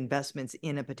set of investments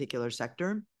in a particular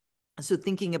sector? So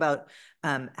thinking about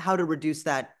how to reduce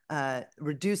that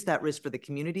risk for the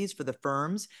communities, for the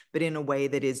firms, but in a way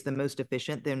that is the most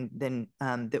efficient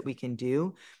that we can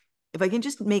do. If I can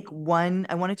just make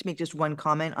I wanted to make just one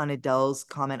comment on Adele's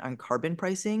comment on carbon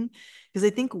pricing, because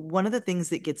I think one of the things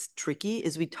that gets tricky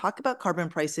is we talk about carbon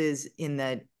prices in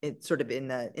the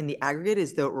aggregate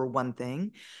as though it were one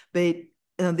thing, but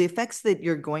the effects that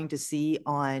you're going to see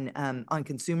on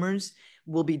consumers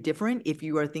will be different if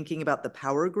you are thinking about the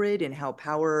power grid and how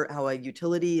a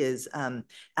utility is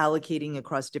allocating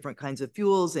across different kinds of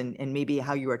fuels and maybe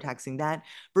how you are taxing that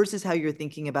versus how you're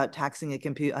thinking about taxing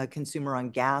a consumer on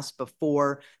gas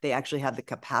before they actually have the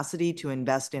capacity to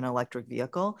invest in an electric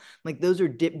vehicle. Like those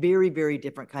are very, very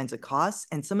different kinds of costs.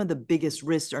 And some of the biggest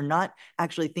risks are not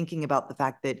actually thinking about the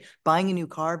fact that buying a new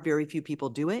car, very few people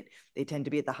do it. They tend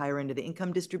to be at the higher end of the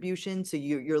income distribution. So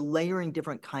you're layering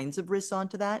different kinds of risks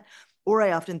onto that. Or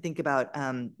I often think about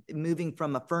moving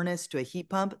from a furnace to a heat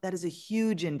pump. That is a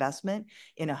huge investment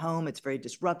in a home. It's very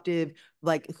disruptive,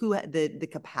 like the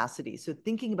capacity. So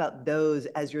thinking about those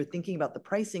as you're thinking about the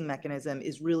pricing mechanism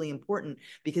is really important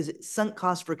because sunk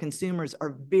costs for consumers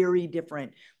are very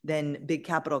different than big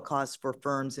capital costs for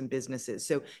firms and businesses.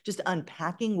 So just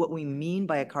unpacking what we mean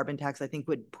by a carbon tax, I think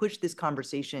would push this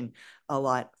conversation a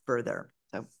lot further.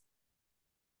 So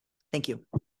thank you.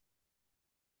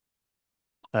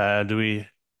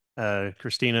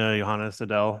 Christina, Johannes,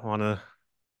 Adele, want to?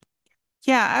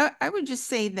 Yeah, I would just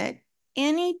say that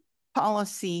any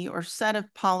policy or set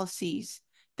of policies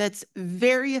that's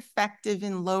very effective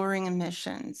in lowering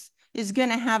emissions is going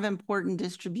to have important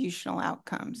distributional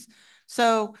outcomes.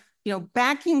 So,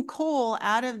 backing coal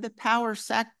out of the power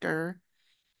sector,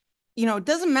 it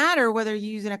doesn't matter whether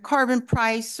you're using a carbon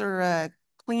price or a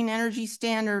clean energy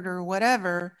standard or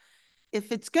whatever.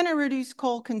 If it's going to reduce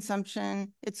coal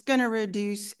consumption, it's going to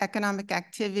reduce economic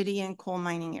activity in coal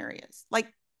mining areas, like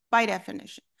by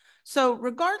definition. So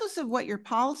regardless of what your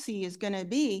policy is going to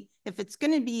be, if it's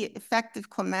going to be effective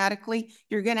climatically,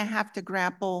 you're going to have to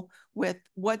grapple with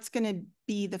what's going to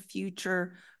be the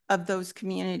future of those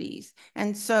communities.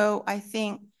 And so I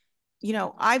think,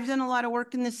 I've done a lot of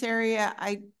work in this area.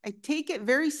 I take it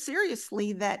very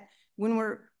seriously that when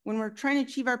we're trying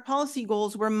to achieve our policy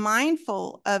goals, we're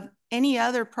mindful of any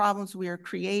other problems we are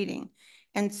creating.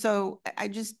 And so I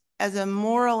just, as a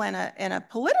moral and a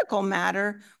political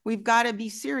matter, we've got to be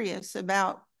serious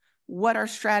about what our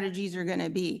strategies are going to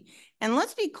be. And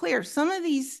let's be clear, some of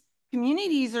these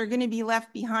communities are going to be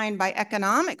left behind by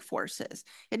economic forces.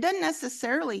 It doesn't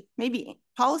necessarily, maybe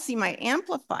policy might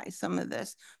amplify some of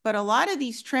this, but a lot of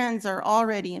these trends are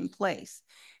already in place.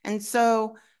 And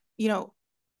so,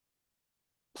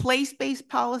 place-based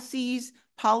policies,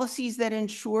 policies that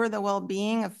ensure the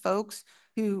well-being of folks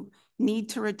who need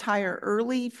to retire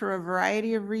early for a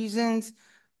variety of reasons,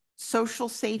 social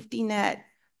safety net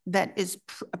that is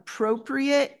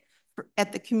appropriate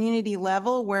at the community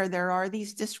level where there are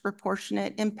these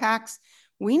disproportionate impacts.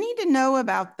 We need to know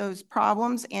about those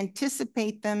problems,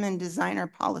 anticipate them, and design our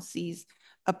policies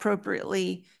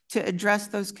appropriately to address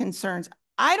those concerns.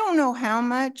 I don't know how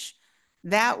much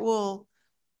that will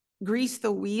grease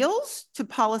the wheels to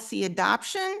policy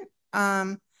adoption,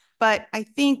 but I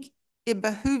think it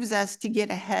behooves us to get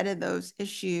ahead of those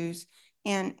issues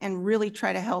and really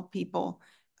try to help people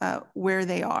where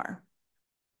they are.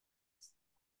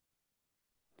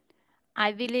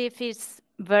 I believe it's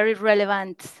very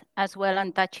relevant as well,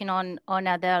 and touching on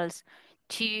Adele's,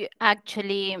 to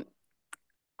actually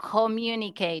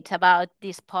communicate about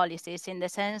these policies in the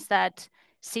sense that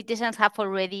citizens have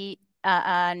already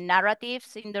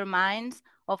narratives in their minds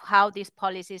of how these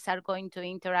policies are going to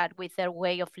interact with their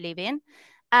way of living,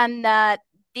 and that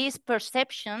these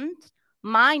perceptions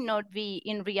might not be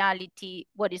in reality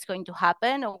what is going to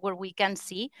happen or what we can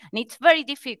see. And it's very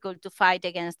difficult to fight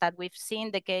against that. We've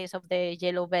seen the case of the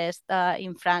yellow vest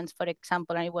in France, for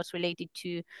example, and it was related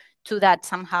to that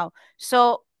somehow.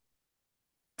 So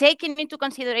taking into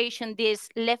consideration these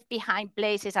left behind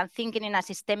places and thinking in a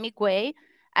systemic way,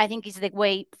 I think is the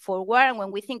way forward. And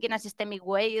when we think in a systemic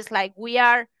way, it's like we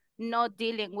are not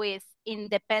dealing with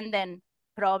independent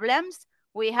problems.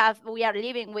 We are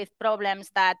living with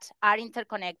problems that are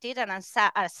interconnected, and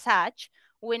as such,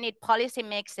 we need policy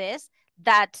mixes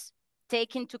that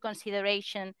take into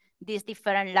consideration these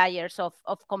different layers of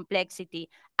complexity.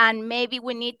 And maybe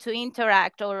we need to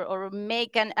interact or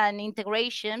make an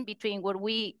integration between what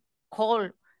we call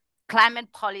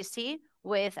climate policy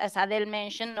with, as Adele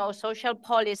mentioned, social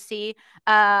policy,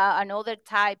 another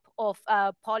type of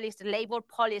policy, labor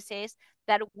policies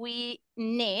that we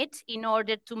need in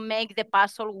order to make the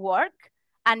puzzle work,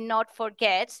 and not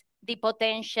forget the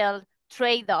potential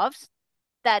trade-offs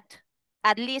that,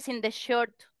 at least in the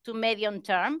short to medium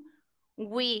term,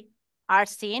 we are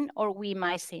seeing or we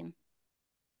might see.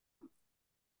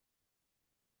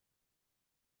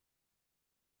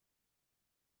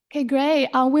 Okay, great.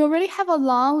 We already have a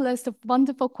long list of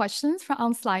wonderful questions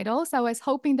on Slido, so I was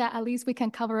hoping that at least we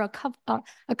can cover a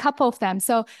couple of them.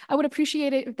 So I would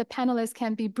appreciate it if the panelists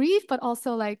can be brief, but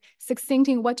also like succinct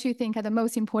in what you think are the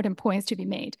most important points to be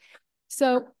made.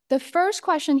 So the first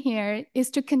question here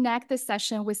is to connect this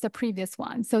session with the previous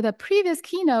one. So the previous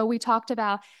keynote, we talked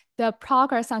about the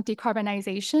progress on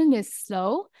decarbonization is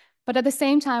slow, but at the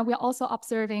same time, we're also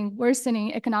observing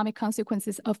worsening economic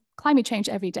consequences of climate change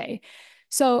every day.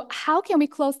 So how can we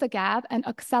close the gap and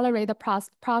accelerate the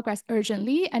progress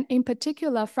urgently, and in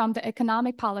particular from the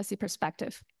economic policy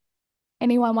perspective?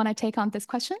 Anyone want to take on this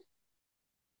question?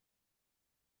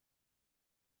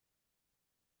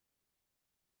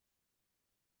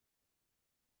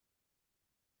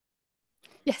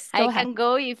 Yes, go ahead. I can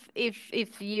go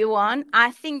if you want. I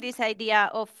think this idea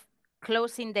of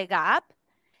closing the gap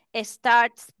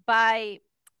starts by,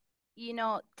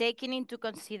 taking into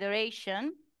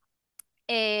consideration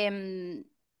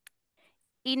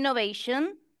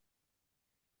innovation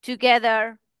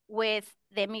together with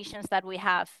the emissions that we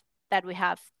have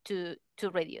to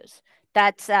reduce.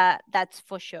 That's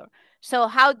for sure. So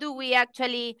how do we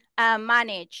actually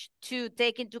manage to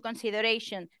take into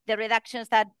consideration the reductions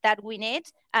that we need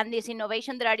and this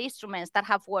innovation? There are instruments that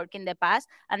have worked in the past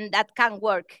and that can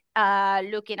work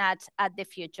looking at the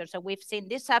future. So we've seen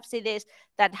these subsidies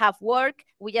that have worked.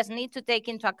 We just need to take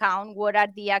into account what are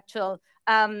the actual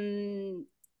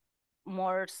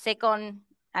more second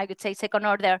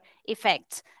order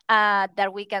effects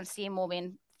that we can see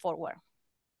moving forward.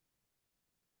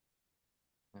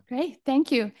 Great,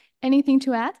 thank you. Anything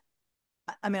to add?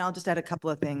 I mean, I'll just add a couple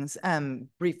of things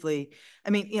briefly.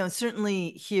 I mean, certainly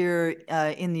here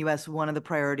in the US, one of the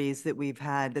priorities that we've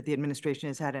had, that the administration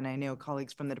has had, and I know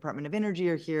colleagues from the Department of Energy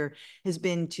are here, has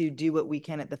been to do what we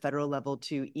can at the federal level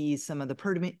to ease some of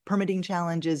the permitting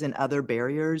challenges and other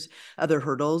barriers, other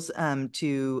hurdles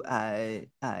to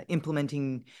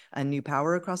implementing new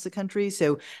power across the country.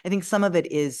 So I think some of it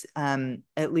is,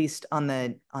 at least on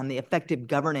the effective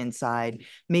governance side,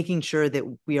 making sure that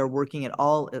we are working at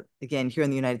all, again, here in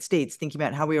the United States, thinking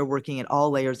about how we are working at all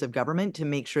layers of government to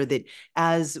make sure that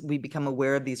as we become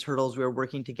aware of these hurdles, we're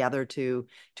working together to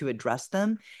address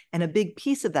them. And a big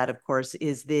piece of that, of course,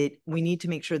 is that we need to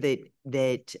make sure that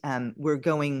we're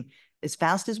going as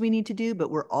fast as we need to do,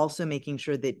 but we're also making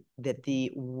sure that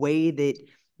the way that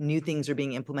new things are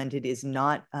being implemented is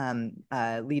not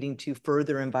leading to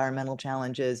further environmental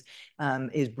challenges,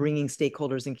 is bringing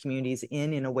stakeholders and communities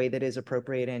in a way that is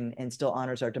appropriate and still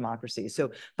honors our democracy.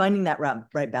 So finding that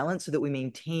right balance so that we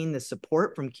maintain the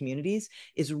support from communities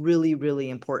is really, really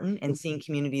important, and seeing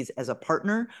communities as a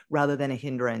partner rather than a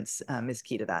hindrance is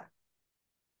key to that.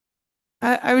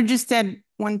 I would just add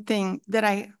one thing that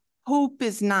I hope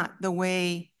is not the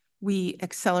way we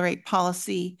accelerate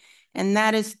policy, and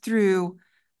that is through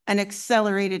an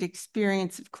accelerated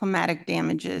experience of climatic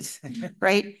damages,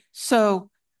 right?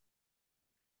 So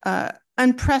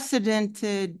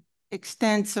unprecedented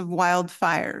extents of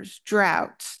wildfires,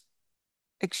 droughts,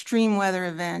 extreme weather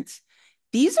events.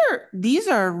 These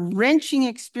are wrenching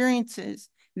experiences.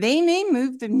 They may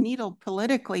move the needle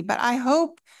politically, but I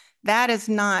hope that is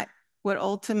not what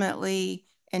ultimately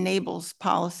enables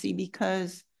policy,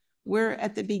 because we're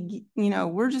at the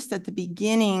we're just at the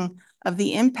beginning of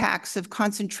the impacts of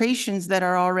concentrations that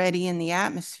are already in the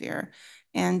atmosphere.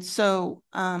 And so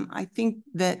I think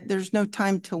that there's no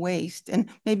time to waste.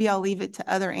 And maybe I'll leave it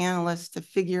to other analysts to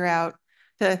figure out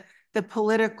the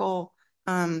political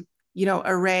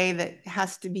array that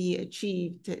has to be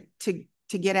achieved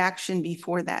to get action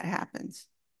before that happens.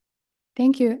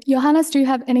 Thank you. Johannes, do you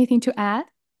have anything to add?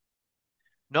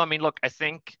 No, I mean, look, I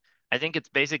think it's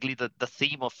basically the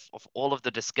theme of all of the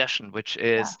discussion, which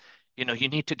is, you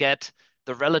need to get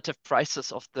the relative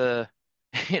prices of the,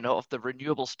 of the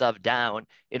renewable stuff down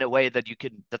in a way that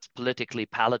that's politically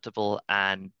palatable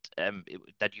and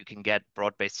that you can get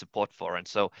broad-based support for. And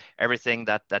so everything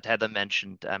that Heather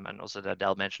mentioned and also that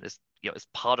Adele mentioned is, is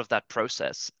part of that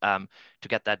process to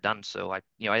get that done. So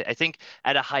I think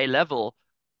at a high level,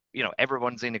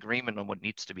 everyone's in agreement on what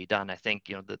needs to be done. I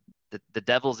think, the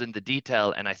devil's in the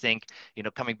detail. And I think,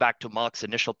 coming back to Mark's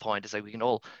initial point is that we can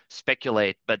all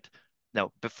speculate, but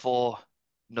before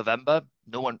November,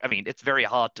 it's very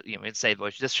hard to, say, well,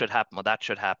 this should happen or that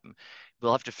should happen.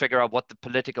 We'll have to figure out what the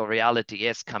political reality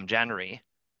is come January.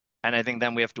 And I think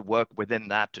then we have to work within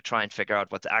that to try and figure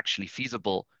out what's actually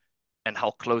feasible and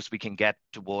how close we can get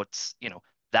towards,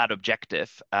 that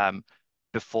objective.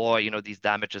 Before these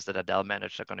damages that Adele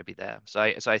managed are going to be there. So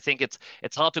I think it's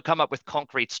hard to come up with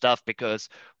concrete stuff because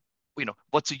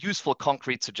what's a useful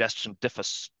concrete suggestion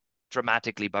differs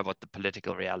dramatically by what the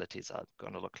political realities are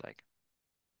going to look like.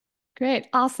 Great,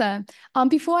 awesome.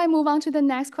 Before I move on to the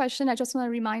next question, I just want to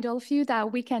remind all of you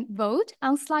that we can vote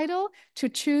on Slido to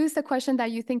choose the question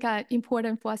that you think are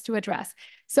important for us to address.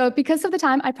 So because of the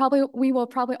time, we will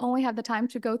probably only have the time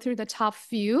to go through the top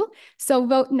few. So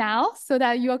vote now so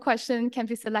that your question can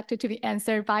be selected to be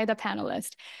answered by the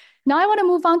panelist. Now I want to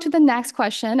move on to the next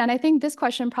question. And I think this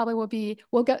question probably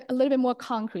will get a little bit more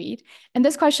concrete. And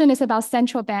this question is about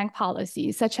central bank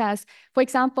policies, such as, for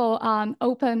example,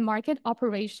 open market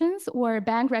operations or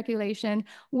bank regulation.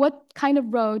 What kind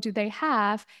of role do they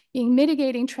have in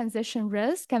mitigating transition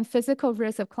risk and physical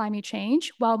risk of climate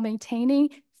change while maintaining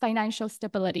financial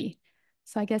stability?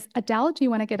 So I guess, Adele, do you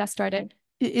want to get us started?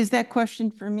 Is that question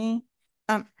for me?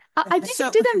 I think you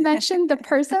didn't mention the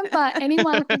person, but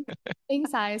anyone who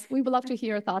thinks we would love to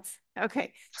hear your thoughts.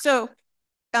 Okay, so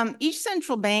each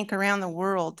central bank around the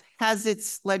world has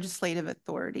its legislative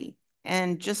authority.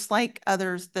 And just like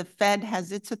others, the Fed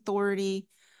has its authority,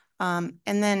 and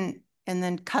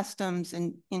then customs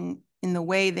in the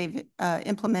way they've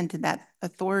implemented that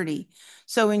authority.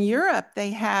 So in Europe,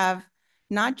 they have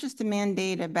not just a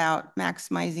mandate about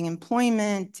maximizing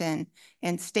employment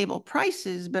and stable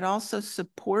prices, but also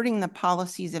supporting the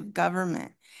policies of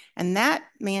government. And that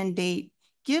mandate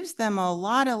gives them a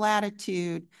lot of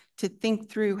latitude to think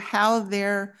through how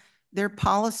their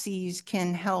policies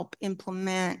can help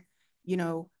implement,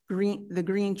 the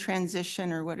green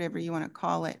transition or whatever you want to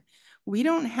call it. We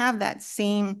don't have that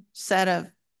same set of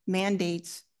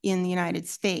mandates in the United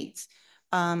States.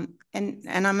 And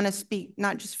I'm going to speak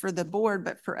not just for the board,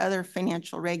 but for other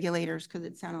financial regulators, because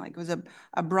it sounded like it was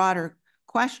a broader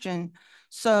question.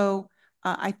 So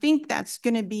I think that's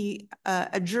going to be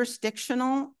a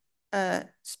jurisdictional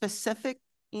specific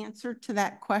answer to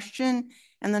that question.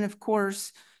 And then, of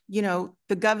course,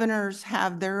 the governors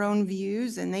have their own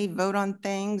views and they vote on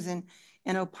things and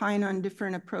opine on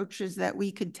different approaches that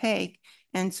we could take.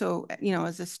 And so,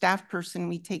 as a staff person,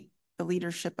 we take the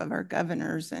leadership of our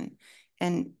governors and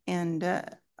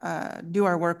do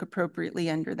our work appropriately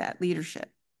under that leadership.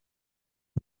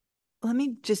 Let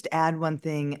me just add one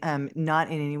thing, not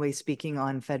in any way speaking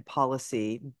on Fed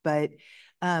policy, but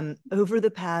over the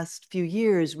past few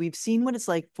years, we've seen what it's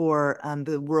like for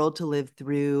the world to live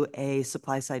through a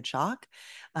supply side shock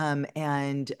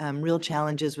and real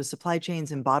challenges with supply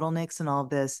chains and bottlenecks and all of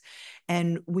this.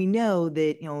 And we know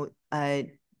that,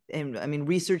 and I mean,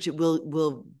 research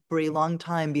will for a long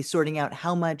time be sorting out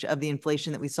how much of the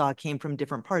inflation that we saw came from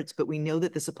different parts, but we know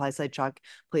that the supply side shock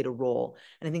played a role.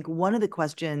 And I think one of the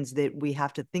questions that we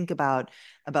have to think about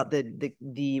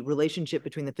the relationship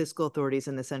between the fiscal authorities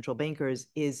and the central bankers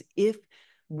is if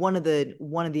one of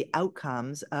the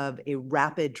outcomes of a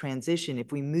rapid transition,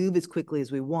 if we move as quickly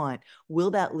as we want, will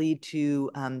that lead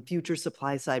to future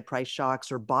supply side price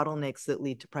shocks or bottlenecks that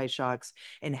lead to price shocks?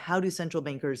 And how do central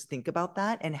bankers think about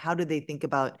that? And how do they think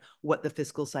about what the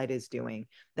fiscal side is doing?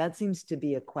 That seems to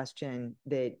be a question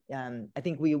that I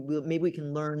think maybe we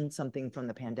can learn something from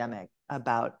the pandemic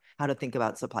about how to think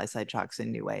about supply side shocks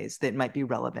in new ways that might be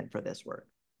relevant for this work.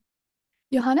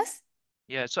 Johannes?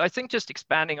 Yeah, so I think just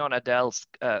expanding on Adele's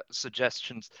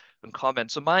suggestions and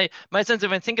comments. So my sense,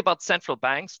 if I think about central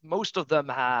banks, most of them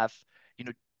have,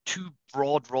 two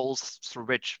broad roles through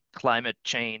which climate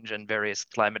change and various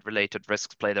climate-related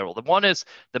risks play their role. The one is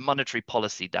the monetary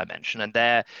policy dimension, and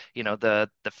there, the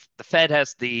Fed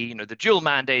has the dual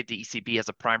mandate. The ECB has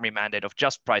a primary mandate of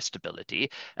just price stability,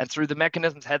 and through the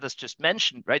mechanisms Heather's just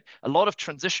mentioned, right, a lot of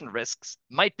transition risks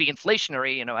might be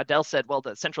inflationary. Adele said, well,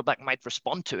 the central bank might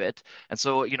respond to it, and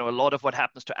so a lot of what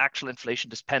happens to actual inflation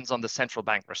depends on the central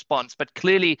bank response. But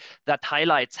clearly, that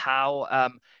highlights how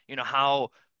how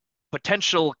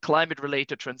potential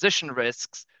climate-related transition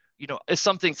risks, is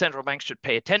something central banks should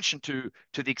pay attention to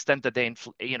the extent that they,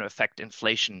 affect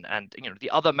inflation. And, the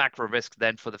other macro risk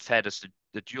then for the Fed is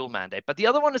the dual mandate. But the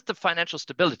other one is the financial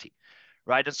stability,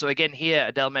 right? And so again, here,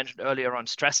 Adele mentioned earlier on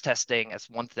stress testing as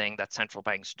one thing that central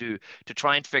banks do to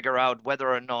try and figure out whether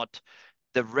or not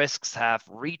the risks have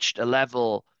reached a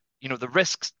level, the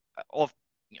risks of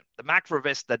the macro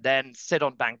risks that then sit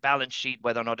on bank balance sheet,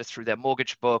 whether or not it's through their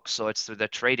mortgage books or it's through their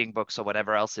trading books or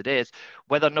whatever else it is,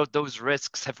 whether or not those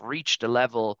risks have reached a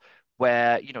level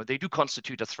where they do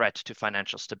constitute a threat to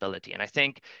financial stability. And I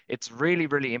think it's really,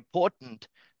 really important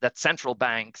that central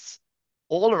banks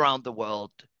all around the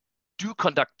world do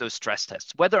conduct those stress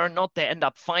tests, whether or not they end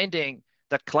up finding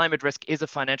that climate risk is a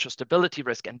financial stability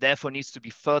risk and therefore needs to be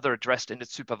further addressed in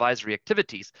its supervisory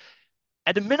activities.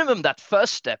 At a minimum, that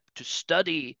first step to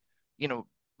study,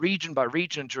 region by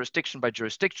region, jurisdiction by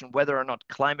jurisdiction, whether or not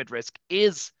climate risk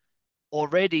is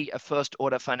already a first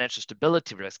order financial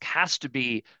stability risk has to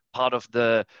be part of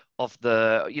the of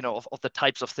the, of the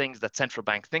types of things that central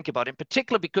banks think about, in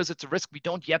particular because it's a risk we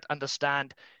don't yet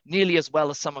understand nearly as well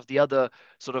as some of the other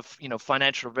sort of,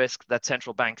 financial risks that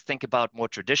central banks think about more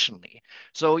traditionally.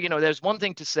 So, there's one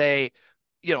thing to say,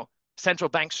 central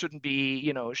banks shouldn't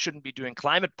be doing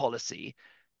climate policy,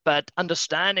 but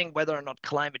understanding whether or not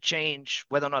climate change,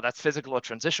 whether or not that's physical or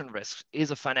transition risk,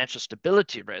 is a financial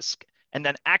stability risk, and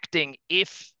then acting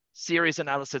if serious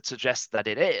analysis suggests that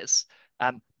it is,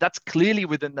 that's clearly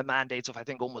within the mandates of, I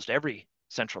think, almost every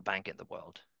central bank in the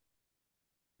world.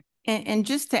 And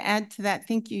just to add to that,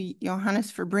 thank you, Johannes,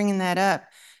 for bringing that up.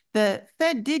 The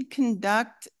Fed did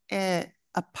conduct a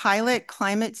pilot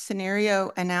climate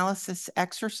scenario analysis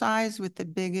exercise with the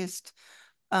biggest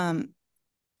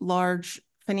large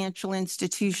financial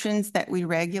institutions that we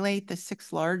regulate, the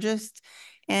 6 largest.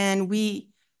 And we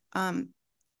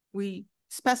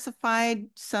specified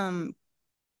some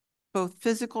both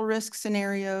physical risk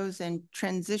scenarios and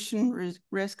transition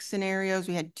risk scenarios.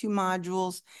 We had 2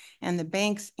 modules, and the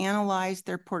banks analyzed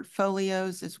their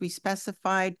portfolios as we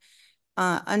specified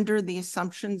under the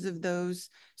assumptions of those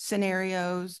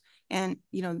scenarios. And,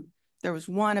 there was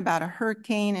one about a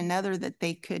hurricane, another that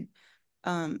they could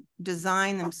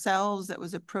design themselves that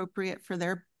was appropriate for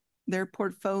their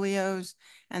portfolios.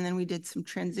 And then we did some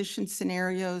transition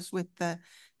scenarios with the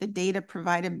data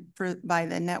provided by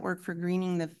the Network for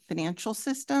Greening the Financial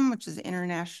System, which is an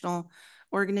international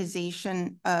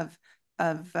organization of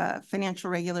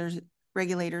financial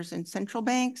regulators and central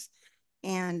banks.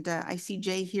 And I see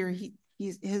Jay here,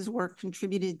 his work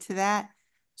contributed to that.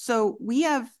 So we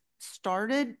have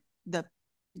started the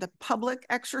public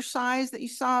exercise that you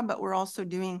saw, but we're also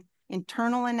doing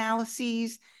internal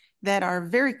analyses that are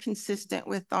very consistent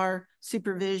with our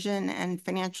supervision and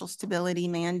financial stability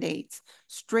mandates,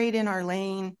 straight in our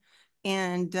lane,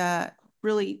 and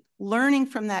really learning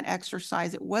from that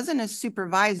exercise. It wasn't a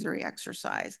supervisory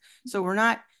exercise. So we're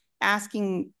not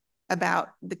asking about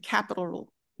the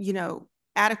capital,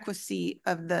 adequacy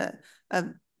of the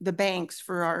banks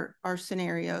for our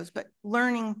scenarios, but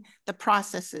learning the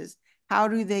processes. How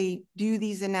do they do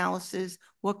these analyses?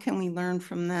 What can we learn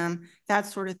from them? That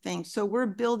sort of thing. So we're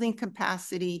building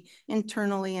capacity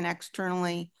internally and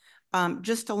externally,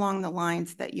 just along the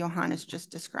lines that Johannes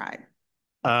just described.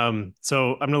 So I'm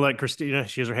going to let Christina,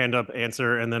 she has her hand up,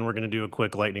 answer, and then we're going to do a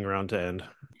quick lightning round to end.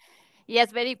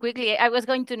 Yes, very quickly. I was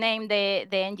going to name the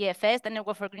NGFS, the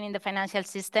Network for Greening the Financial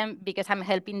System, because I'm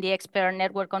helping the expert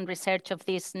network on research of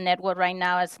this network right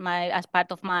now as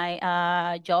part of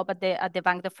my job at the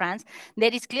Banque de France.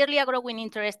 There is clearly a growing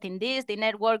interest in this. The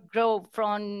network grew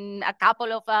from a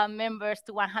couple of members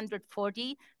to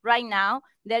 140 right now.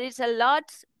 There is a lot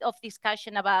of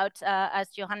discussion about, as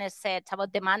Johannes said,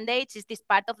 about the mandates. Is this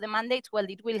part of the mandates? Well,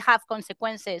 it will have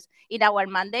consequences in our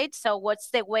mandates. So what's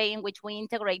the way in which we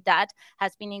integrate that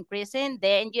has been increasing. The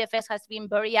NGFS has been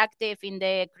very active in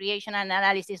the creation and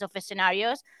analysis of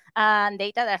scenarios and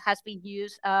data that has been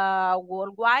used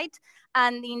worldwide.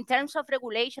 And in terms of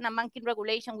regulation and banking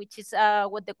regulation, which is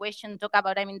what the question talked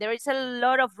about, I mean, there is a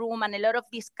lot of room and a lot of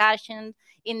discussion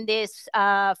in this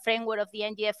framework of the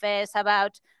NGFS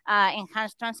about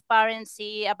enhanced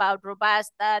transparency, about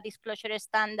robust disclosure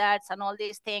standards, and all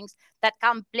these things that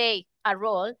can play a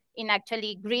role in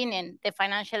actually greening the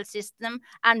financial system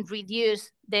and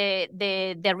reduce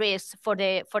the risk for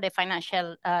the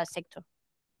financial sector.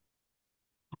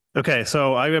 Okay,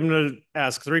 so I'm going to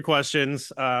ask 3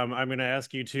 questions. I'm going to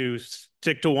ask you to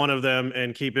stick to one of them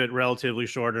and keep it relatively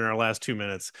short in our last 2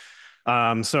 minutes.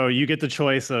 So you get the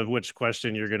choice of which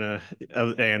question you're going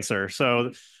to answer.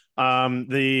 So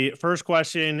the first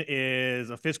question is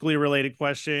a fiscally related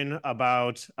question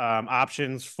about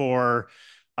options for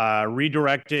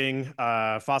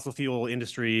redirecting fossil fuel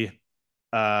industry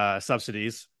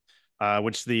subsidies,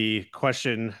 which the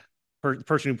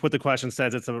person who put the question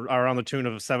says it's around the tune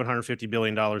of $750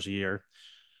 billion a year.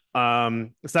 The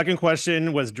second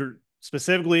question was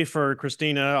specifically for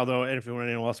Christina, although if anyone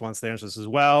else wants to answer this as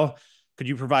well. Could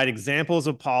you provide examples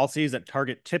of policies that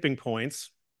target tipping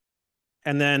points?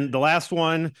 And then the last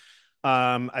one,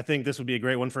 I think this would be a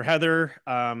great one for Heather,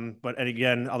 but and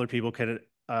again, other people could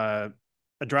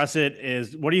address it,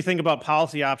 is what do you think about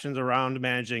policy options around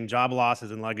managing job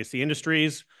losses in legacy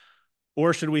industries?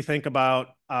 Or should we think about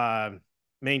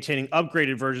maintaining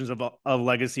upgraded versions of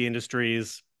legacy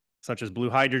industries, such as blue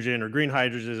hydrogen or green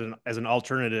hydrogen, as an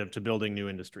alternative to building new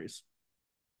industries?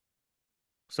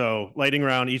 So lightning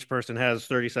round, each person has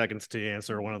 30 seconds to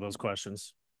answer one of those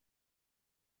questions.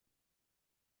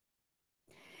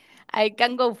 I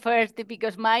can go first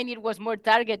because mine, it was more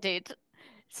targeted.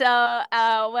 So,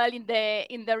 well, in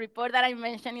the report that I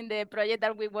mentioned in the project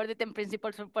that we worked in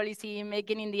principles for policy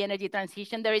making in the energy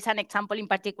transition, there is an example in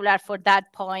particular for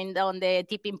that point on the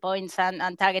tipping points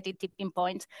and targeted tipping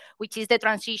points, which is the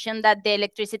transition that the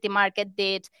electricity market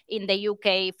did in the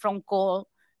UK from coal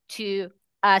to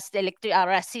a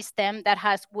system that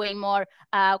has way more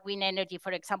wind energy,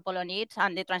 for example, on it,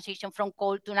 and the transition from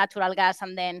coal to natural gas,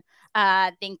 and then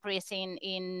the increase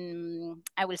in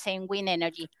I will say, in wind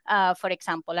energy, for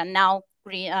example, and now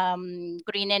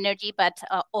green energy, but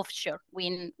offshore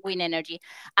wind energy.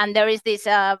 And there is this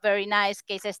very nice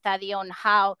case study on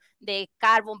how the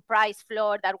carbon price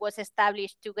floor that was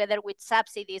established together with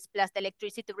subsidies plus the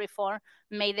electricity reform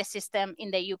made the system in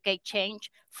the UK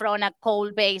change from a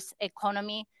coal-based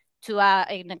economy to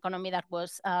an economy that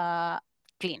was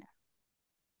cleaner.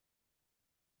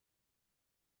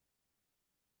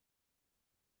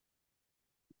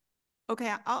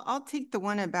 Okay, I'll take the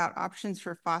one about options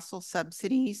for fossil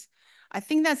subsidies. I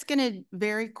think that's going to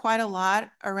vary quite a lot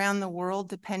around the world,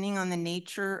 depending on the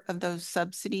nature of those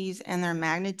subsidies and their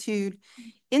magnitude.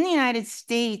 In the United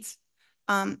States,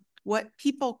 what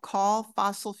people call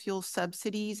fossil fuel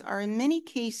subsidies are in many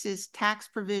cases tax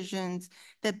provisions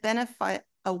that benefit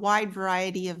a wide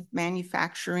variety of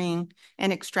manufacturing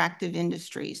and extractive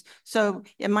industries. So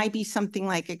it might be something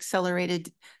like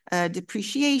accelerated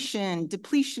depreciation,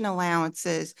 depletion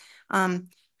allowances,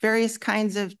 various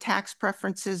kinds of tax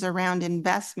preferences around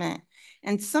investment.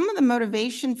 And some of the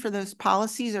motivation for those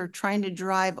policies are trying to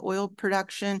drive oil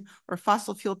production or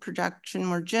fossil fuel production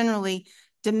more generally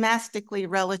domestically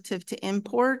relative to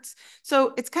imports.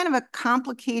 So it's kind of a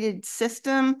complicated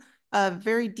system of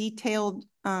very detailed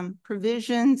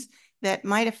provisions that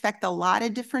might affect a lot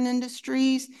of different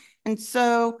industries. And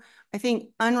so I think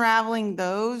unraveling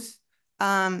those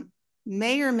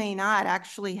may or may not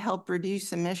actually help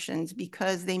reduce emissions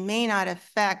because they may not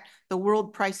affect the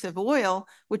world price of oil,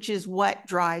 which is what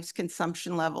drives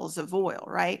consumption levels of oil,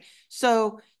 right?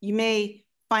 So you may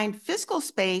find fiscal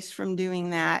space from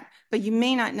doing that, but you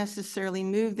may not necessarily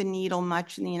move the needle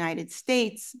much in the United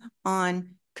States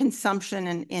on consumption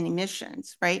and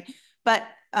emissions, right? But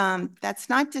that's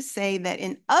not to say that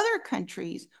in other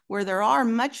countries where there are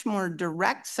much more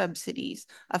direct subsidies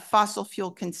of fossil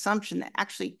fuel consumption that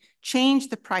actually change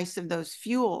the price of those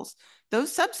fuels,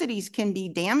 those subsidies can be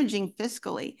damaging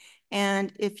fiscally.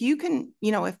 And if you can,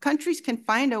 if countries can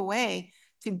find a way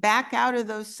to back out of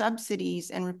those subsidies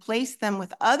and replace them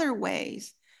with other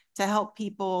ways to help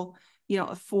people,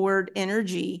 afford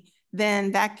energy,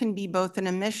 then that can be both an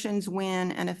emissions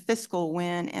win and a fiscal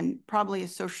win and probably a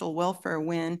social welfare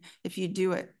win if you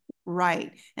do it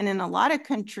right. And in a lot of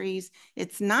countries,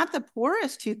 it's not the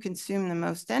poorest who consume the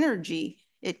most energy.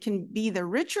 It can be the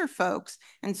richer folks.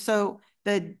 And so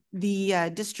the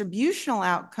distributional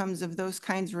outcomes of those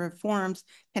kinds of reforms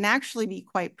can actually be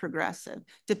quite progressive,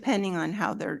 depending on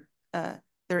how they're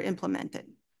implemented.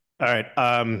 All right,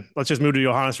 let's just move to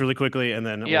Johannes really quickly, and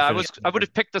then yeah, we'll I would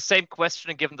have picked the same question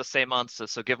and given the same answer.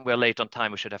 So given we're late on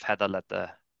time, we should have Heather have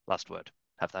that last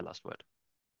word.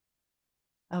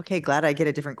 Okay, glad I get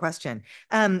a different question.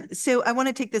 So I want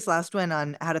to take this last one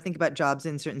on how to think about jobs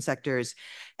in certain sectors.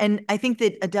 And I think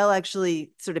that Adele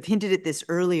actually sort of hinted at this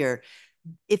earlier.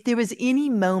 If there was any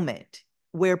moment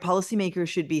where policymakers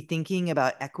should be thinking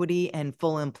about equity and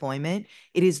full employment,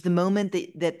 it is the moment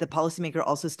that the policymaker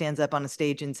also stands up on a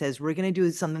stage and says, we're going to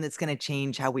do something that's going to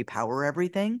change how we power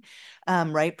everything,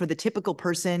 right? For the typical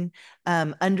person,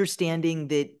 understanding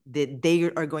that they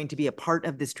are going to be a part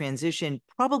of this transition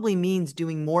probably means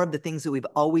doing more of the things that we've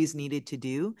always needed to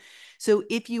do. So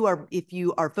if you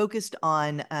are focused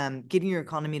on getting your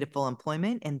economy to full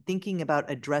employment and thinking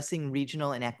about addressing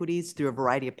regional inequities through a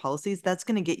variety of policies, that's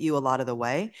going to get you a lot of the way.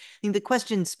 I think the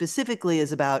question specifically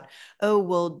is about,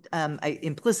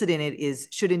 implicit in it is,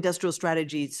 should industrial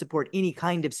strategy support any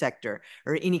kind of sector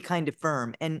or any kind of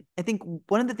firm? And I think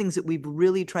one of the things that we've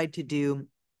really tried to do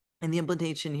in the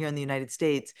implementation here in the United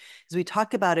States is we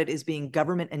talk about it as being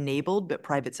government enabled, but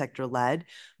private sector led.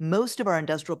 Most of our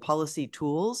industrial policy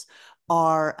tools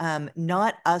are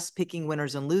not us picking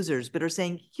winners and losers, but are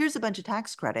saying, here's a bunch of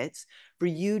tax credits for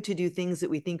you to do things that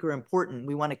we think are important.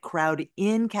 We want to crowd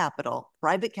in capital,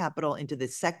 private capital, into the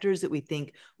sectors that we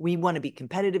think we want to be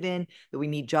competitive in, that we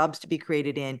need jobs to be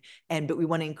created in. But we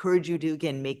want to encourage you to,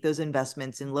 again, make those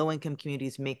investments in low-income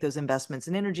communities, make those investments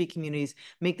in energy communities,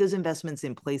 make those investments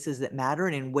in places that matter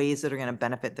and in ways that are going to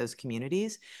benefit those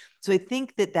communities. So I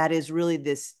think that is really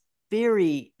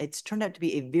it's turned out to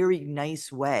be a very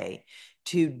nice way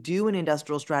to do an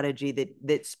industrial strategy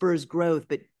that spurs growth,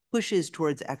 but pushes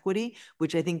towards equity,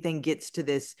 which I think then gets to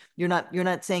this. You're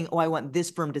not saying, oh, I want this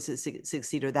firm to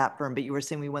succeed or that firm, but you were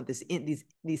saying we want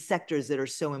these sectors that are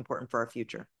so important for our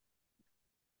future.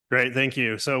 Great, thank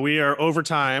you. So we are over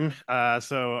time,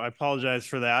 so I apologize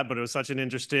for that, but it was such an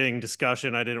interesting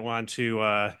discussion. I didn't want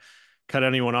to cut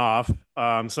anyone off.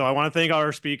 So I want to thank all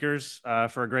our speakers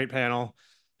for a great panel.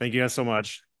 Thank you guys so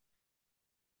much.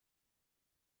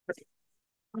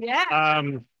 Yeah.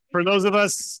 For those of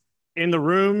us in the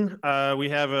room, we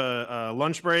have a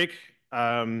lunch break.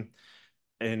 And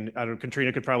I don't,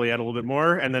 Katrina could probably add a little bit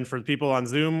more. And then for the people on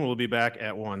Zoom, we'll be back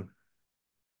at 1.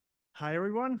 Hi,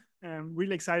 everyone. I'm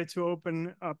really excited to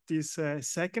open up this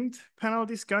second panel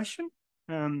discussion.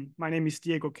 My name is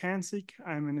Diego Kansik.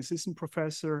 I'm an assistant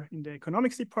professor in the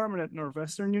economics department at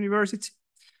Northwestern University.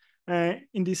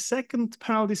 In this second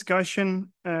panel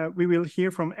discussion, we will hear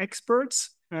from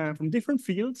experts from different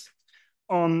fields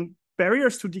on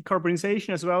barriers to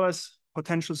decarbonization as well as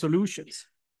potential solutions.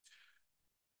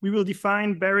 We will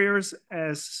define barriers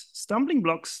as stumbling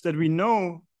blocks that we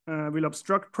know will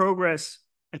obstruct progress,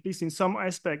 at least in some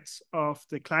aspects of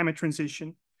the climate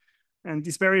transition. And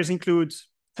these barriers include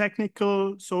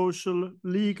technical, social,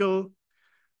 legal,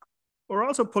 or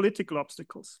also political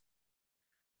obstacles.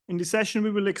 In this session,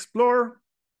 we will explore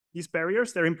these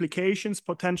barriers, their implications,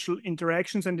 potential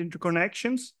interactions and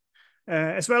interconnections,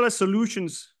 as well as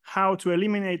solutions, how to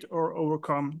eliminate or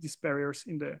overcome these barriers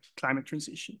in the climate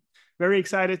transition. Very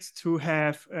excited to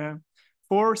have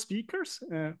 4 speakers.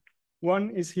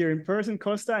 One is here in person,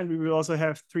 Costa, and we will also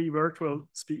have 3 virtual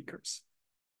speakers.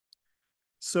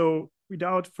 So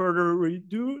without further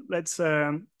ado, let's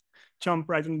jump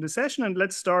right into the session, and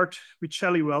let's start with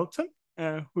Shelley Welton,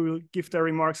 who will give their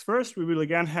remarks first. We will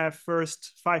again have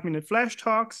first 5-minute flash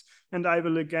talks, and I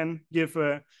will again give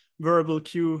a verbal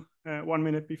cue 1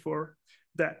 minute before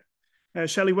that.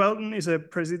 Shelley Welton is a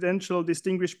Presidential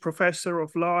Distinguished Professor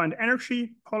of Law and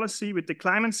Energy Policy with the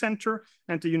Climate Center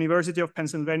and the University of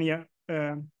Pennsylvania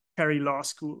Perry Law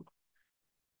School.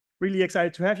 Really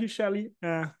excited to have you, Shelley.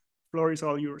 Floor is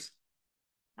all yours.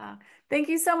 Thank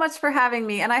you so much for having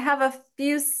me. And I have a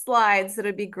few slides that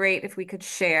would be great if we could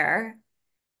share.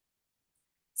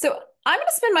 So I'm going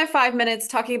to spend my 5 minutes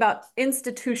talking about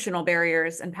institutional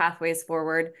barriers and pathways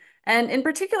forward. And in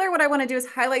particular, what I want to do is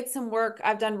highlight some work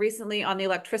I've done recently on the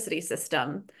electricity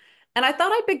system. And I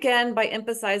thought I'd begin by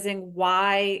emphasizing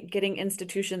why getting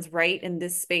institutions right in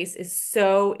this space is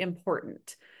so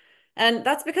important. And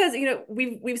that's because, you know,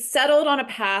 we've settled on a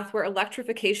path where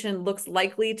electrification looks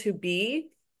likely to be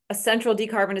a central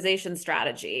decarbonization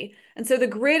strategy. And so the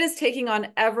grid is taking on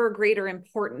ever greater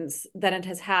importance than it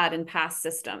has had in past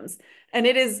systems. And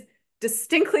it is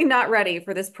distinctly not ready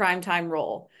for this primetime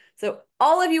role. So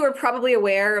all of you are probably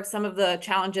aware of some of the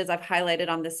challenges I've highlighted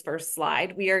on this first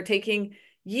slide. We are taking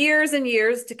years and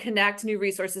years to connect new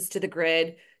resources to the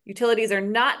grid. Utilities are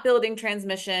not building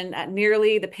transmission at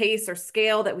nearly the pace or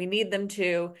scale that we need them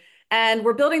to. And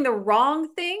we're building the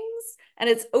wrong things, and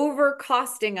it's over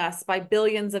costing us by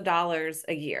billions of dollars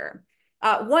a year.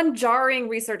 One jarring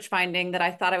research finding that I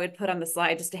thought I would put on the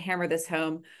slide just to hammer this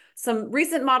home. Some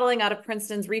recent modeling out of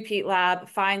Princeton's Repeat Lab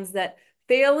finds that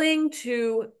failing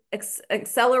to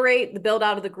accelerate the build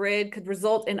out of the grid could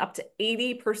result in up to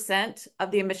 80% of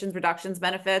the emissions reductions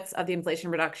benefits of the Inflation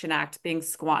Reduction Act being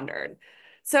squandered.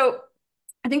 So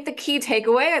I think the key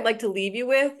takeaway I'd like to leave you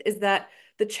with is that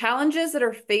the challenges that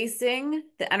are facing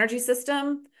the energy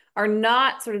system are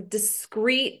not sort of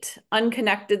discrete,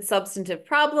 unconnected substantive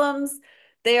problems.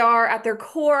 They are at their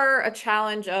core a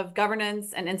challenge of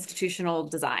governance and institutional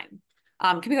design.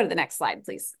 Can we go to the next slide,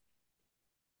 please?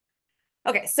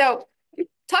 Okay, so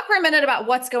talk for a minute about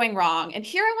what's going wrong. And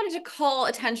here I wanted to call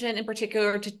attention in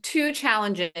particular to 2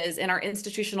 challenges in our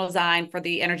institutional design for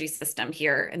the energy system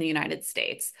here in the United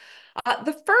States.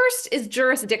 The first is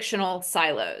jurisdictional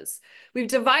silos. We've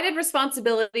divided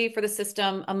responsibility for the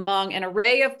system among an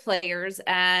array of players,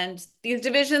 and these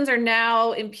divisions are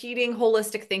now impeding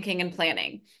holistic thinking and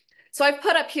planning. So I've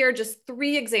put up here just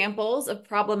 3 examples of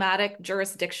problematic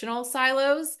jurisdictional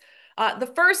silos.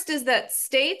 The first is that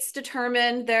states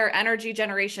determine their energy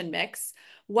generation mix,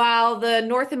 while the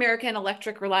North American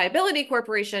Electric Reliability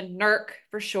Corporation, NERC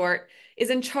for short, is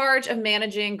in charge of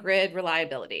managing grid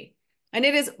reliability. And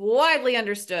it is widely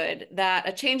understood that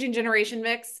a changing generation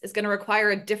mix is going to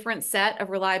require a different set of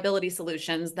reliability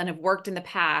solutions than have worked in the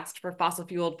past for fossil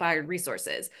fuel fired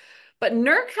resources. But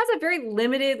NERC has a very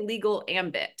limited legal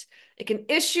ambit. It can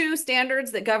issue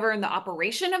standards that govern the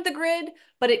operation of the grid,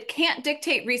 but it can't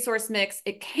dictate resource mix.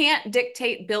 It can't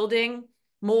dictate building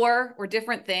more or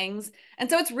different things. And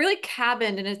so it's really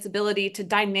cabined in its ability to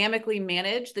dynamically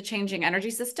manage the changing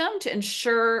energy system to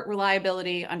ensure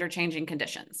reliability under changing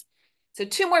conditions. So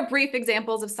two more brief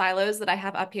examples of silos that I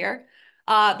have up here.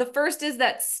 The first is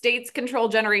that states control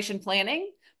generation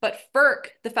planning, but FERC,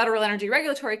 the Federal Energy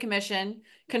Regulatory Commission,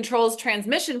 controls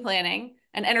transmission planning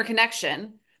and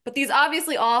interconnection. But these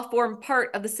obviously all form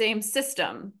part of the same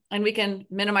system, and we can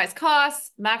minimize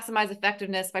costs, maximize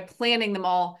effectiveness by planning them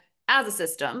all as a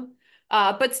system.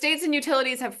 But states and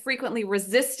utilities have frequently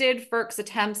resisted FERC's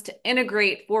attempts to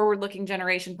integrate forward-looking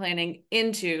generation planning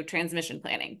into transmission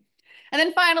planning. And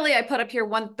then finally, I put up here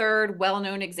one third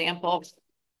well-known example.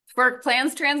 FERC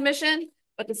plans transmission,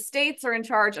 but the states are in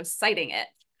charge of siting it.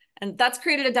 And that's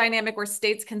created a dynamic where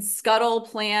states can scuttle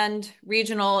planned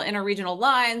regional, interregional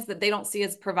lines that they don't see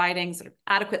as providing sort of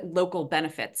adequate local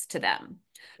benefits to them.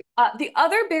 The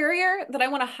other barrier that I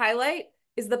want to highlight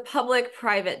is the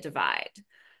public-private divide.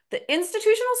 The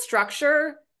institutional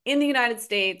structure in the United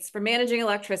States for managing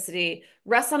electricity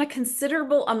rests on a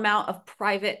considerable amount of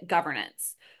private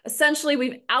governance. Essentially,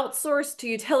 we've outsourced to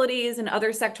utilities and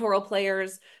other sectoral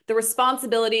players the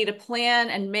responsibility to plan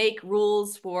and make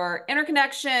rules for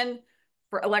interconnection,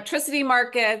 for electricity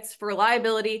markets, for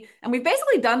reliability. And we've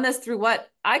basically done this through what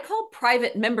I call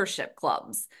private membership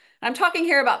clubs. I'm talking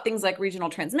here about things like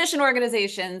regional transmission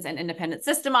organizations and independent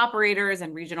system operators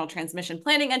and regional transmission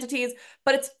planning entities,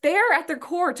 but it's fair at their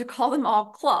core to call them all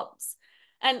clubs.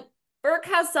 And FERC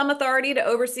has some authority to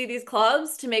oversee these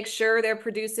clubs to make sure they're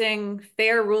producing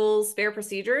fair rules, fair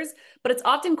procedures, but it's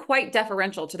often quite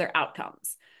deferential to their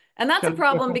outcomes. And that's a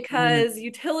problem because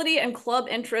utility and club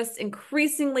interests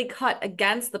increasingly cut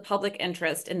against the public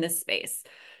interest in this space.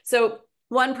 So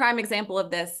one prime example of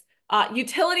this,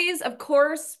 utilities, of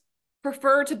course,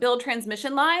 prefer to build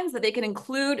transmission lines that they can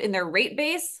include in their rate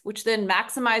base, which then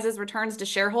maximizes returns to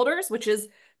shareholders, which is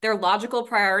their logical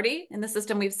priority in the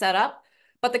system we've set up.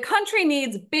 But the country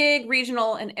needs big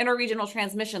regional and interregional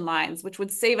transmission lines, which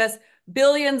would save us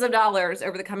billions of dollars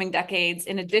over the coming decades,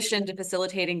 in addition to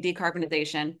facilitating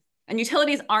decarbonization. And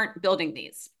utilities aren't building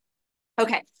these.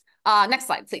 Okay, next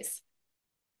slide, please.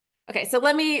 Okay, so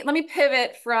let me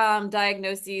pivot from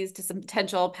diagnoses to some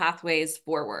potential pathways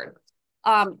forward.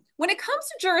 When it comes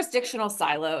to jurisdictional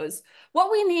silos,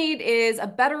 what we need is a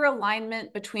better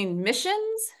alignment between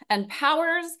missions and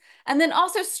powers, and then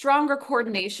also stronger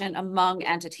coordination among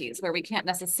entities where we can't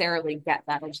necessarily get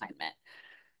that alignment.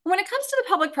 When it comes to the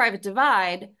public-private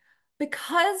divide,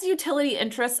 because utility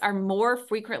interests are more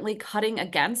frequently cutting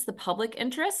against the public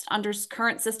interest under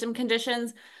current system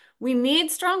conditions, we need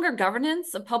stronger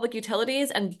governance of public utilities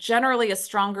and generally a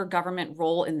stronger government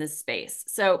role in this space.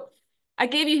 So I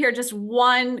gave you here just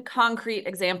one concrete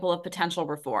example of potential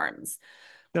reforms.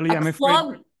 Shelley, I'm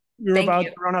afraid we're about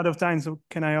to run out of time, so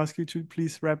can I ask you to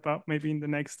please wrap up maybe in the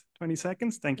next 20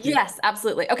 seconds? Thank you. Yes,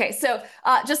 absolutely. Okay, so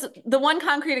just the one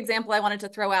concrete example I wanted to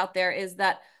throw out there is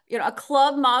that a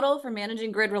club model for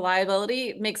managing grid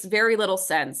reliability makes very little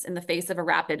sense in the face of a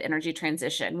rapid energy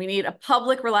transition. We need a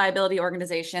public reliability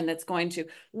organization that's going to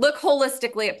look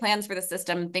holistically at plans for the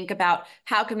system and think about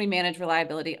how can we manage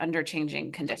reliability under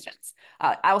changing conditions.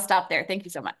 I will stop there. Thank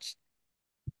you so much.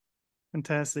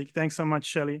 Fantastic. Thanks so much,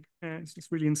 Shelley.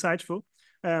 It's really insightful.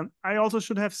 I also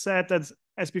should have said that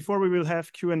as before, we will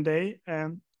have Q&A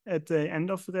at the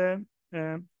end of the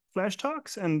Flash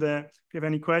Talks. And if you have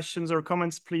any questions or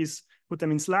comments, please put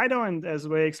them in Slido. And as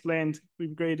Wei explained, it would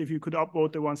be great if you could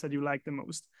upvote the ones that you like the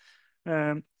most.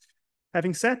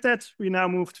 Having said that, we now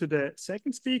move to the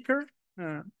second speaker,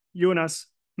 Jonas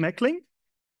Meckling.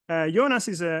 Jonas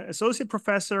is an associate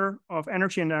professor of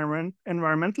energy and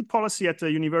environmental policy at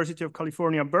the University of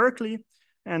California, Berkeley,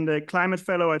 and a climate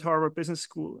fellow at Harvard Business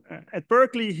School. At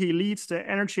Berkeley, he leads the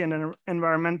Energy and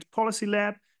Environment Policy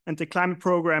Lab and the climate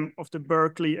program of the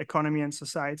Berkeley Economy and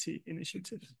Society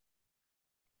Initiative.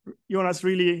 Jonas,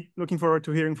 really looking forward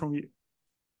to hearing from you.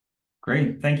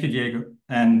 Great, thank you, Diego.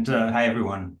 And hi,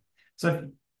 everyone. So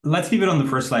let's keep it on the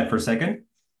first slide for a second.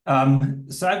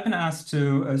 So I've been asked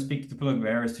to speak to the political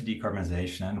barriers to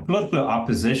decarbonization, and political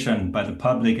opposition by the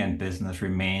public and business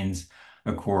remains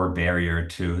a core barrier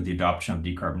to the adoption of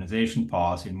decarbonization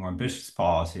policy and more ambitious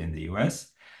policy in the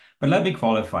US. But let me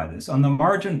qualify this. On the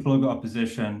margin, political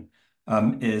opposition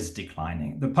is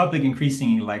declining. The public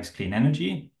increasingly likes clean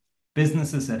energy.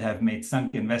 Businesses that have made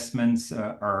sunk investments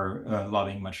are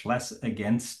lobbying much less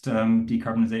against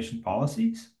decarbonization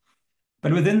policies.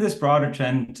 But within this broader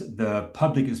trend, the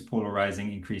public is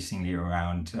polarizing increasingly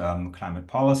around climate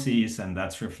policies, and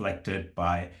that's reflected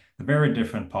by the very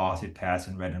different policy paths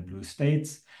in red and blue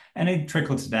states. And it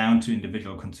trickles down to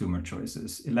individual consumer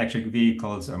choices. Electric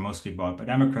vehicles are mostly bought by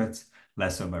Democrats,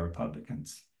 less so by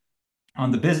Republicans.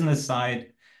 On the business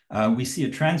side, we see a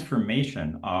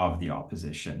transformation of the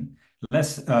opposition,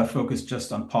 less focused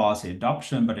just on policy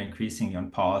adoption, but increasingly on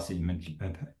policy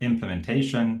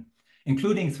implementation,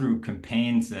 including through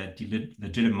campaigns that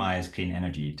legitimize clean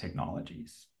energy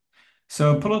technologies.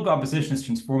 So political opposition is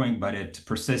transforming, but it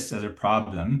persists as a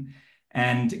problem.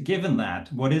 And given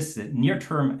that, what is the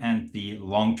near-term and the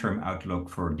long-term outlook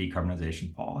for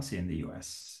decarbonization policy in the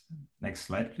US? Next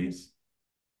slide, please.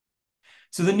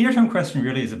 So the near-term question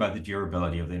really is about the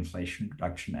durability of the Inflation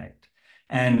Reduction Act.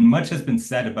 And much has been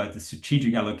said about the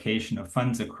strategic allocation of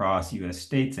funds across US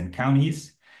states and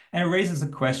counties. And it raises the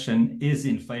question, is the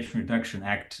Inflation Reduction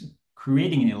Act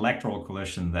creating an electoral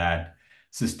coalition that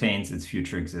sustains its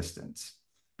future existence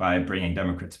by bringing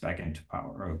Democrats back into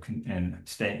power and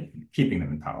keeping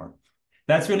them in power?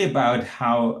 That's really about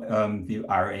how the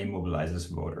IRA mobilizes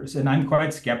voters. And I'm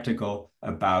quite skeptical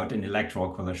about an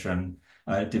electoral coalition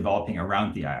developing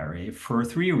around the IRA for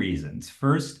three reasons.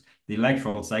 First, the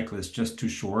electoral cycle is just too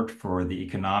short for the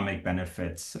economic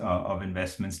benefits of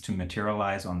investments to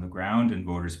materialize on the ground and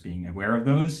voters being aware of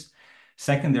those.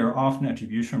 Second, there are often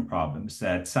attribution problems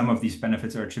that some of these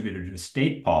benefits are attributed to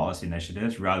state policy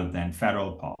initiatives rather than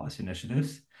federal policy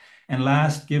initiatives. And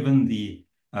last, given the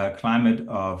climate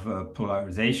of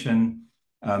polarization,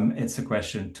 it's a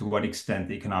question to what extent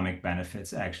the economic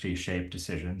benefits actually shape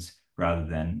decisions rather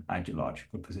than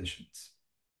ideological positions.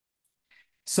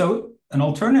 So an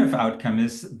alternative outcome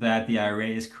is that the IRA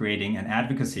is creating an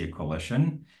advocacy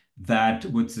coalition that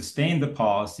would sustain the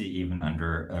policy even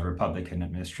under a Republican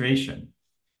administration.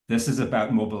 This is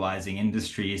about mobilizing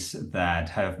industries that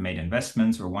have made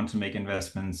investments or want to make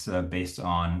investments based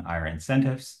on IRA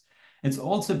incentives. It's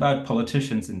also about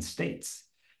politicians in states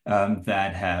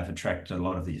that have attracted a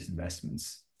lot of these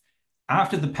investments.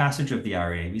 After the passage of the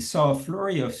IRA, we saw a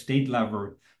flurry of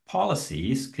state-level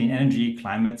policies, clean energy,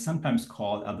 climate, sometimes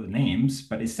called other names,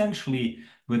 but essentially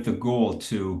with the goal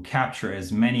to capture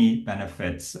as many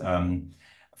benefits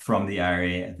from the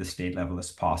IRA at the state level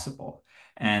as possible.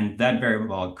 And that very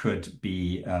well could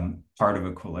be part of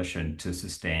a coalition to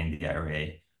sustain the IRA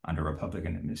under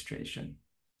Republican administration.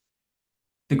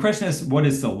 The question is, what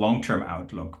is the long-term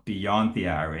outlook beyond the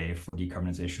IRA for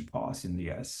decarbonization policy in the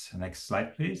US? Next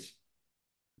slide, please.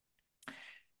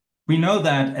 We know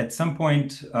that at some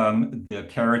point, the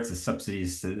carrots, the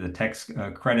subsidies, the tax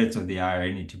credits of the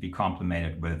IRA need to be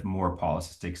complemented with more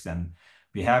policy sticks than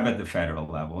we have at the federal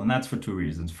level. And that's for two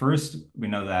reasons. First, we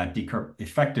know that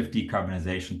effective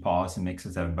decarbonization policy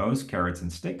mixes have both carrots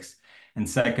and sticks. And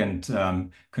second,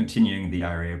 continuing the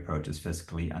IRA approach is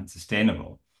fiscally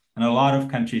unsustainable. And a lot of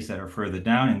countries that are further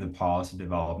down in the policy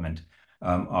development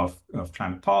of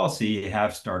climate policy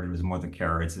have started with more the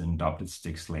carrots and adopted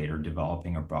sticks later,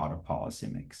 developing a broader policy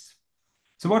mix.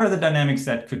 So what are the dynamics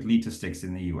that could lead to sticks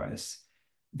in the US?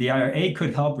 The IRA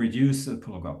could help reduce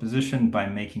political opposition by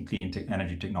making clean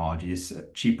energy technologies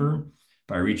cheaper,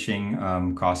 by reaching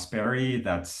cost parity,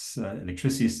 that's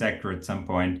electricity sector at some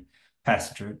point,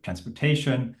 passenger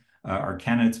transportation. Our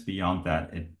candidates beyond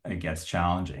that, it gets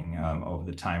challenging over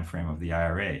the time frame of the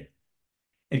IRA.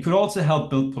 It could also help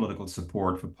build political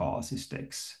support for policy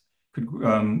stakes.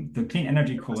 The Clean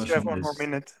Energy Coalition you have one more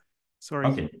minute. Sorry.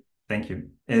 Okay, thank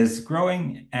you. Is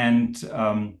growing, and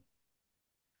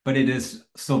but it is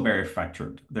still very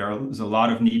fractured. There's a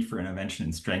lot of need for intervention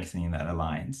in strengthening that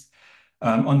alliance.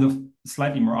 On the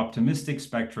slightly more optimistic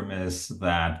spectrum is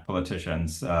that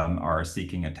politicians are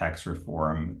seeking a tax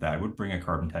reform that would bring a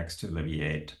carbon tax to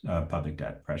alleviate public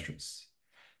debt pressures.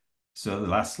 So the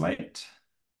last slide.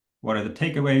 What are the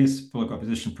takeaways? Political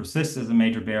opposition persists as a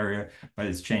major barrier, but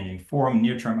it's changing form.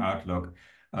 Near-term outlook,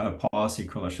 policy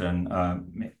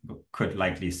coalition could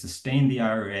likely sustain the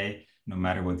IRA, no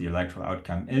matter what the electoral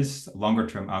outcome is.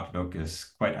 Longer-term outlook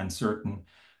is quite uncertain.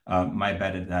 My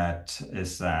bet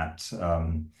is that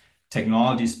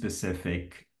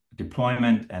technology-specific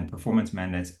deployment and performance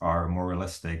mandates are a more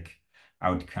realistic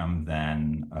outcome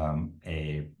than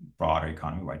a broader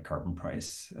economy-wide carbon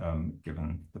price,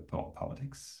 given the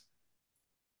politics.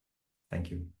 Thank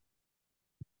you.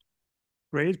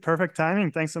 Great, perfect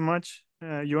timing. Thanks so much,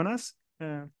 Jonas.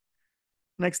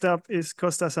 Next up is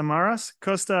Costa Samaras.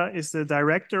 Costa is the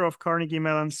director of Carnegie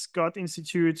Mellon's Scott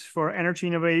Institute for Energy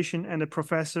Innovation and a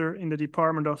professor in the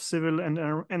Department of Civil and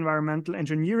Environmental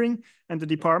Engineering and the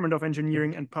Department of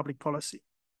Engineering and Public Policy.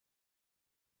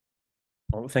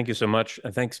 Well, thank you so much.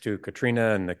 And thanks to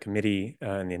Katrina and the committee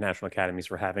and the National Academies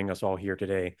for having us all here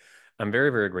today. I'm very,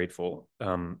 very grateful.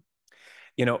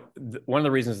 You know, one of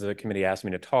the reasons the committee asked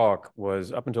me to talk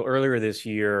was up until earlier this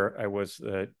year, I was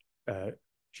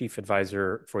Chief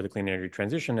Advisor for the Clean Energy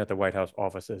Transition at the White House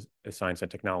Office of Science and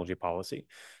Technology Policy.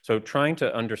 So trying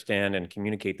to understand and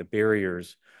communicate the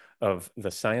barriers of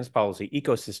the science policy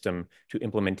ecosystem to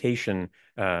implementation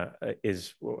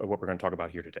is what we're going to talk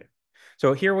about here today.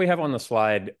 So here we have on the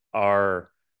slide our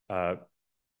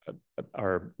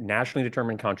nationally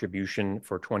determined contribution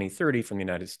for 2030 from the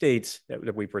United States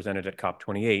that we presented at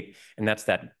COP28, and that's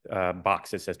that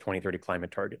box that says 2030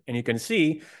 climate target. And you can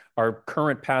see our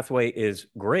current pathway is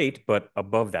great, but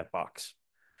above that box.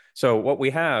 So what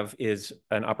we have is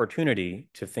an opportunity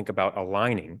to think about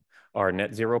aligning our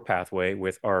net zero pathway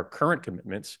with our current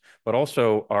commitments, but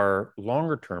also our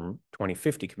longer term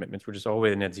 2050 commitments, which is all the way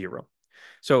to net zero.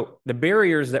 So the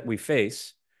barriers that we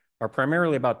face are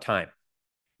primarily about time.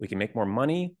 We can make more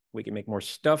money, we can make more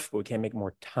stuff, but we can't make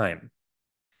more time.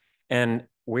 And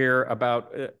we're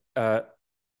about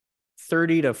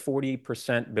 30 to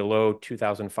 40% below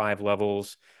 2005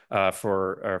 levels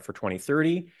for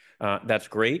 2030. That's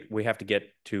great. We have to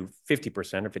get to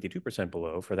 50% or 52%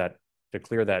 below for that to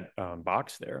clear that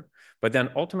box there. But then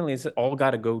ultimately, it's all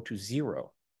got to go to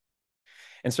zero.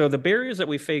 And so the barriers that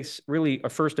we face really are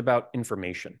first about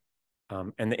information.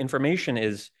 And the information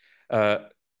is,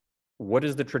 what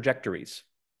is the trajectories?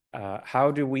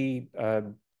 How do we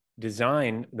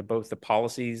design both the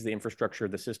policies, the infrastructure,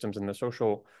 the systems, and the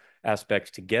social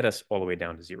aspects to get us all the way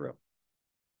down to zero?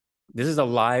 This is a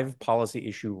live policy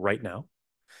issue right now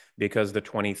because the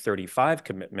 2035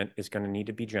 commitment is going to need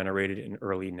to be generated in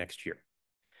early next year.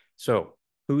 So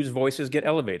whose voices get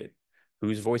elevated?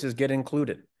 Whose voices get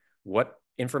included? What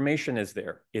information is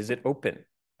there? Is it open?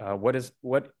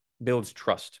 What builds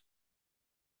trust?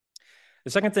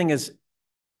 The second thing is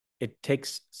it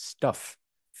takes stuff,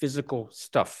 physical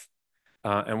stuff.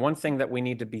 And one thing that we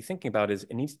need to be thinking about is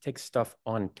it needs to take stuff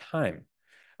on time.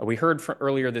 We heard from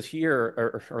earlier this year,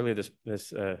 or earlier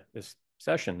this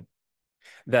session,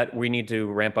 that we need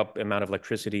to ramp up the amount of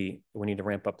electricity. We need to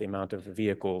ramp up the amount of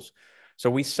vehicles.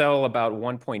 So we sell about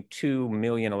 1.2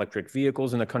 million electric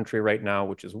vehicles in the country right now,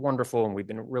 which is wonderful. And we've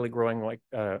been really growing on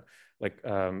a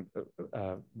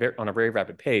very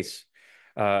rapid pace.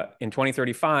 In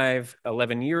 2035,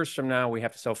 11 years from now, we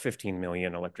have to sell 15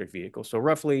 million electric vehicles. So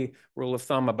roughly, rule of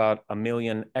thumb, about 1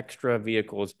 million extra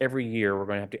vehicles every year we're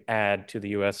going to have to add to the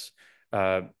US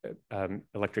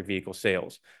electric vehicle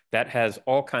sales. That has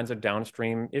all kinds of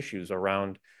downstream issues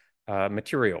around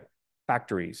material,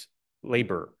 factories,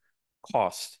 labor,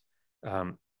 cost,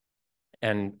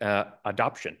 and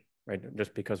adoption. Right?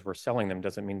 Just because we're selling them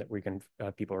doesn't mean that we can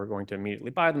people are going to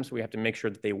immediately buy them. So we have to make sure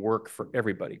that they work for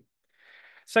everybody.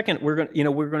 Second, we're going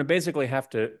to basically have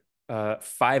to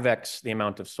 5x the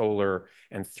amount of solar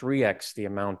and 3x the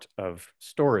amount of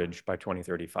storage by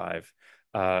 2035.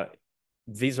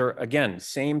 These are, again,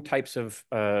 same types of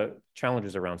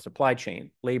challenges around supply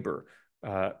chain, labor,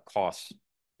 costs,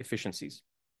 efficiencies.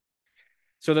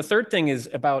 So the third thing is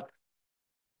about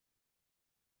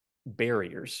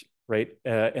barriers, right?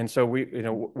 And so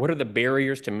what are the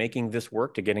barriers to making this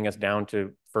work, to getting us down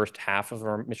to first half of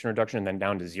our emission reduction and then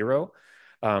down to zero?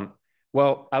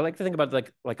 Well, I like to think about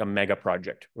like a mega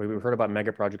project. We heard about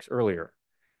mega projects earlier.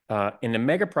 In a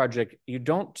mega project, you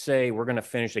don't say we're going to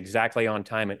finish exactly on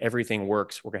time and everything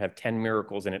works. We're going to have 10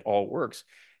 miracles and it all works.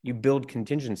 You build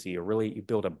contingency, or really you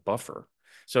build a buffer.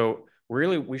 So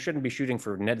really, we shouldn't be shooting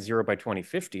for net zero by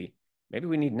 2050. Maybe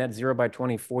we need net zero by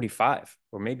 2045,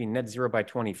 or maybe net zero by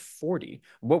 2040.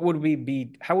 What would we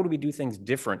be? How would we do things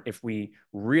different if we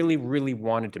really, really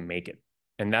wanted to make it?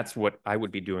 And that's what I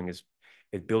would be doing is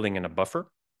building in a buffer.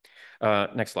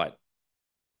 Next slide.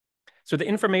 So the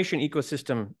information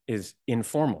ecosystem is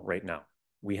informal right now.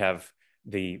 We have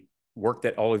the work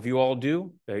that all of you all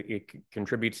do. It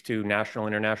contributes to national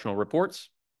and international reports.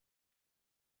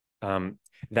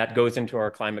 That goes into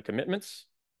our climate commitments.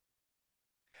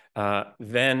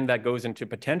 Then that goes into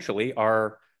potentially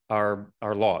our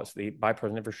laws. The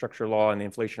Bipartisan Infrastructure Law and the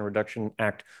Inflation Reduction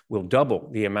Act will double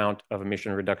the amount of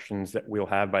emission reductions that we'll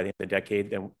have by the end of the decade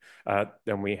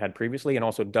than we had previously, and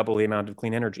also double the amount of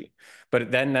clean energy.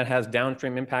 But then that has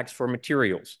downstream impacts for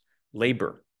materials,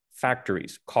 labor,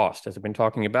 factories, cost, as I've been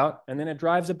talking about, and then it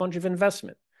drives a bunch of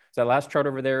investment. So that last chart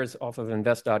over there is off of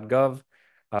invest.gov,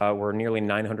 where nearly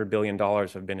 $900 billion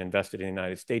have been invested in the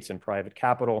United States in private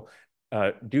capital,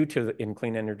 due to in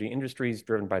clean energy industries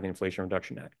driven by the Inflation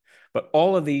Reduction Act. But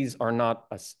all of these are not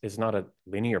a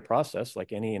linear process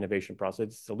like any innovation process.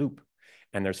 It's a loop.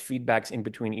 And there's feedbacks in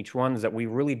between each one that we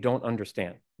really don't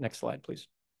understand. Next slide, please.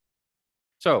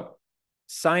 So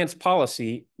science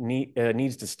policy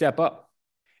needs to step up.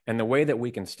 And the way that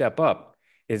we can step up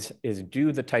is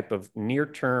do the type of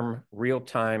near-term,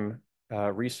 real-time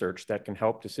research that can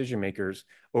help decision makers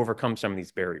overcome some of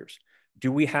these barriers.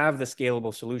 Do we have the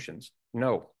scalable solutions?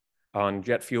 No. On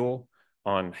jet fuel,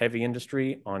 on heavy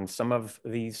industry, on some of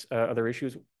these other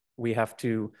issues, we have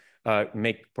to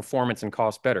make performance and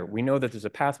cost better. We know that there's a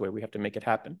pathway, we have to make it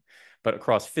happen. But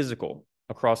across physical,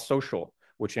 across social,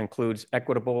 which includes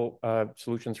equitable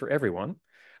solutions for everyone,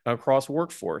 across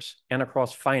workforce and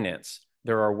across finance,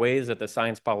 there are ways that the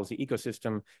science policy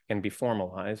ecosystem can be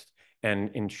formalized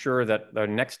and ensure that the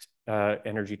next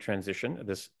energy transition,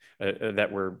 that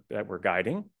we're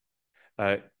guiding,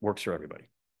 works for everybody.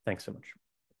 Thanks so much.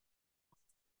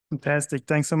 Fantastic.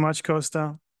 Thanks so much,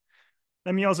 Costa.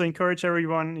 Let me also encourage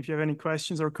everyone, if you have any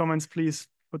questions or comments, please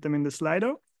put them in the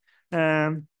Slido.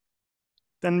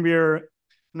 Then we're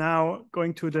now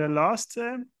going to the last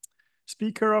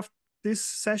speaker of this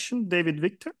session, David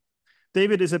Victor.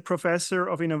 David is a professor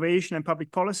of innovation and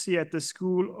public policy at the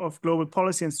School of Global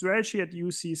Policy and Strategy at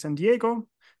UC San Diego.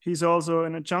 He's also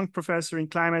an adjunct professor in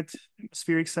climate,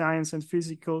 atmospheric science, and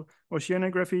physical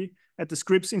oceanography at the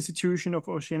Scripps Institution of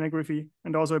Oceanography,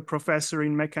 and also a professor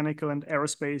in mechanical and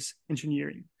aerospace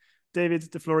engineering.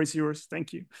 David, the floor is yours.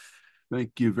 Thank you.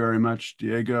 Thank you very much,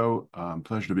 Diego.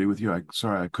 Pleasure to be with you.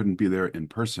 Sorry I couldn't be there in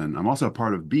person. I'm also a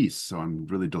part of BEAST, so I'm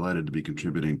really delighted to be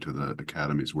contributing to the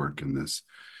Academy's work in this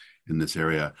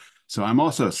area. So I'm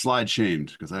also slide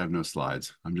shamed because I have no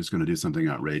slides. I'm just going to do something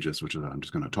outrageous, which is I'm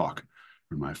just going to talk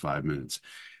for my 5 minutes.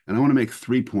 And I want to make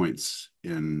 3 points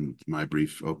in my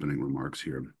brief opening remarks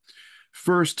here.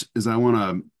 First is I want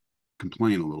to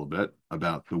complain a little bit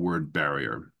about the word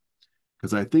barrier,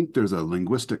 because I think there's a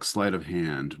linguistic sleight of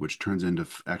hand which turns into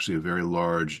actually a very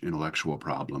large intellectual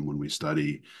problem when we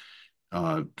study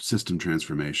system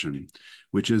transformation,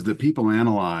 which is that people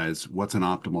analyze what's an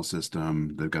optimal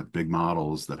system. They've got big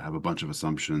models that have a bunch of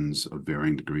assumptions of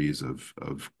varying degrees of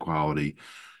quality.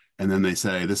 And then they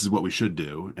say, this is what we should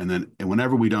do. And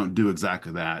whenever we don't do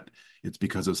exactly that, it's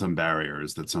because of some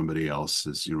barriers that somebody else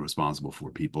is responsible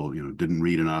for. People didn't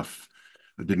read enough,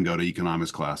 didn't go to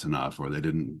economics class enough, or they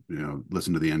didn't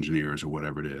listen to the engineers or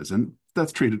whatever it is. And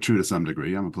that's true to some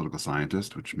degree. I'm a political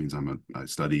scientist, which means I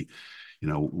study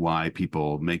why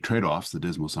people make trade-offs, the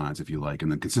dismal science, if you like,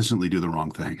 and then consistently do the wrong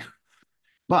thing.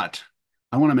 But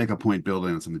I want to make a point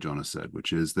building on something Jonas said,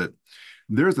 which is that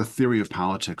there's a theory of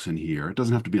politics in here. It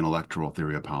doesn't have to be an electoral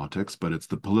theory of politics, but it's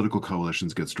the political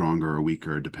coalitions get stronger or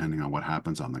weaker depending on what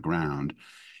happens on the ground.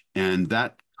 And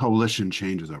that coalition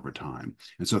changes over time.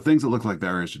 And so things that look like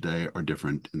barriers today are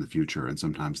different in the future, and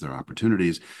sometimes they're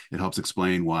opportunities. It helps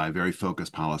explain why very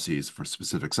focused policies for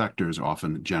specific sectors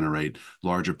often generate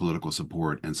larger political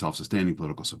support and self-sustaining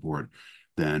political support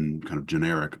than kind of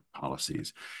generic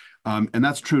policies. And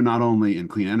that's true not only in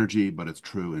clean energy, but it's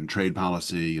true in trade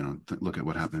policy. Look at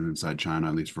what happened inside China,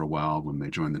 at least for a while, when they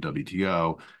joined the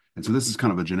WTO. And so this is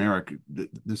kind of a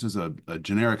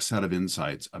generic set of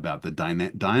insights about the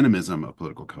dynamism of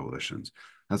political coalitions.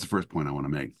 That's the first point I want to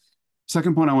make.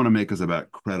 Second point I want to make is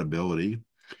about credibility.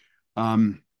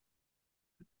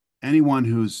 Anyone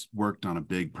who's worked on a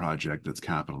big project that's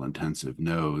capital intensive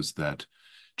knows that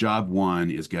job one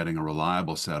is getting a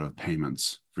reliable set of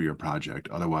payments for your project.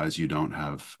 Otherwise, you don't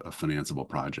have a financeable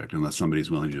project unless somebody's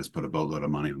willing to just put a boatload of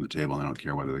money on the table and they don't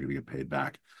care whether they're going to get paid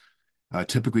back.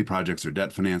 Typically, projects are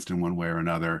debt financed in one way or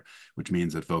another, which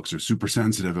means that folks are super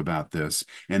sensitive about this.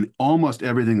 And almost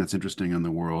everything that's interesting in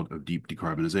the world of deep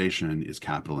decarbonization is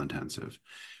capital intensive,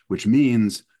 which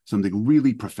means something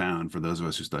really profound for those of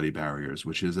us who study barriers,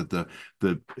 which is that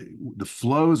the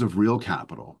flows of real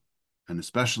capital, and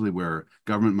especially where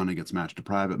government money gets matched to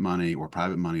private money or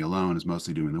private money alone is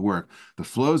mostly doing the work, the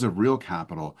flows of real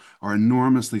capital are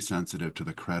enormously sensitive to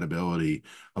the credibility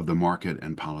of the market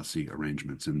and policy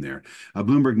arrangements in there.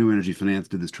 Bloomberg New Energy Finance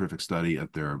did this terrific study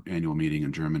at their annual meeting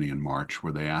in Germany in March,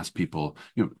 where they asked people,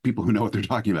 people who know what they're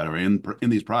talking about, are in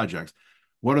these projects,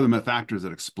 what are the factors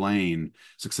that explain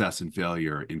success and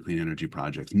failure in clean energy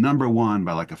projects? Number one,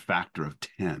 by like a factor of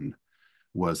 10,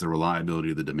 was the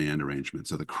reliability of the demand arrangement,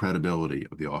 so the credibility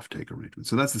of the offtake arrangement.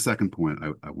 So that's the second point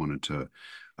I wanted to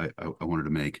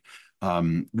make.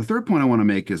 The third point I want to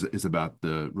make is about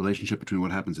the relationship between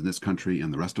what happens in this country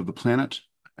and the rest of the planet.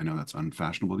 I know that's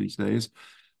unfashionable these days,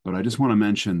 but I just want to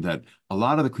mention that a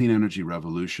lot of the clean energy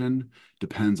revolution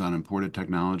depends on imported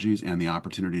technologies and the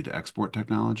opportunity to export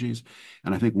technologies.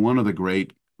 And I think one of the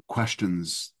great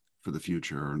questions for the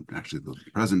future, actually the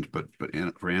present, but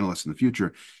for analysts in the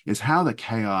future, is how the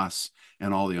chaos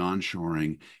and all the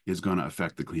onshoring is going to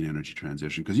affect the clean energy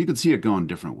transition. Because you could see it going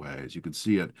different ways. You could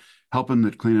see it helping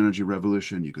the clean energy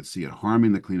revolution. You could see it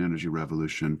harming the clean energy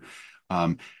revolution.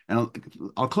 And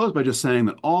I'll close by just saying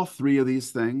that all three of these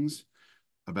things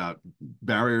about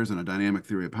barriers and a dynamic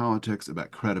theory of politics,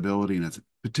 about credibility and its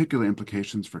particular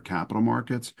implications for capital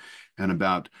markets, and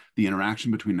about the interaction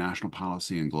between national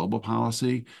policy and global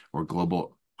policy or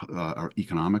global or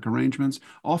economic arrangements.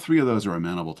 All three of those are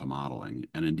amenable to modeling.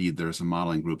 And indeed, there are some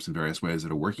modeling groups in various ways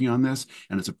that are working on this.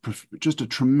 And it's just a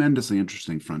tremendously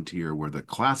interesting frontier where the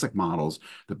classic models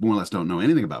that more or less don't know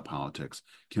anything about politics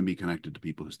can be connected to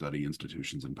people who study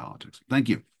institutions and politics. Thank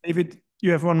you. David,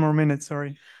 you have 1 more minute,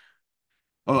 sorry.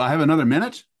 Oh, I have another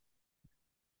minute?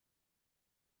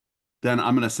 Then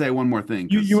I'm going to say one more thing.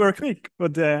 You were quick,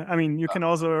 but I mean, you can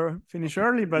also finish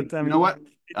early, but I mean. You know what?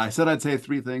 I said I'd say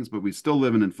 3 things, but we still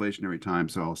live in inflationary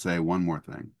times, so I'll say one more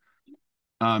thing.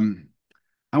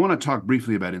 I want to talk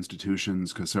briefly about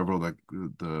institutions because several of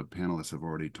the panelists have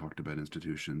already talked about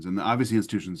institutions. And obviously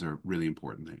institutions are really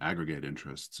important. They aggregate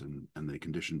interests and they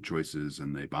condition choices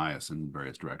and they bias in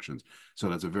various directions. So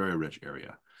that's a very rich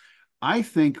area. I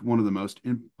think one of the most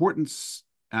important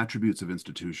attributes of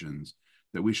institutions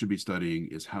that we should be studying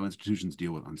is how institutions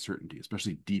deal with uncertainty,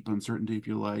 especially deep uncertainty, if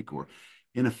you like, or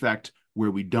in effect,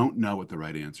 where we don't know what the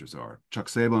right answers are. Chuck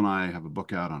Sable and I have a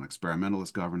book out on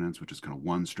experimentalist governance, which is kind of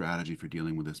one strategy for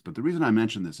dealing with this. But the reason I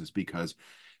mention this is because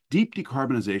deep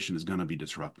decarbonization is going to be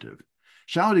disruptive.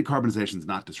 Shallow decarbonization is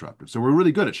not disruptive. So we're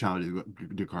really good at shallow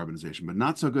decarbonization, but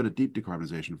not so good at deep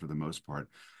decarbonization for the most part,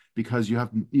 because you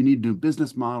need new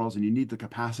business models and you need the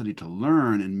capacity to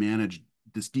learn and manage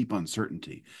this deep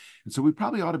uncertainty. And so we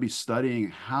probably ought to be studying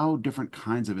how different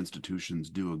kinds of institutions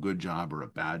do a good job or a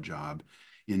bad job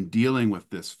in dealing with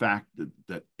this fact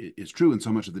that is true in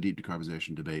so much of the deep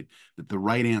decarbonization debate, that the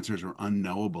right answers are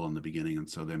unknowable in the beginning. And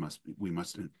so we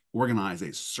must organize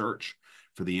a search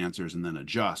for the answers and then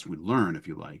adjust. We learn, if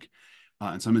you like.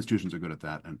 And some institutions are good at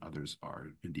that and others are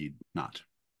indeed not.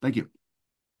 Thank you.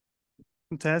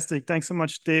 Fantastic. Thanks so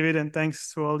much, David. And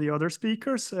thanks to all the other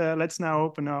speakers. Let's now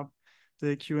open up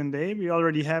the Q&A. We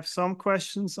already have some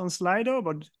questions on Slido,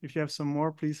 but if you have some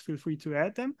more, please feel free to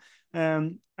add them.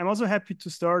 I'm also happy to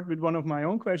start with one of my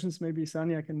own questions. Maybe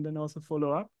Sanya can then also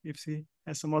follow up if she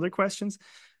has some other questions.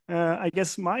 I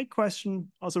guess my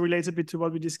question also relates a bit to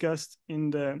what we discussed in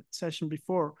the session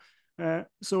before.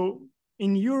 So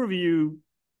in your view,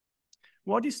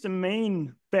 what is the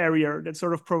main barrier that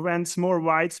sort of prevents more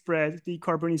widespread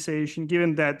decarbonization,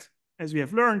 given that, as we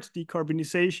have learned,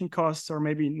 decarbonization costs are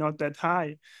maybe not that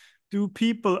high? Do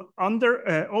people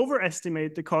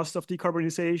overestimate the cost of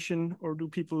decarbonization, or do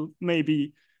people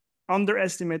maybe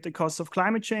underestimate the cost of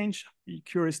climate change? Be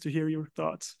curious to hear your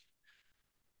thoughts.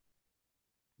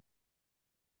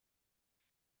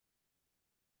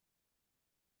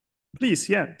 Please,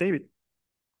 yeah, David.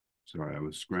 Sorry, I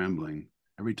was scrambling.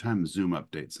 Every time Zoom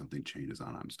updates, something changes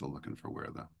on it. I'm still looking for where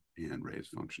the hand raise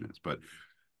function is. But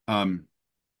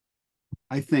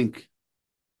I think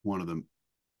one of them,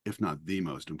 if not the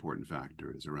most important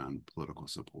factor, is around political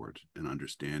support and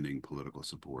understanding political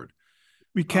support.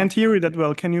 We can't hear you that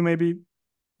well. Can you maybe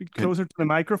be closer to the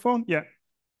microphone? Yeah.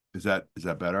 Is that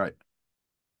better?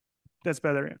 That's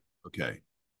better, yeah. Okay.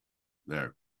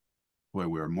 There. Boy,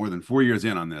 we're more than 4 years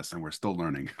in on this and we're still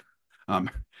learning.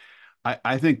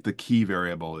 I think the key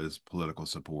variable is political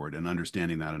support and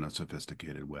understanding that in a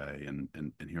sophisticated way.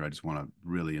 And here I just want to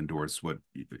really endorse what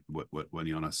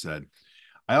Jonas said.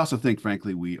 I also think,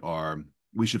 frankly, we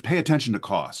should pay attention to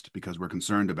cost because we're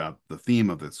concerned about the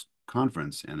theme of this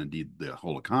conference and indeed the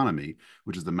whole economy,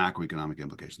 which is the macroeconomic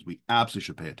implications. We absolutely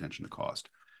should pay attention to cost.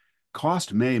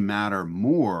 Cost may matter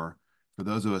more for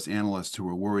those of us analysts who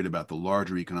are worried about the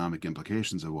larger economic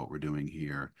implications of what we're doing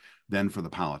here than for the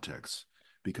politics,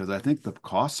 because I think the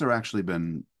costs have actually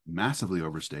been massively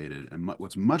overstated. And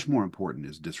what's much more important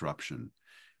is disruption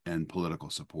and political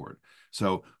support.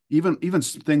 So even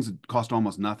things that cost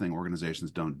almost nothing,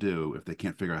 organizations don't do if they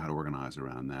can't figure out how to organize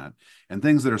around that. And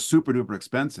things that are super duper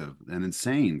expensive and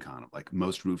insane, kind of like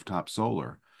most rooftop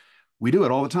solar, we do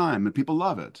it all the time and people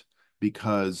love it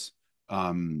because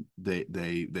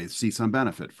they see some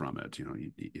benefit from it,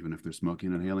 even if they're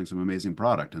smoking and inhaling some amazing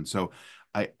product. And so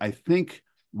I think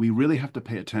we really have to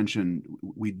pay attention.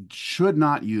 We should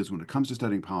not use, when it comes to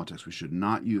studying politics, we should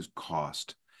not use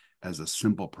cost as a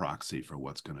simple proxy for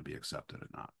what's going to be accepted or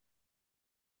not.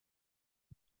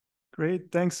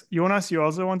 Great, thanks. Jonas, you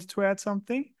also wanted to add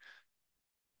something?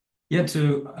 Yeah,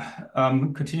 to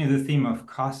continue the theme of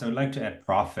cost, I would like to add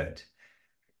profit.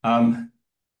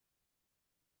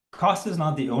 Cost is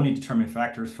not the only determining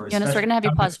factor for Jonas, we're going to have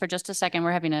you pause for just a second.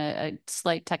 We're having a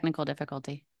slight technical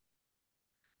difficulty.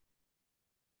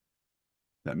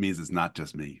 That means it's not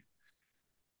just me.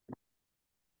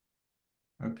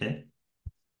 Okay.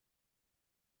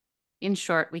 In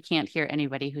short, we can't hear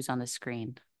anybody who's on the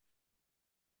screen.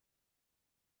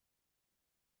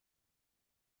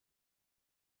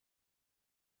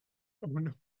 Oh,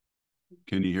 no.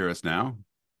 Can you hear us now?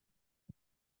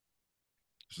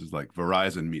 This is like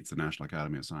Verizon meets the National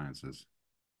Academy of Sciences.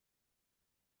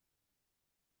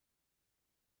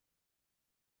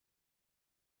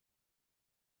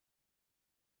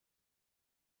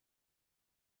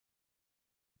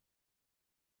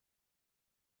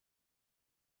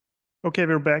 Okay,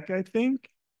 we're back, I think.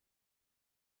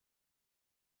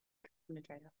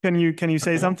 Can you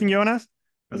say something, Jonas?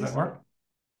 Does that work?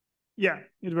 Yeah,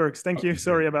 it works. Thank you.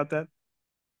 Sorry about that.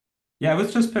 Yeah, I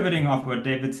was just pivoting off what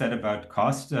David said about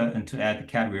cost and to add the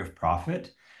category of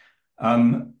profit.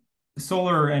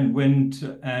 Solar and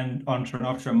wind and onshore and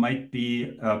offshore might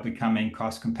be becoming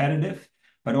cost competitive,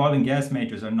 but oil and gas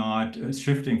majors are not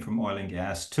shifting from oil and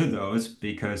gas to those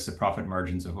because the profit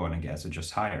margins of oil and gas are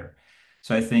just higher.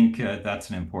 So I think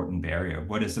that's an important barrier.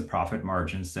 What is the profit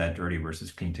margins that dirty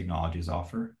versus clean technologies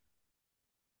offer?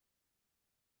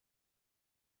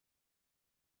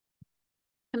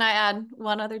 Can I add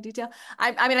one other detail?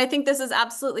 I mean, I think this is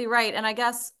absolutely right. And I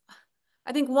guess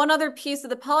I think one other piece of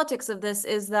the politics of this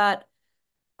is that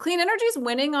clean energy is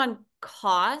winning on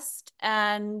cost.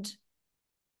 And,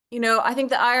 I think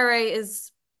the IRA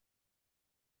is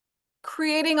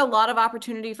creating a lot of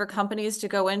opportunity for companies to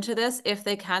go into this if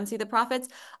they can see the profits.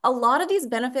 A lot of these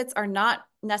benefits are not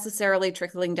necessarily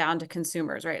trickling down to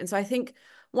consumers, right? And so I think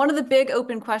one of the big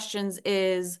open questions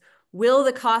is, will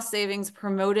the cost savings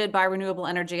promoted by renewable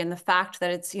energy and the fact that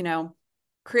it's,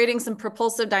 creating some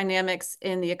propulsive dynamics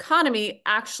in the economy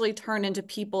actually turn into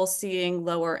people seeing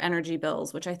lower energy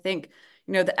bills, which I think,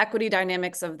 the equity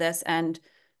dynamics of this and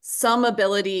some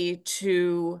ability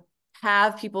to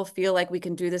have people feel like we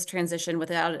can do this transition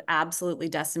without absolutely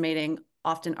decimating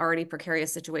often already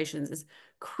precarious situations is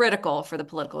critical for the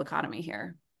political economy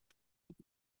here.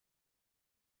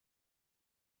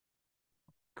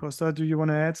 Costa, do you want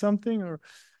to add something or?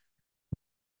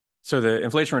 So the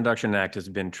Inflation Reduction Act has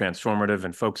been transformative,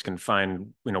 and folks can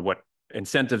find, what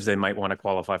incentives they might want to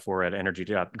qualify for at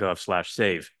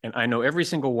energy.gov/save. And I know every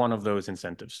single one of those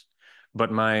incentives,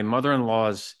 but my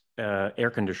mother-in-law's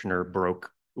air conditioner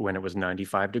broke when it was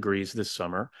 95 degrees this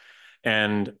summer.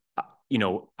 And,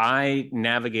 I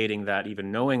navigating that,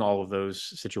 even knowing all of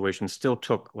those situations, still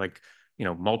took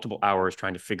multiple hours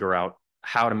trying to figure out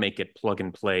how to make it plug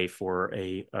and play for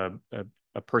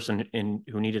a person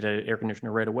who needed an air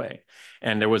conditioner right away.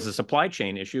 And there was a supply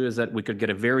chain issue, is that we could get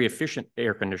a very efficient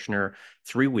air conditioner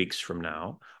 3 weeks from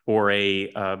now, or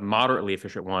a moderately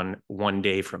efficient one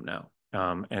day from now.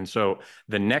 And so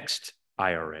the next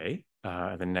IRA,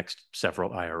 the next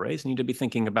several IRAs need to be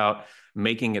thinking about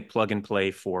making it plug and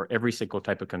play for every single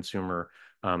type of consumer,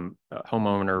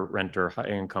 homeowner, renter, high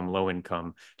income, low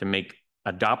income, to make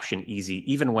adoption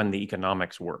easy. Even when the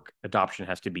economics work, adoption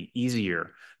has to be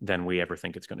easier than we ever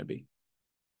think it's going to be.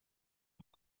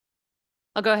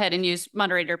 I'll go ahead and use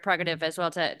moderator prerogative as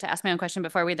well to ask my own question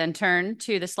before we then turn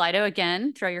to the Slido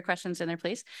again. Throw your questions in there,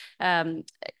 please.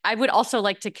 I would also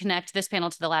like to connect this panel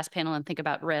to the last panel and think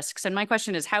about risks. And my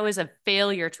question is, how is a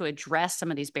failure to address some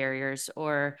of these barriers,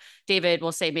 or David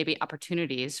will say maybe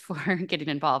opportunities for getting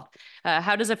involved,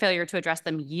 how does a failure to address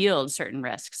them yield certain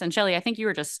risks? And Shelley, I think you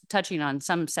were just touching on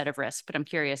some set of risks, but I'm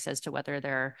curious as to whether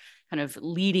there are kind of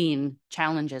leading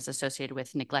challenges associated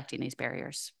with neglecting these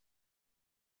barriers.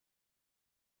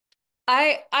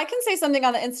 I can say something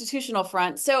on the institutional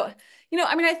front. So,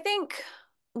 I think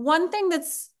one thing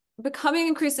that's becoming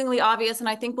increasingly obvious, and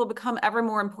I think will become ever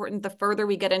more important the further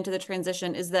we get into the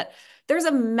transition, is that there's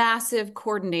a massive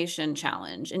coordination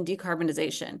challenge in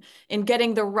decarbonization, in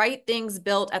getting the right things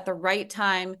built at the right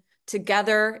time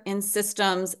together in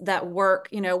systems that work,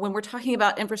 when we're talking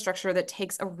about infrastructure that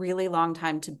takes a really long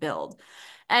time to build.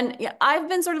 And I've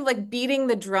been sort of like beating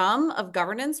the drum of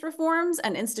governance reforms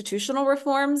and institutional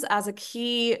reforms as a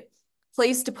key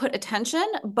place to put attention,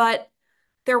 but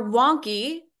they're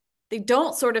wonky. They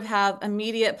don't sort of have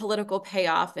immediate political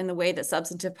payoff in the way that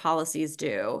substantive policies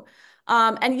do.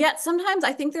 And yet sometimes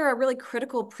I think they're a really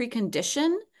critical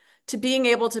precondition to being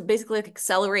able to basically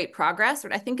accelerate progress.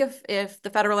 I think if the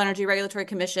Federal Energy Regulatory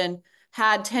Commission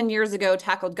had 10 years ago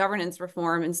tackled governance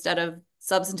reform instead of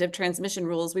substantive transmission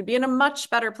rules, we'd be in a much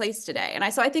better place today.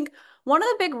 And so I think one of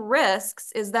the big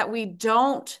risks is that we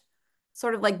don't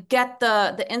sort of like get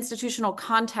the institutional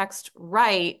context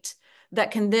right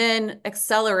that can then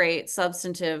accelerate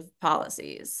substantive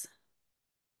policies.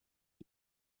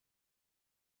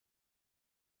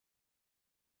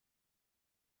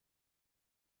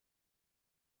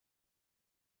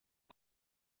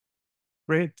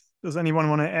 Great. Does anyone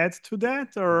want to add to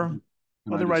that, or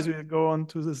otherwise we'll go on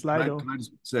to the Slido? Can I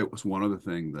just say one other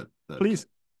thing that please,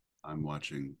 I'm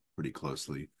watching pretty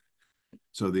closely.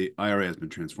 So the IRA has been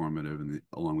transformative, and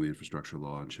along with the infrastructure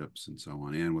law and chips and so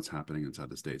on, and what's happening inside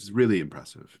the states is really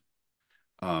impressive.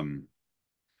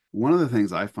 One of the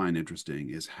things I find interesting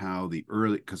is how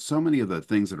because so many of the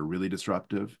things that are really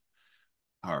disruptive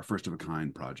are first of a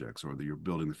kind projects, or that you're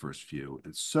building the first few.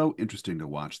 It's so interesting to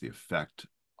watch the effect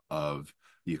of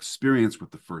the experience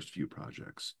with the first few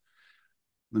projects.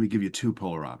 Let me give you two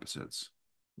polar opposites.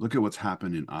 Look at what's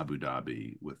happened in Abu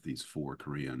Dhabi with these 4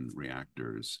 Korean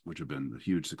reactors, which have been a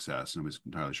huge success. Nobody's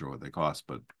entirely sure what they cost,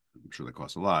 but I'm sure they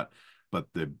cost a lot. But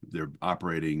they're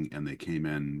operating, and they came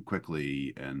in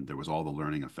quickly, and there was all the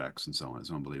learning effects and so on.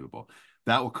 It's unbelievable.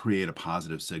 That will create a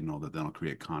positive signal that then will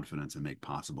create confidence and make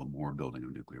possible more building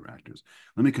of nuclear reactors.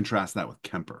 Let me contrast that with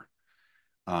Kemper,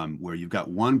 where you've got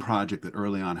one project that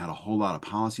early on had a whole lot of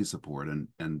policy support, and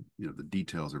the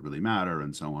details that really matter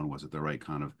and so on. Was it the right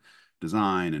kind of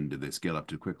design, and did they scale up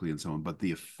too quickly and so on? But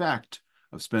the effect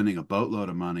of spending a boatload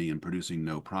of money and producing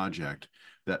no project,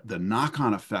 that the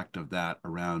knock-on effect of that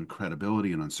around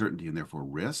credibility and uncertainty, and therefore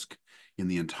risk, in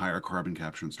the entire carbon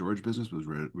capture and storage business was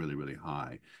really, really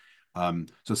high.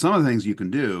 So some of the things you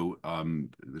can do,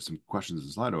 there's some questions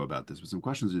in Slido about this,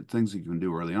 but things you can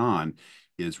do early on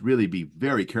is really be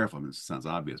very careful. I mean, this sounds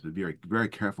obvious, but very, very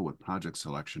careful with project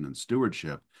selection and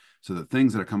stewardship, so that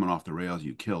things that are coming off the rails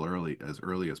you kill as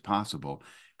early as possible,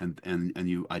 and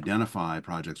you identify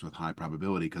projects with high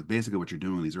probability, because basically what you're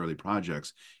doing in these early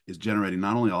projects is generating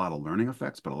not only a lot of learning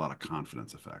effects, but a lot of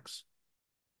confidence effects.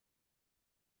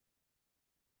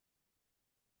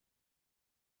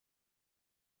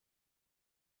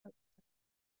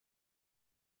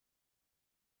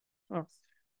 Oh.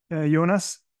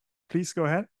 Jonas, please go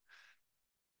ahead.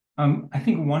 I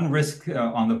think one risk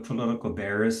on the political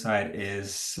barrier side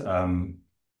is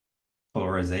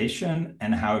polarization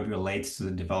and how it relates to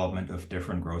the development of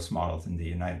different growth models in the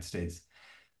United States.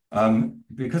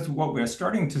 Because what we're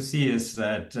starting to see is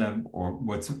that, or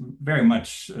what's very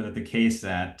much the case,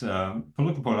 that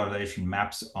political polarization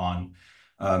maps on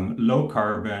low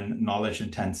carbon, knowledge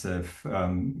intensive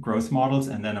growth models,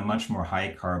 and then a much more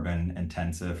high carbon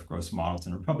intensive growth models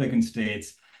in Republican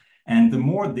states. And the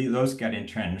more those get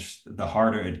entrenched, the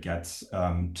harder it gets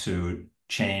to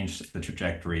change the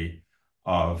trajectory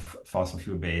of fossil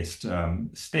fuel-based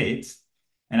states.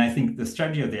 And I think the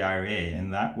strategy of the IRA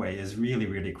in that way is really,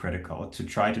 really critical, to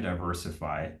try to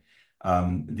diversify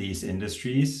these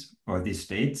industries or these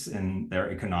states in their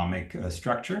economic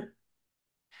structure.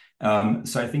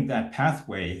 So I think that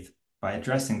pathway, by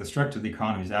addressing the structure of the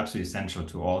economy, is absolutely essential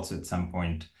to also at some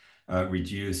point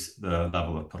reduce the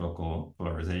level of political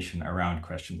polarization around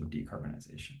questions of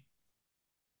decarbonization.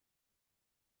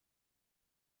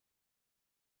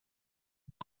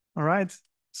 All right,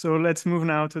 so let's move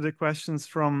now to the questions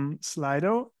from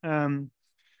Slido.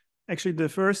 Actually, the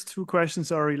first 2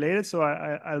 questions are related, so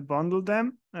I'll bundle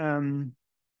them.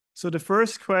 So the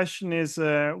first question is,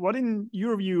 what in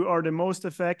your view are the most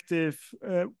effective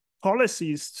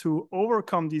policies to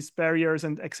overcome these barriers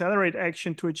and accelerate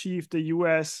action to achieve the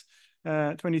US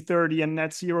 2030 and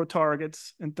net zero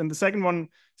targets? And then the second one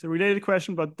is a related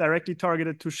question, but directly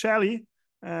targeted to Shelley.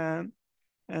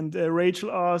 And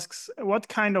Rachel asks, what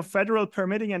kind of federal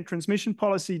permitting and transmission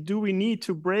policy do we need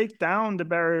to break down the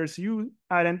barriers you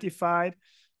identified?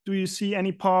 Do you see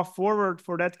any path forward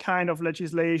for that kind of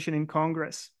legislation in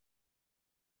Congress?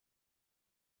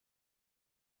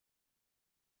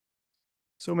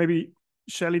 So maybe,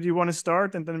 Shelley, do you want to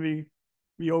start? And then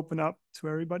we open up to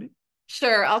everybody.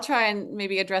 Sure, I'll try and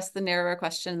maybe address the narrower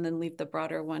question and then leave the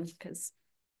broader one, because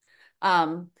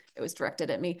it was directed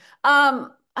at me.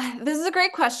 This is a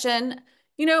great question.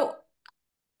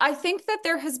 I think that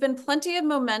there has been plenty of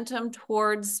momentum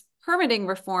towards permitting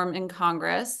reform in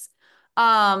Congress,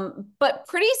 but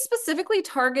pretty specifically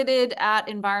targeted at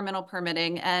environmental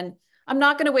permitting. And I'm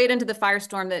not going to wade into the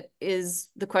firestorm that is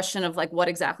the question of what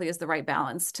exactly is the right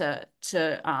balance to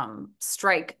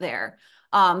strike there,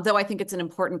 though I think it's an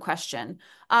important question.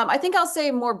 I think I'll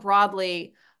say more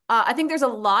broadly, I think there's a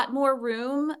lot more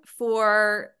room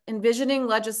for envisioning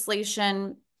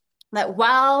legislation that,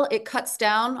 while it cuts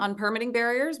down on permitting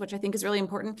barriers, which I think is really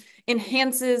important,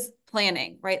 enhances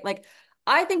planning, right?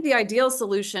 I think the ideal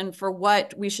solution for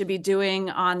what we should be doing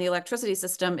on the electricity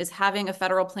system is having a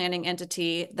federal planning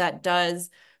entity that does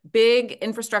big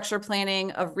infrastructure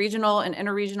planning of regional and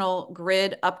interregional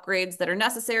grid upgrades that are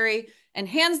necessary, and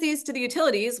hands these to the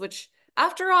utilities, which,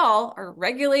 after all, are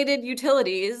regulated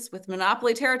utilities with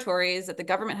monopoly territories that the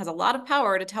government has a lot of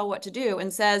power to tell what to do,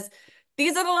 and says,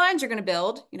 these are the lines you're going to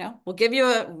build, we'll give you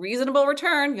a reasonable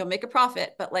return, you'll make a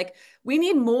profit, but we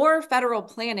need more federal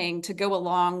planning to go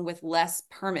along with less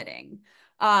permitting.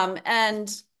 And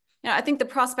I think the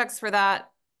prospects for that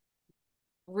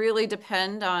really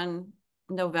depend on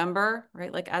November,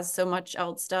 right? Like as so much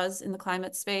else does in the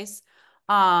climate space.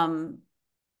 I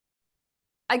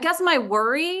guess my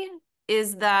worry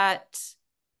is that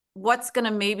what's going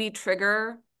to maybe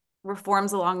trigger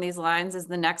reforms along these lines is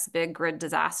the next big grid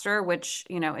disaster, which,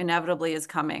 inevitably is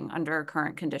coming under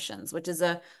current conditions, which is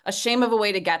a shame of a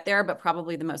way to get there, but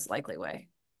probably the most likely way.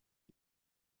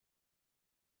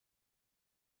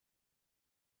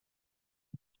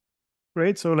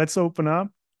 Great. So let's open up.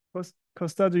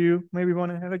 Costa, do you maybe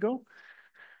want to have a go?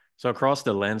 So across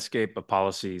the landscape of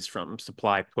policies from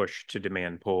supply push to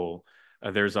demand pull,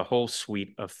 there's a whole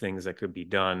suite of things that could be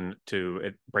done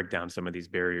to break down some of these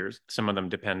barriers. Some of them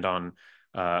depend on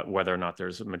whether or not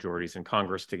there's majorities in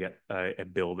Congress to get a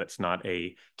bill that's not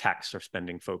a tax or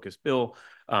spending focused bill.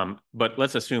 But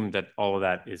let's assume that all of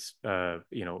that is,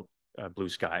 blue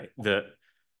sky.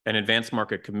 An advanced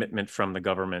market commitment from the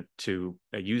government to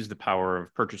use the power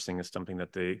of purchasing is something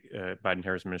that the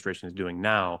Biden-Harris administration is doing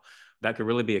now. That could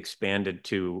really be expanded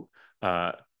to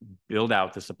build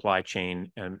out the supply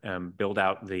chain and build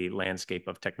out the landscape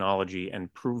of technology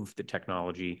and prove the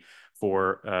technology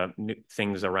for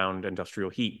things around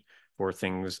industrial heat, for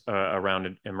things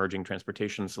around emerging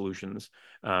transportation solutions,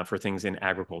 for things in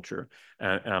agriculture.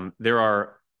 There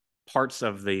are parts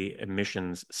of the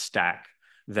emissions stack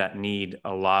that need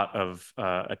a lot of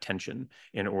attention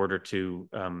in order to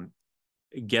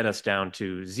get us down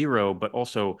to zero, but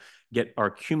also get our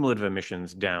cumulative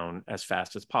emissions down as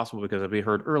fast as possible. Because as we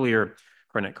heard earlier,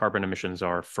 net carbon emissions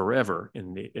are forever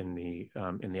in the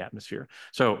atmosphere.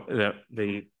 So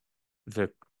the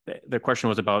question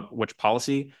was about which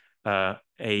policy.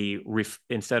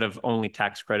 Instead of only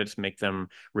tax credits, make them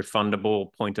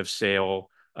refundable, point of sale,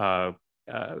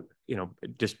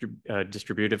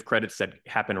 distributive credits that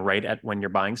happen right at when you're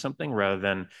buying something, rather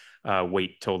than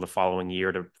wait till the following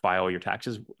year to file your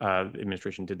taxes. The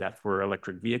administration did that for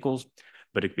electric vehicles,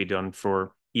 but it could be done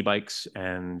for e-bikes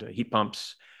and heat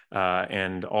pumps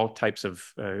and all types of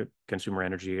consumer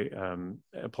energy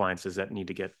appliances that need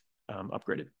to get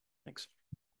upgraded. Thanks.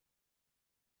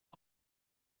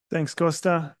 Thanks,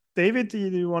 Costa. David, do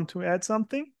you want to add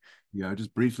something? Yeah,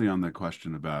 just briefly on the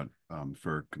question about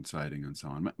FERC and siting and so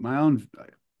on. My own,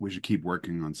 we should keep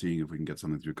working on seeing if we can get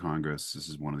something through Congress. This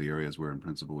is one of the areas where, in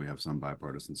principle, we have some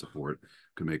bipartisan support,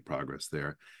 could make progress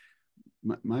there.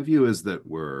 My view is that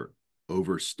we're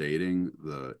overstating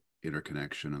the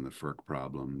interconnection and the FERC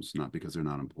problems, not because they're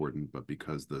not important, but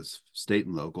because the state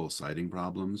and local siting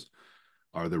problems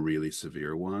are the really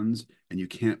severe ones, and you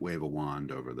can't wave a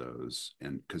wand over those.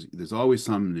 And because there's always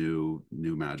some new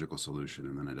magical solution,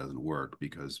 and then it doesn't work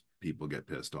because people get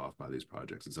pissed off by these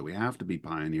projects. And so we have to be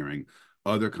pioneering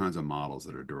other kinds of models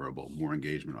that are durable, more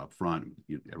engagement up front.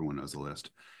 Everyone knows the list.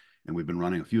 And we've been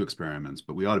running a few experiments,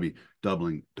 but we ought to be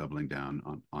doubling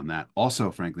down on that. Also,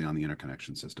 frankly, on the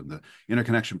interconnection system. The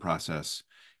interconnection process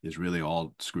is really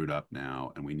all screwed up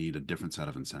now, and we need a different set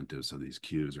of incentives so these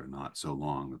queues are not so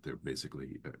long that they're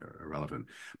basically irrelevant.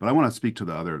 But I want to speak to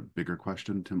the other bigger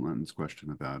question, Tim Lenton's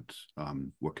question about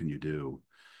what can you do?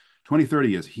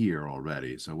 2030 is here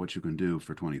already, so what you can do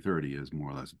for 2030 is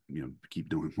more or less, keep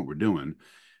doing what we're doing,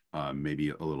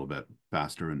 maybe a little bit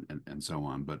faster and so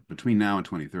on. But between now and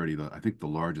 2030, I think the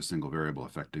largest single variable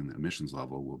affecting the emissions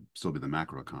level will still be the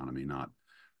macroeconomy, not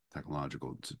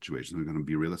technological situations. We're going to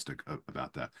be realistic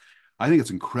about that. I think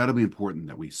it's incredibly important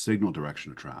that we signal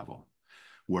direction of travel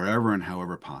wherever and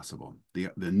however possible.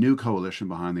 The new coalition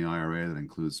behind the IRA that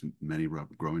includes many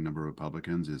growing number of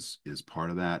Republicans is part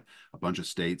of that. A bunch of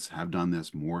states have done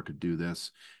this. More could do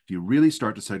this. If you really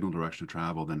start to signal direction of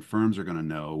travel, then firms are going to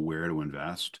know where to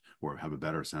invest or have a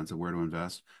better sense of where to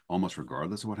invest, almost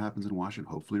regardless of what happens in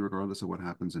Washington, hopefully regardless of what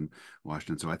happens in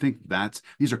Washington. So I think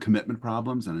these are commitment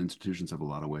problems, and institutions have a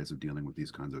lot of ways of dealing with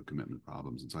these kinds of commitment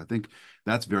problems. And so I think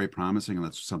that's very promising, and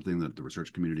that's something that the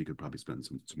research community could probably spend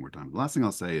some more time. The last thing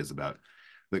I'll say is about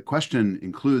the question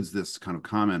includes this kind of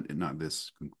comment, and not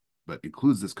this, but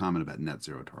includes this comment about net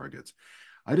zero targets.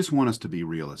 I just want us to be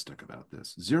realistic about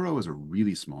this. Zero is a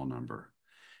really small number.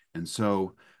 And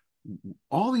so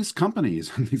all these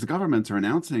companies and these governments are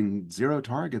announcing zero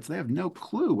targets. They have no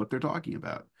clue what they're talking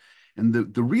about. And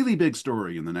the really big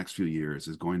story in the next few years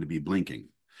is going to be blinking.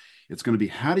 It's going to be,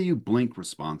 how do you blink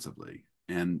responsibly?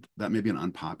 And that may be an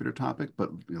unpopular topic,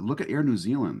 but look at Air New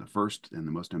Zealand, the first and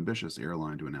the most ambitious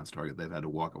airline to announce target. They've had to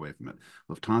walk away from it.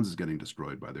 Lufthansa is getting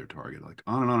destroyed by their target, like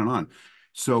on and on and on.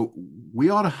 So we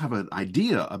ought to have an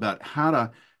idea about how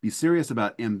to be serious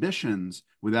about ambitions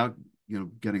without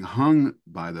getting hung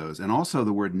by those. And also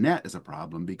the word net is a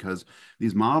problem, because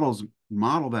these models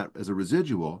model that as a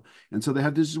residual. And so they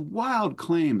have these wild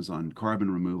claims on carbon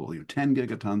removal, 10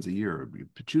 gigatons a year,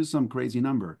 choose some crazy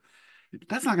number.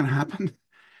 That's not going to happen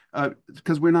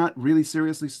because we're not really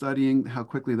seriously studying how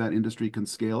quickly that industry can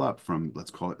scale up from,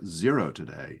 let's call it 0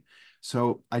 today.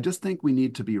 So I just think we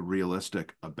need to be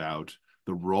realistic about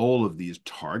the role of these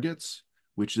targets,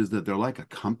 which is that they're like a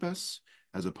compass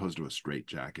as opposed to a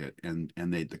straitjacket. And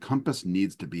the compass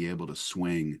needs to be able to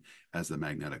swing as the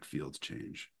magnetic fields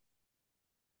change.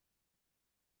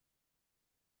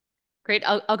 Great.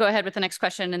 I'll go ahead with the next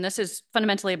question. And this is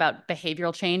fundamentally about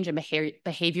behavioral change and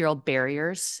behavioral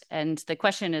barriers. And the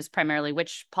question is primarily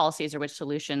which policies or which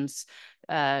solutions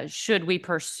should we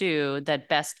pursue that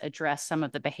best address some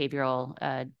of the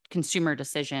behavioral consumer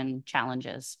decision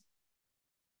challenges?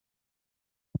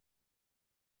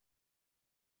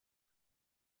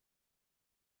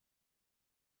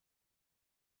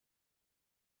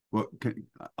 Well,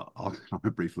 I'll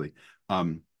comment briefly.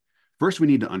 First, we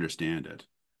need to understand it.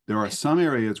 There are some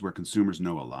areas where consumers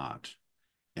know a lot.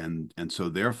 And so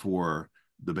therefore,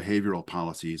 the behavioral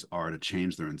policies are to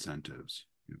change their incentives.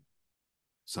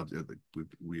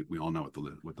 We all know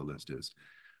what the list is.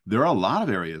 There are a lot of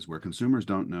areas where consumers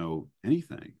don't know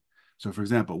anything. So for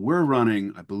example, we're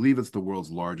running, I believe it's the world's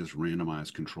largest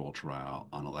randomized control trial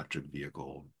on electric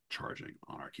vehicle charging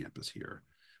on our campus here.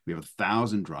 We have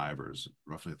 1,000 drivers,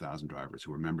 roughly 1,000 drivers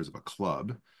who are members of a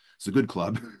club. It's a good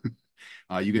club.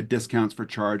 You get discounts for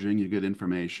charging, you get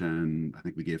information. I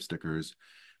think we gave stickers.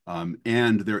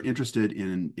 And they're interested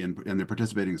in they're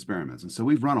participating in experiments. And so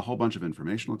we've run a whole bunch of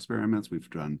informational experiments. We've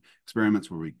done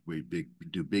experiments where we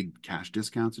do big cash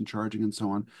discounts in charging and so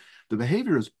on. The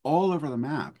behavior is all over the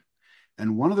map.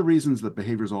 And one of the reasons that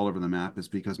behavior is all over the map is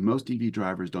because most EV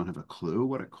drivers don't have a clue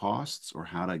what it costs or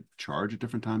how to charge at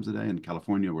different times of the day. In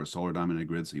California, we're a solar dominated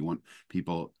grid, so you want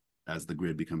people, as the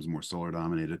grid becomes more solar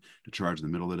dominated, to charge in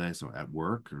the middle of the day, so at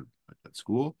work or at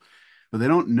school. But they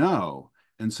don't know.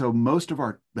 And so most of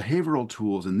our behavioral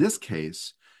tools in this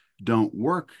case don't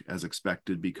work as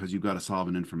expected because you've got to solve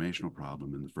an informational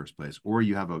problem in the first place, or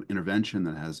you have an intervention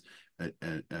that has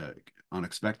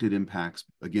unexpected impacts,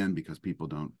 again, because people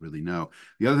don't really know.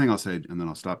 The other thing I'll say, and then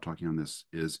I'll stop talking on this,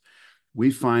 is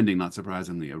we're finding, not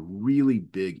surprisingly, a really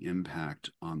big impact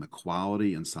on the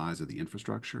quality and size of the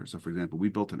infrastructure. So for example, we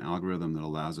built an algorithm that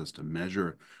allows us to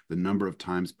measure the number of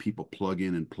times people plug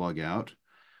in and plug out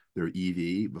their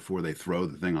EV before they throw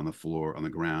the thing on the floor, on the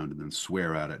ground, and then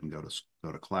swear at it and go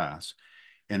to class.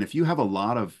 And if you have a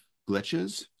lot of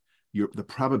glitches, the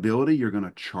probability you're going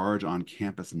to charge on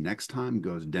campus next time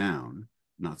goes down,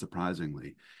 not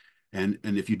surprisingly. And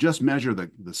if you just measure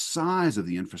the size of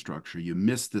the infrastructure, you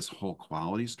miss this whole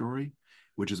quality story,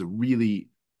 which is it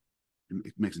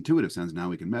makes intuitive sense. Now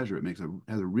we can measure it.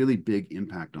 Has a really big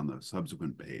impact on the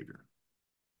subsequent behavior.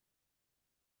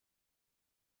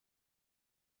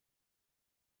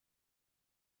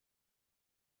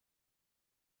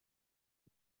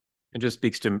 It just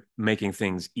speaks to making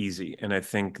things easy. And I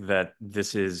think that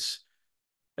this is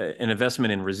an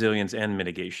investment in resilience and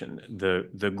mitigation.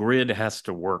 The grid has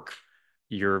to work.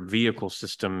 Your vehicle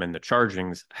system and the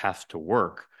chargings have to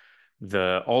work.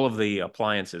 All of the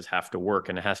appliances have to work,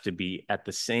 and it has to be at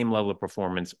the same level of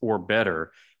performance or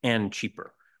better and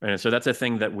cheaper. And so that's a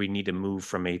thing that we need to move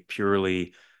from a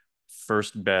purely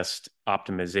first best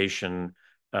optimization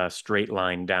straight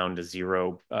line down to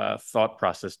zero thought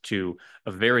process to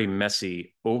a very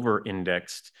messy,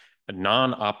 over-indexed,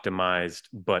 non-optimized,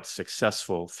 but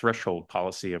successful threshold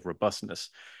policy of robustness.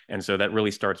 And so that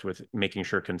really starts with making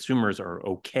sure consumers are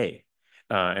okay.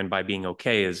 And by being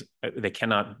okay is they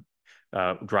cannot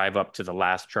drive up to the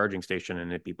last charging station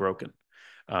and it be broken.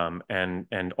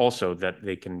 And also that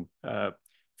they can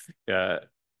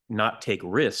not take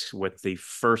risks with the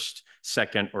first,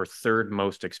 second, or third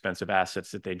most expensive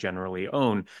assets that they generally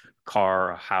own,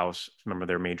 car, house, remember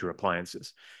their major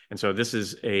appliances. And so this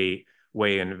is a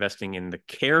way of investing in the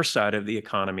care side of the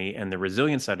economy, and the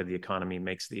resilience side of the economy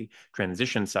makes the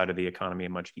transition side of the economy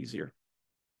much easier.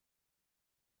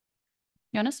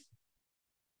 Jonas?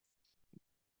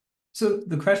 So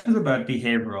the question is about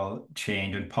behavioral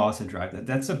change and policy drive.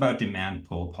 That's about demand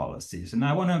pull policies. And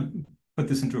I want to put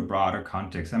this into a broader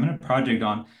context. I'm in a project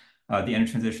on the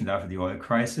energy transition after the oil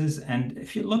crisis. And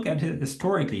if you look at it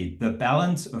historically, the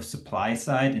balance of supply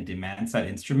side and demand side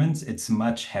instruments, it's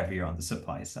much heavier on the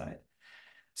supply side.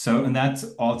 So, and that's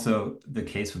also the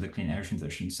case with the clean energy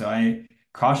transition. So I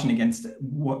caution against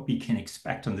what we can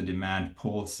expect on the demand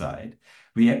pull side.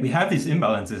 We have these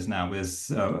imbalances now with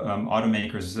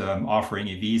automakers offering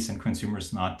EVs and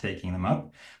consumers not taking them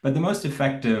up. But the most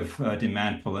effective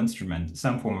demand pull instrument,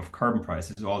 some form of carbon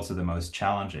price, is also the most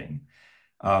challenging.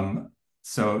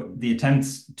 So the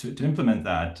attempts to implement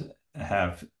that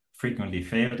have frequently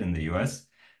failed in the US.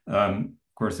 Of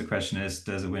course, the question is,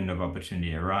 does a window of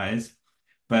opportunity arise?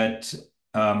 But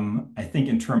I think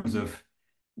in terms of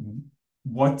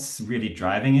what's really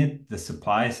driving it, the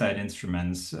supply side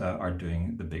instruments are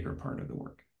doing the bigger part of the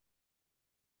work.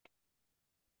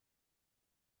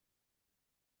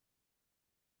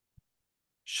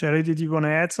 Shelly, did you want to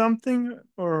add something,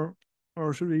 or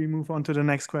should we move on to the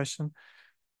next question?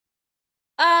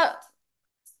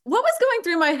 What was going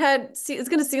through my head, see, it's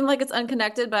going to seem like it's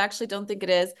unconnected, but I actually don't think it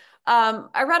is.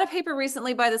 I read a paper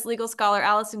recently by this legal scholar,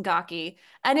 Alison Gocki,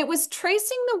 and it was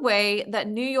tracing the way that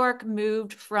New York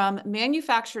moved from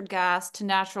manufactured gas to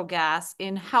natural gas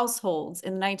in households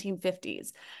in the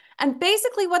 1950s. And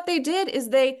basically what they did is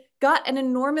they got an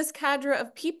enormous cadre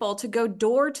of people to go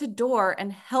door to door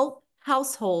and help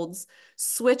households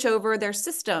switch over their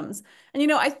systems. And, you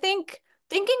know, I think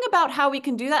thinking about how we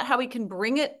can do that, how we can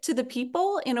bring it to the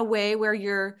people in a way where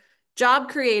you're job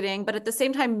creating, but at the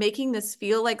same time making this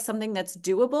feel like something that's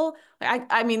doable.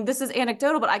 I mean, this is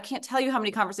anecdotal, but I can't tell you how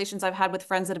many conversations I've had with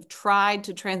friends that have tried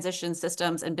to transition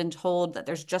systems and been told that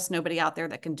there's just nobody out there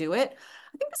that can do it.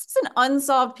 I think this is an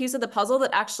unsolved piece of the puzzle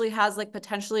that actually has like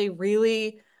potentially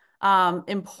really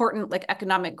important like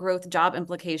economic growth job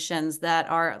implications that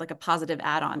are like a positive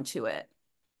add-on to it.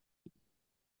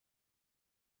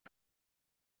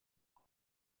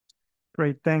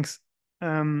 Great, thanks.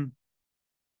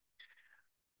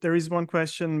 There is one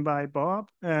question by Bob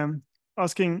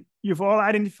asking, you've all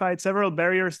identified several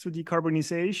barriers to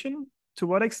decarbonization. To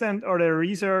what extent are there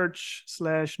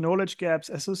research/knowledge gaps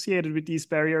associated with these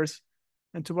barriers?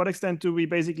 And to what extent do we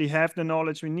basically have the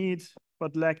knowledge we need,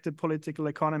 but lack the political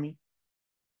economy?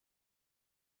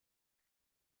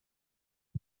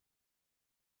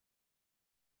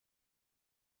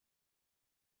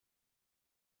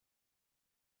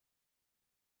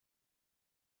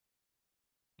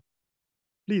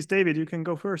 Please, David, you can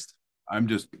go first.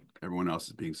 Everyone else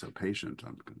is being so patient.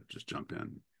 I'm going to just jump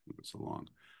in. It's so long.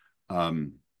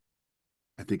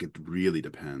 I think it really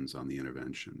depends on the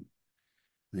intervention.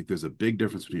 I think there's a big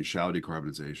difference between shallow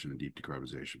decarbonization and deep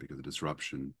decarbonization because the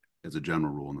disruption, as a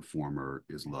general rule, in the former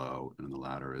is low and in the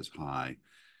latter is high.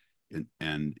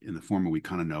 And in the former, we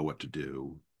kind of know what to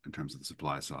do in terms of the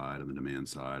supply side and the demand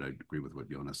side. I agree with what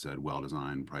Jonas said.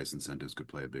 Well-designed price incentives could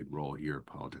play a big role here.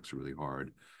 Politics are really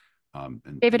hard.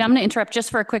 David, I'm going to interrupt just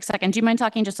for a quick second. Do you mind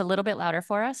talking just a little bit louder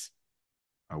for us?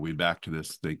 Are we back to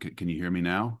this thing? Can you hear me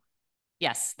now?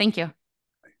 Yes, thank you. A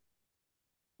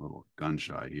little gun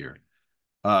shy here.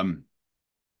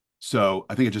 So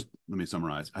I think let me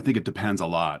summarize. I think it depends a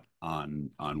lot on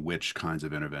which kinds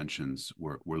of interventions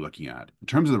we're looking at. In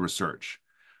terms of the research,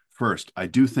 first, I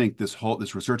do think this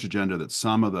research agenda that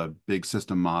some of the big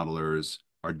system modelers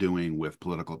are doing with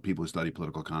people who study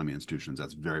political economy institutions,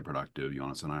 that's very productive.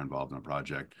 Jonas and I are involved in a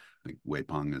project. I think Wei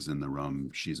Peng is in the room.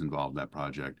 She's involved in that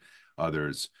project.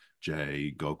 Others,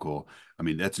 Jay, Gokul. I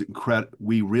mean, that's incredible.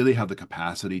 We really have the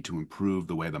capacity to improve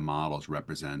the way the models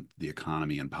represent the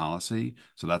economy and policy.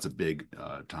 So that's a big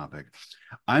topic.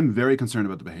 I'm very concerned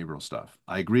about the behavioral stuff.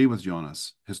 I agree with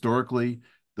Jonas. Historically,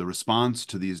 the response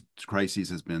to these crises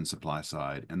has been supply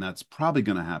side, and that's probably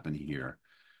going to happen here.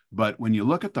 But when you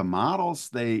look at the models,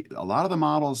 a lot of the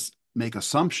models make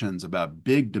assumptions about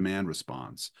big demand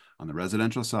response on the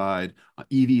residential side.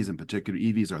 EVs in particular,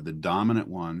 EVs are the dominant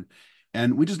one,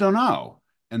 and we just don't know.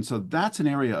 And so that's an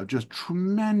area of just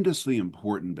tremendously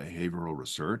important behavioral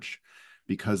research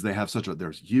because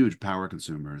they're huge power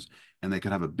consumers, and they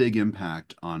could have a big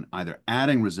impact on either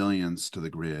adding resilience to the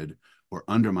grid or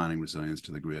undermining resilience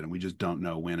to the grid. And we just don't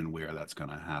know when and where that's going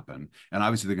to happen. And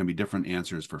obviously, there are going to be different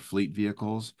answers for fleet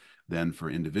vehicles than for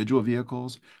individual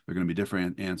vehicles. There are going to be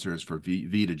different answers for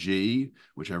V to G,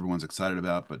 which everyone's excited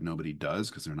about, but nobody does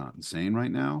because they're not insane right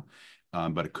now.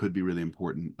 But it could be really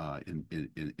important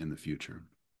in the future.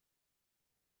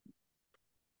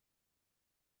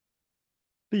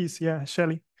 Please, yeah,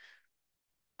 Shelly.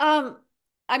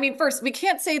 I mean, first, we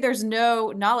can't say there's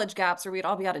no knowledge gaps or we'd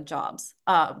all be out of jobs.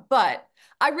 But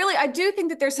I do think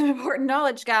that there's some important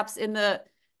knowledge gaps in the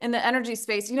energy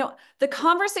space. You know, the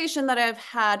conversation that I've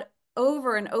had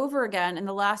over and over again in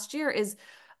the last year is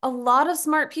a lot of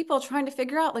smart people trying to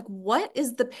figure out like what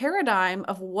is the paradigm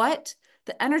of what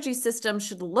the energy system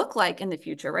should look like in the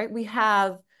future, right? We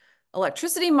have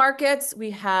electricity markets,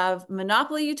 we have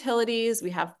monopoly utilities,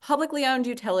 we have publicly owned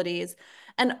utilities,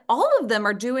 and all of them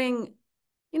are doing,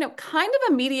 you know, kind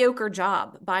of a mediocre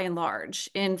job by and large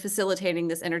in facilitating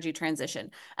this energy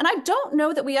transition. And I don't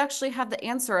know that we actually have the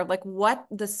answer of like what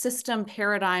the system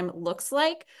paradigm looks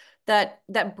like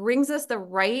that brings us the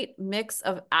right mix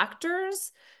of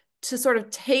actors to sort of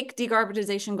take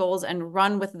decarbonization goals and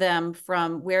run with them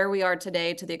from where we are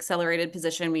today to the accelerated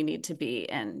position we need to be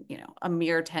in, you know, a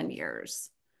mere 10 years?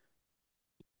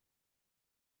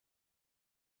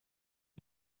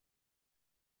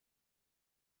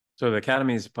 So the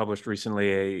Academies published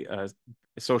recently a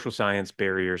social science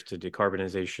barriers to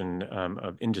decarbonization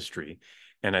of industry.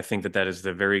 And I think that that is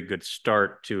the very good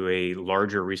start to a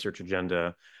larger research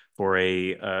agenda for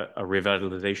a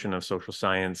revitalization of social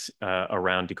science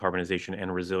around decarbonization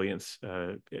and resilience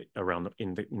around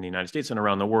in the United States and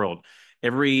around the world.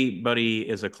 Everybody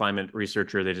is a climate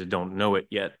researcher, they just don't know it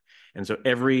yet. And so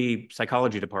every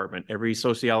psychology department, every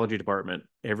sociology department,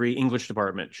 every English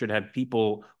department should have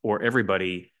people or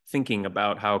everybody thinking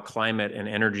about how climate and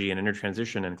energy and energy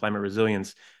transition and climate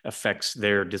resilience affects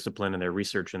their discipline and their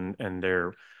research and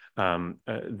their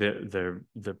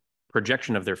the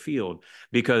projection of their field,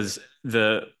 because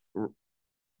the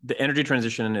energy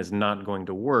transition is not going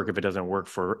to work if it doesn't work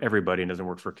for everybody and doesn't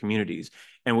work for communities.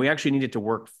 And we actually need it to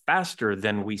work faster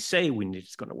than we say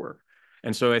it's going to work.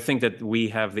 And so I think that we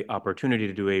have the opportunity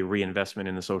to do a reinvestment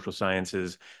in the social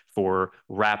sciences for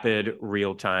rapid,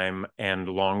 real-time, and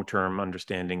long-term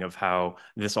understanding of how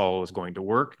this all is going to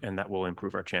work, and that will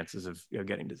improve our chances of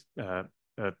getting to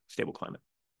a stable climate.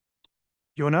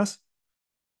 Jonas?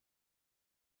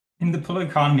 In the political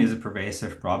economy is a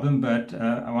pervasive problem, but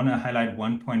I want to highlight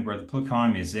one point where the political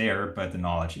economy is there, but the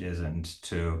knowledge isn't,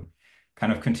 to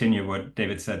kind of continue what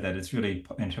David said, that it's really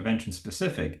intervention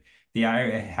specific. The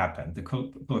IRA happened, the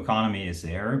political economy is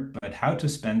there, but how to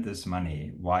spend this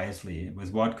money wisely,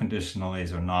 with what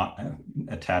conditionalities are not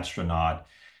attached or not,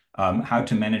 how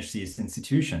to manage these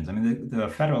institutions. I mean, the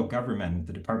federal government,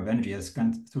 the Department of Energy has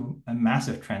gone through a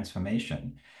massive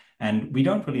transformation. And we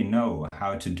don't really know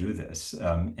how to do this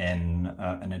in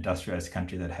an industrialized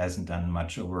country that hasn't done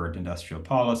much overt industrial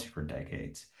policy for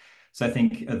decades. So I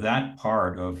think that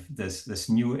part of this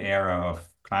new era of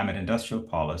climate industrial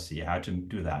policy, how to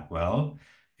do that well,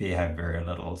 we have very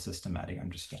little systematic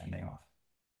understanding of.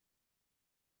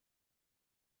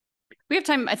 We have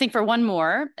time, I think, for one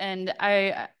more, and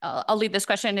I'll lead this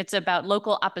question. It's about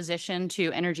local opposition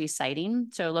to energy siting.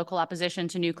 So local opposition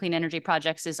to new clean energy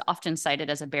projects is often cited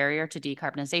as a barrier to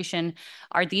decarbonization.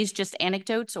 Are these just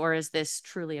anecdotes, or is this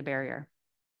truly a barrier?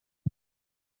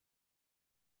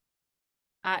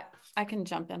 I can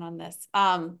jump in on this.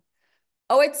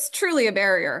 Oh, it's truly a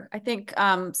barrier. I think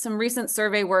some recent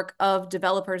survey work of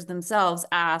developers themselves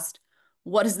asked,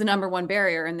 what is the #1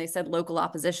 barrier? And they said local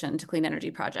opposition to clean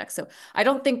energy projects. So I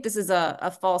don't think this is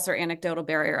a false or anecdotal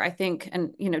barrier. I think,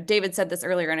 and you know, David said this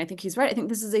earlier, and I think he's right. I think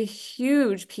this is a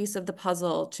huge piece of the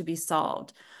puzzle to be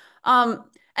solved. And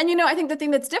you know, I think the thing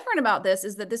that's different about this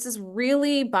is that this is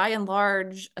really, by and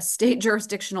large, a state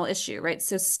jurisdictional issue, right?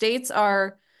 So states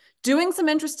are doing some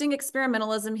interesting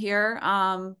experimentalism here.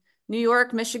 New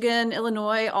York, Michigan,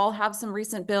 Illinois all have some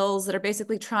recent bills that are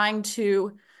basically trying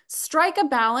to strike a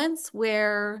balance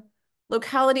where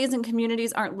localities and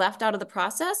communities aren't left out of the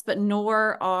process, but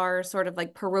nor are sort of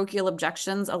like parochial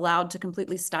objections allowed to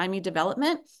completely stymie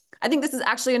development. I think this is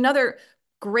actually another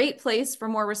great place for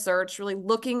more research, really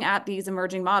looking at these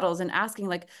emerging models and asking,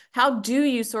 like, how do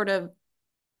you sort of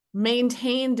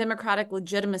maintain democratic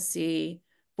legitimacy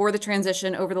for the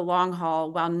transition over the long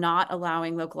haul while not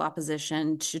allowing local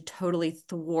opposition to totally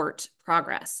thwart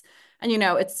progress? And, you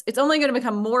know, it's only going to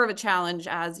become more of a challenge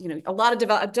as, you know, a lot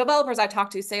of developers I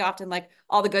talk to say often, like,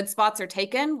 all the good spots are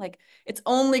taken. Like, it's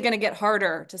only going to get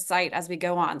harder to cite as we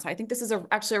go on. So I think this is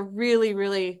actually a really,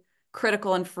 really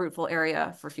critical and fruitful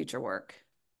area for future work.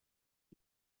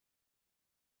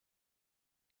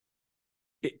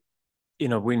 You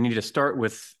know, we need to start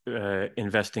with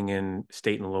investing in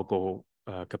state and local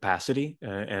capacity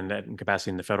and that capacity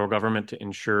in the federal government to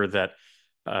ensure that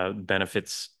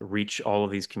benefits reach all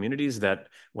of these communities, that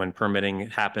when permitting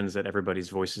happens, that everybody's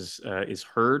voices is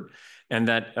heard, and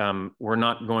that we're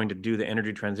not going to do the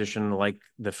energy transition like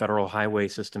the federal highway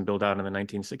system built out in the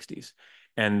 1960s,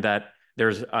 and that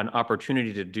there's an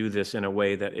opportunity to do this in a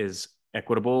way that is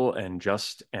equitable and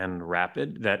just and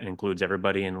rapid, that includes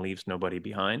everybody and leaves nobody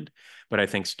behind. But I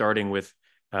think starting with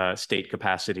state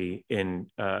capacity in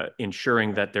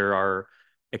ensuring that there are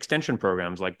extension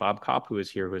programs like Bob Kopp, who is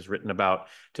here, who has written about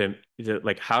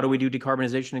like, how do we do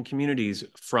decarbonization in communities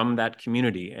from that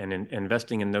community, and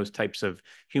investing in those types of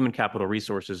human capital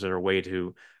resources are a way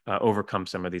to overcome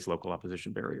some of these local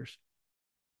opposition barriers.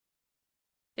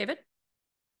 David?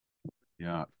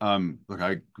 Yeah, look,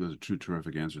 those are two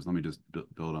terrific answers. Let me just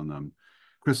build on them.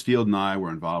 Chris Field and I were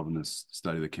involved in this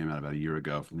study that came out about a year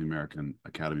ago from the American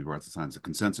Academy of Arts and Sciences, a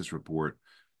consensus report,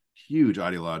 huge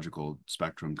ideological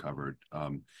spectrum covered.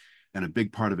 And a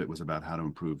big part of it was about how to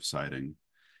improve siting.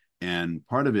 And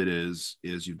part of it is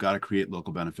you've got to create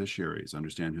local beneficiaries,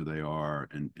 understand who they are,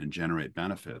 and generate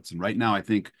benefits. And right now, I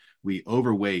think we're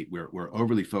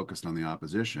overly focused on the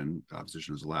opposition. The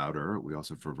opposition is louder. We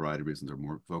also, for a variety of reasons, are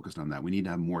more focused on that. We need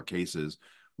to have more cases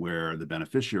where the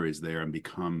beneficiaries there and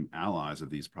become allies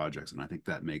of these projects. And I think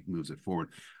that moves it forward.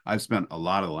 I've spent a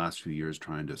lot of the last few years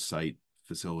trying to site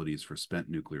facilities for spent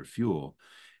nuclear fuel.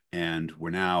 And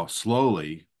we're now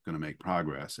slowly going to make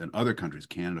progress. And other countries,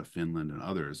 Canada, Finland, and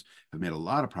others, have made a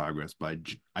lot of progress by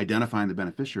identifying the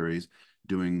beneficiaries,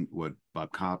 doing what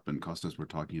Bob Kopp and Kostas were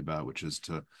talking about, which is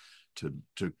to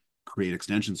create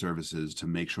extension services to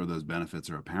make sure those benefits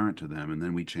are apparent to them. And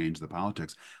then we change the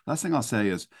politics. Last thing I'll say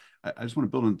is, I just want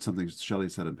to build on something Shelley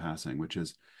said in passing, which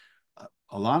is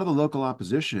a lot of the local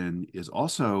opposition is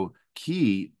also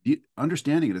key.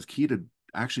 Understanding it is key to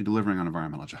actually delivering on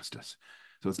environmental justice.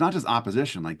 So it's not just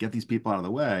opposition, like get these people out of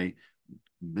the way.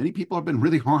 Many people have been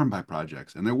really harmed by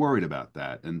projects and they're worried about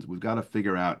that. And we've got to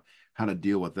figure out how to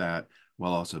deal with that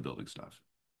while also building stuff.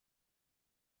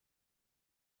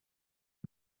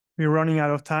 We're running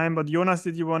out of time, but Jonas,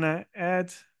 did you want to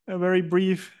add a very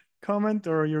brief comment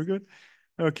or you're good?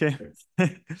 Okay.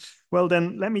 Well,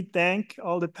 then let me thank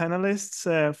all the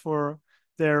panelists for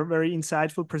their very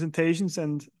insightful presentations,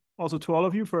 and also to all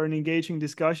of you for an engaging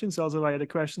discussions, also via the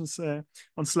questions on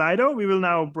Slido. We will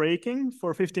now breaking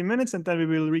for 15 minutes, and then we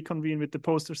will reconvene with the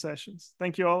poster sessions.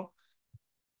 Thank you all.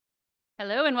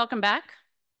 Hello and welcome back.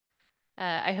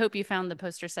 I hope you found the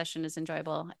poster session as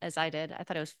enjoyable as I did. I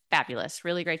thought it was fabulous.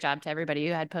 Really great job to everybody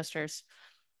who had posters.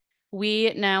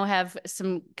 We now have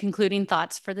some concluding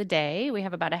thoughts for the day. We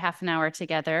have about a half an hour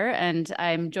together, and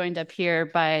I'm joined up here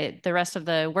by the rest of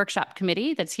the workshop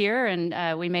committee that's here,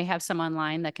 and we may have some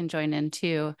online that can join in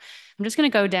too. I'm just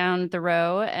going to go down the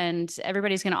row, and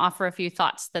everybody's going to offer a few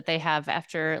thoughts that they have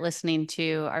after listening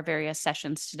to our various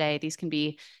sessions today. These can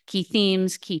be key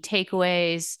themes, key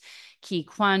takeaways, key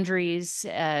quandaries,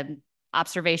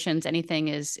 observations, anything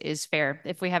is fair.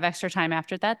 If we have extra time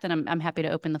after that, then I'm happy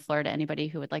to open the floor to anybody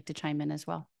who would like to chime in as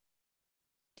well.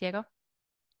 Diego?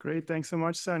 Great, thanks so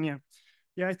much, Sonia.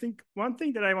 Yeah, I think one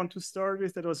thing that I want to start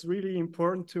with that was really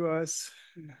important to us,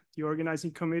 the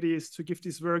organizing committee, is to give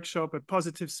this workshop a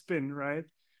positive spin, right?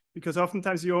 Because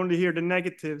oftentimes you only hear the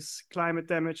negatives, climate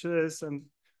damages, and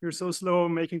you're so slow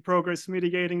making progress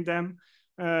mitigating them.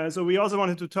 So we also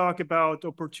wanted to talk about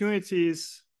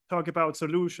opportunities, talk about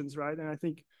solutions, right? And I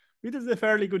think we did a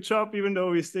fairly good job, even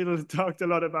though we still talked a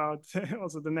lot about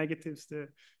also the negatives,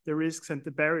 the risks and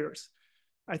the barriers.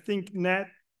 I think Nat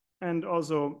and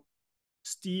also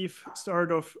Steve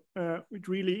started off with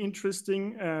really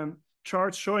interesting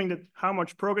charts showing that how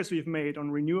much progress we've made on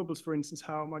renewables, for instance,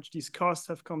 how much these costs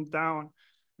have come down.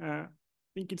 I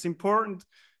think it's important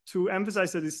to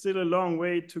emphasize that it's still a long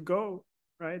way to go,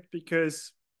 right?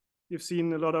 Because you've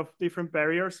seen a lot of different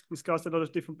barriers, discussed a lot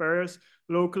of different barriers.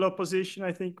 Local opposition,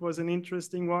 I think, was an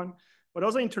interesting one. But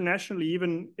also internationally,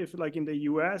 even if like in the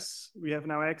US, we have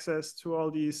now access to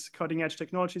all these cutting edge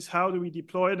technologies, how do we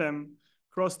deploy them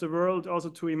across the world, also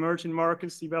to emerging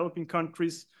markets, developing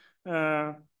countries,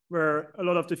 where a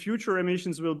lot of the future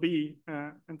emissions will be.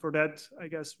 And for that, I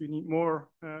guess we need more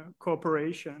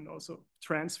cooperation and also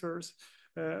transfers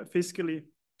fiscally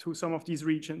to some of these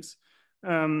regions.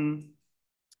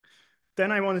 Then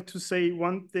I wanted to say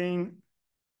one thing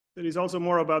that is also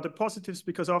more about the positives,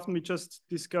 because often we just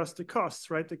discuss the costs,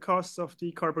 right? The costs of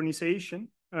decarbonization.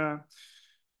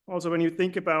 Also, when you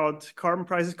think about carbon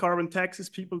prices, carbon taxes,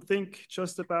 people think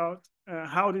just about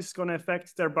how this is going to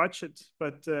affect their budget.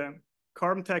 But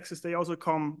carbon taxes, they also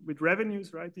come with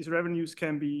revenues, right? These revenues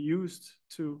can be used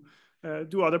to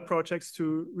do other projects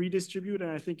to redistribute.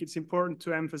 And I think it's important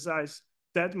to emphasize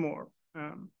that more.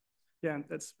 Yeah, and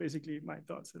that's basically my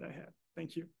thoughts that I had.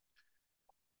 Thank you.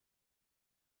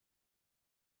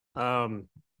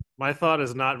 My thought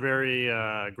is not very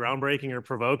groundbreaking or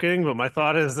provoking, but my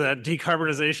thought is that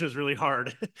decarbonization is really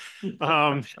hard.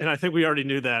 And I think we already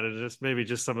knew that. And just maybe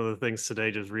just some of the things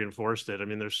today just reinforced it. I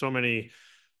mean, there's so many,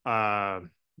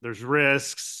 there's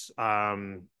risks,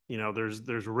 you know,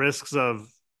 there's risks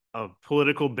of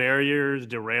political barriers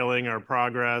derailing our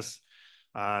progress.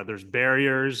 There's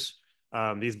barriers.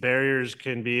 These barriers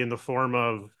can be in the form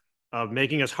of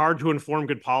making us hard to inform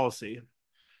good policy.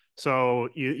 So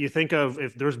you think of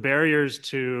if there's barriers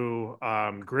to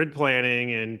grid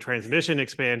planning and transmission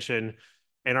expansion,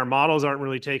 and our models aren't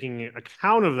really taking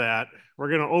account of that, we're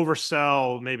going to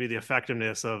oversell maybe the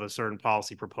effectiveness of a certain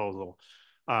policy proposal.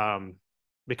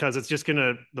 Because it's just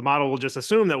the model will just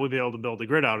assume that we'll be able to build the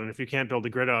grid out. And if you can't build the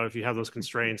grid out, if you have those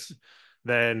constraints,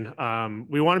 then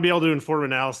we want to be able to inform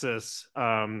analysis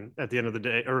at the end of the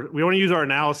day, or we want to use our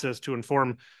analysis to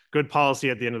inform good policy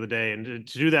at the end of the day. And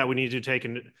to do that, we need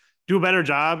to do a better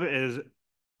job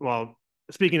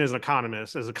speaking as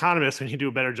economists, we need to do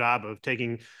a better job of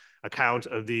taking account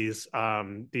of these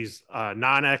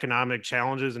non-economic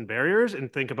challenges and barriers,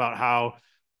 and think about how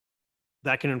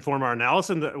that can inform our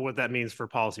analysis and what that means for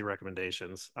policy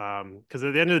recommendations. Because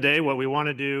at the end of the day, what we want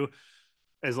to do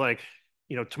is, like,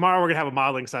 tomorrow we're going to have a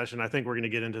modeling session. I think we're going to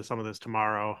get into some of this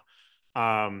tomorrow.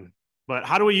 But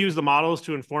how do we use the models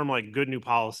to inform like good new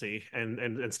policy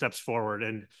and steps forward,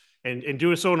 and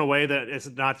do so in a way that it's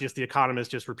not just the economists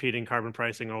just repeating carbon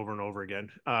pricing over and over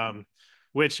again,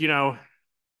 which,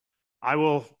 I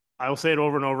will say it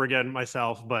over and over again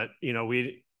myself, but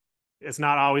it's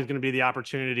not always going to be the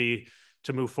opportunity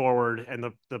to move forward.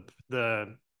 And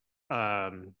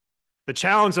the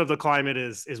challenge of the climate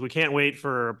is we can't wait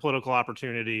for a political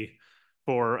opportunity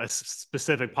for a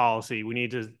specific policy. We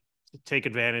need to take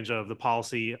advantage of the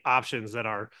policy options that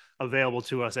are available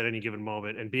to us at any given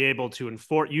moment, and be able to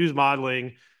use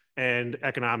modeling and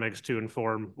economics to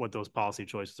inform what those policy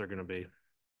choices are going to be.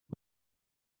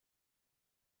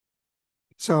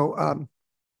 So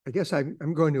I guess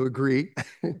I'm going to agree.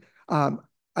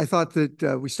 I thought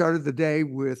that we started the day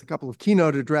with a couple of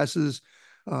keynote addresses,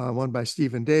 one by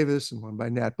Stephen Davis and one by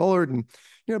Nat Bullard. And,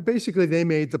 basically they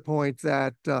made the point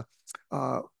that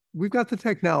we've got the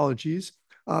technologies,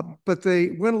 but they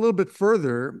went a little bit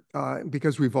further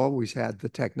because we've always had the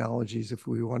technologies if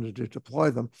we wanted to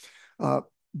deploy them.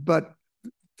 But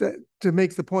to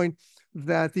make the point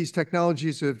that these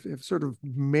technologies have sort of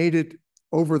made it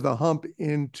over the hump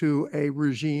into a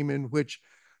regime in which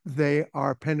they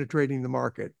are penetrating the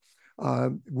market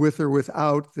with or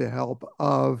without the help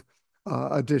of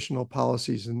additional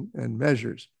policies and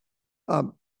measures.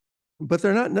 But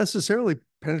they're not necessarily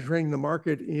penetrating the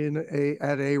market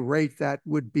at a rate that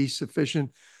would be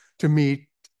sufficient to meet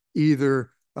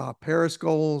either Paris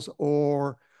goals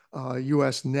or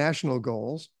US national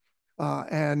goals.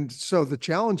 And so the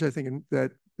challenge, I think,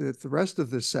 that the rest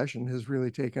of this session has really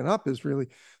taken up is really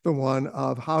the one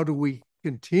of how do we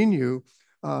continue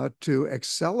to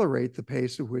accelerate the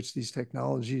pace at which these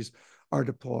technologies are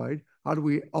deployed? How do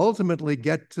we ultimately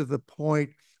get to the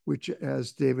point which,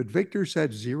 as David Victor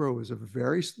said, 0 is a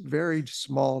very, very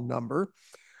small number,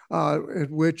 at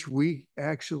which we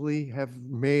actually have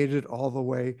made it all the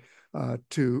way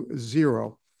to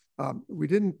 0. We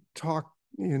didn't talk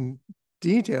in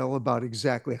detail about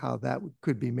exactly how that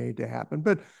could be made to happen,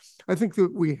 but I think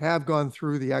that we have gone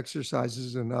through the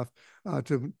exercises enough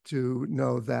to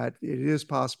know that it is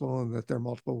possible and that there are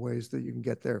multiple ways that you can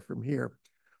get there from here.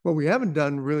 What we haven't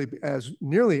done really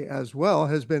nearly as well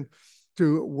has been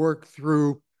to work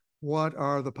through what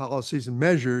are the policies and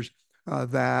measures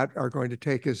that are going to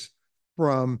take us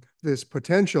from this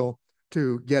potential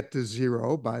to get to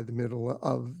 0 by the middle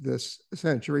of this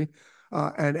century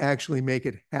and actually make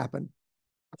it happen.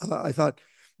 I thought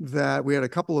that we had a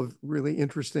couple of really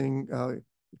interesting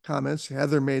comments.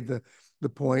 Heather made the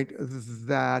point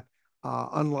that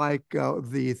unlike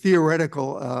the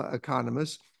theoretical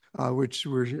economists, which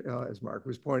were, as Mark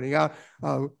was pointing out,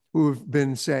 who have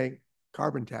been saying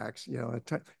carbon tax,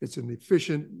 it's an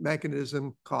efficient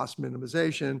mechanism, cost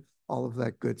minimization, all of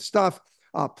that good stuff.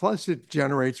 Plus it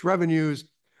generates revenues.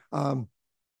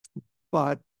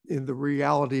 But in the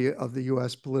reality of the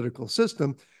US political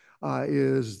system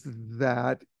is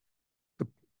that the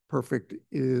perfect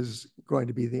is going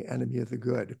to be the enemy of the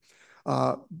good.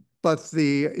 But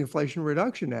the Inflation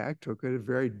Reduction Act took a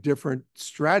very different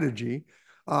strategy,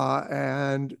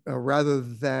 and rather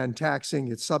than taxing,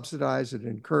 it subsidized, it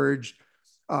encouraged.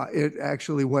 It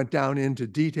actually went down into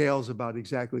details about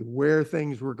exactly where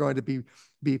things were going to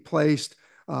be placed,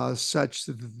 such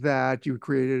that you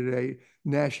created a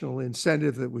national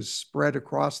incentive that was spread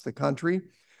across the country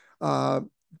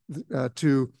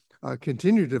to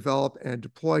continue to develop and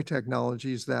deploy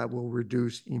technologies that will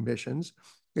reduce emissions.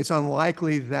 It's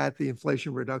unlikely that the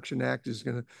Inflation Reduction Act is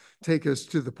going to take us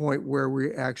to the point where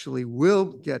we actually will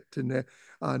get to net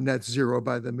 0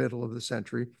 by the middle of the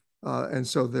century. And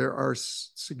so there are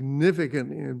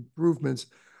significant improvements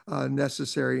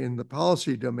necessary in the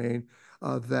policy domain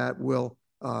that will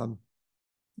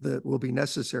be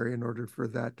necessary in order for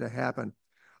that to happen.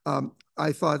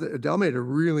 I thought that Adele made a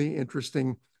really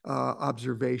interesting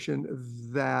observation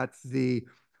that the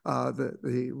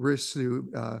risks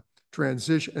to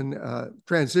transition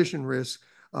risks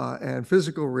and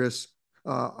physical risks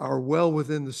are well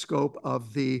within the scope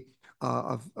of the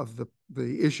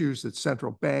issues that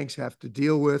central banks have to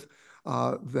deal with.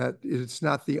 That it's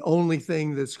not the only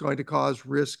thing that's going to cause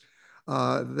risk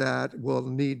that will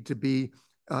need to be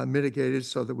mitigated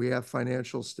so that we have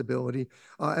financial stability.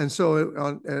 And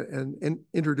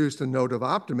introduced a note of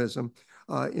optimism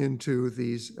into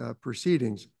these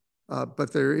proceedings.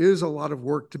 But there is a lot of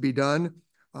work to be done,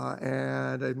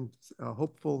 and I'm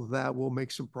hopeful that we'll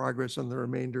make some progress on the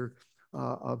remainder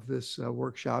of this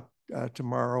workshop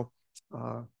tomorrow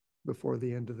before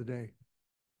the end of the day.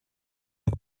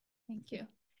 Thank you.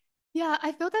 Yeah,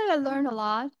 I feel that I learned a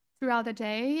lot throughout the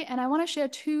day, and I want to share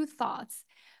two thoughts.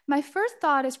 My first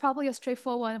thought is probably a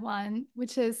straightforward one,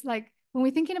 which is like, when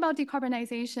we're thinking about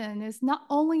decarbonization, it's not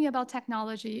only about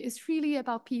technology, it's really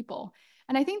about people.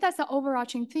 And I think that's the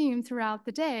overarching theme throughout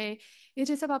the day. It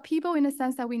is about people in the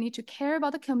sense that we need to care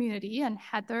about the community, and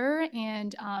Heather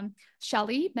and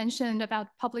Shelley mentioned about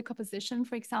public opposition,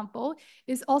 for example.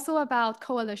 It's also about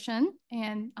coalition,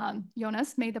 and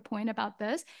Jonas made the point about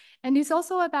this. And it's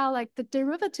also about like the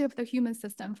derivative of the human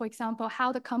system. For example,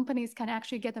 how the companies can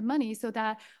actually get the money so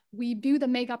that we build a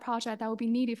mega project that will be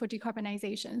needed for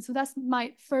decarbonization. So that's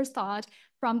my first thought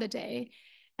from the day.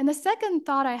 And the second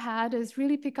thought I had is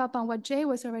really pick up on what Jay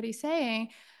was already saying,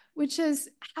 which is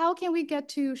how can we get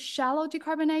to shallow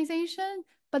decarbonization,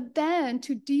 but then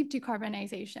to deep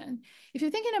decarbonization? If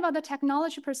you're thinking about the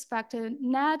technology perspective,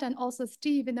 Nat and also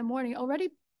Steve in the morning already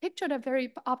pictured a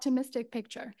very optimistic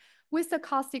picture. With the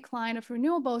cost decline of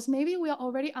renewables, maybe we are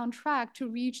already on track to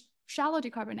reach shallow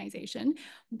decarbonization,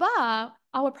 but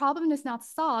our problem is not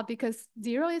solved because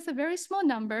 0 is a very small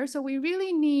number. So we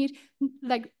really need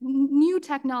like new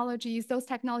technologies. Those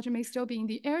technologies may still be in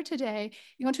the air today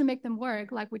in order to make them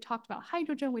work. Like we talked about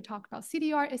hydrogen, we talked about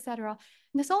CDR, et cetera.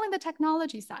 And that's only the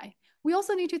technology side. We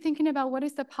also need to thinking about what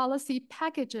is the policy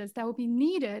packages that will be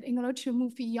needed in order to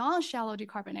move beyond shallow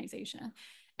decarbonization.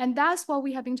 And that's what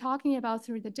we have been talking about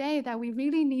through the day, that we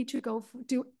really need to go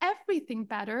do everything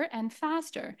better and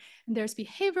faster. And there's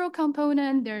behavioral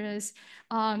component. There is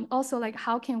also like,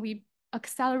 how can we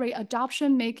accelerate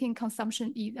adoption, making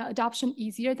consumption adoption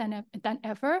easier than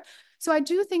ever. So I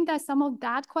do think that some of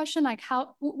that question, like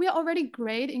how we're already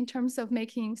great in terms of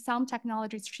making some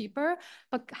technologies cheaper,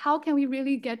 but how can we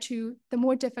really get to the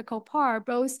more difficult part,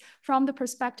 both from the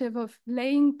perspective of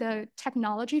laying the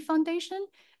technology foundation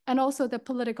and also the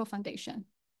political foundation.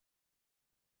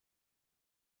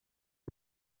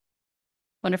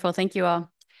 Wonderful, thank you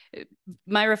all.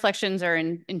 My reflections are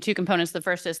in two components. The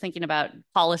first is thinking about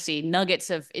policy, nuggets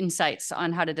of insights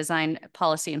on how to design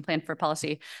policy and plan for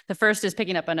policy. The first is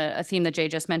picking up on a theme that Jay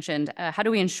just mentioned. How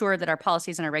do we ensure that our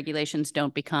policies and our regulations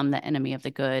don't become the enemy of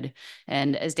the good?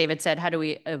 And as David said, how do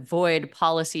we avoid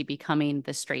policy becoming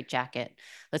the straitjacket?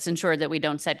 Let's ensure that we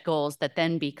don't set goals that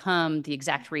then become the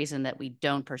exact reason that we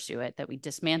don't pursue it, that we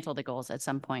dismantle the goals at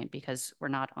some point because we're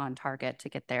not on target to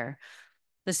get there.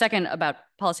 The second about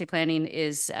policy planning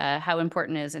is how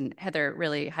important it is, and Heather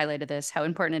really highlighted this, how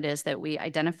important it is that we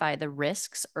identify the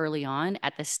risks early on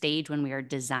at the stage when we are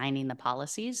designing the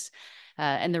policies.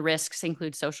 And the risks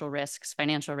include social risks,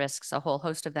 financial risks, a whole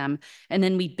host of them. And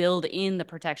then we build in the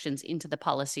protections into the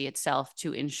policy itself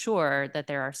to ensure that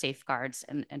there are safeguards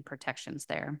and protections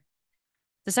there.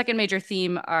 The second major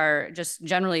theme are just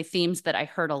generally themes that I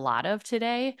heard a lot of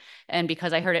today. And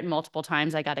because I heard it multiple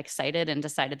times, I got excited and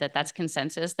decided that that's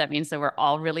consensus. That means that we're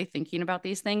all really thinking about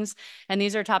these things. And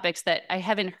these are topics that I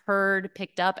haven't heard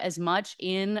picked up as much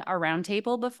in a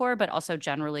roundtable before, but also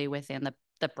generally within the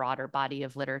broader body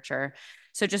of literature.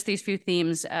 So just these few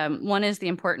themes. One is the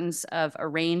importance of a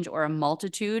range or a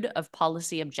multitude of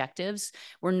policy objectives.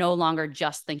 We're no longer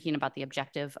just thinking about the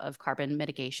objective of carbon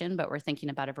mitigation, but we're thinking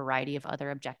about a variety of other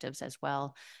objectives as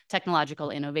well. Technological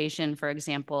innovation, for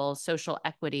example, social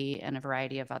equity, and a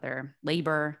variety of other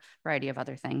labor, variety of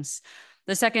other things.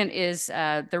 The second is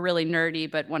the really nerdy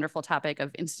but wonderful topic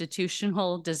of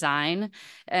institutional design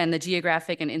and the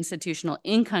geographic and institutional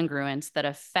incongruence that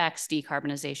affects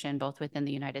decarbonization, both within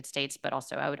the United States, but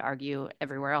also, I would argue,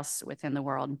 everywhere else within the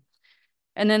world.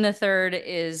 And then the third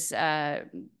is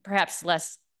perhaps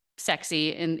less sexy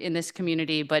in this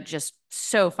community, but just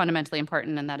so fundamentally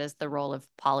important, and that is the role of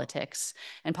politics.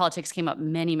 And politics came up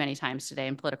many, many times today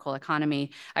in political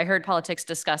economy. I heard politics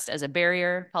discussed as a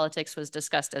barrier, politics was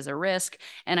discussed as a risk,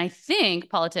 and I think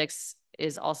politics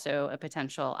is also a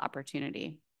potential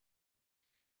opportunity.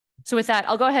 So with that,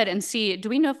 I'll go ahead and see, do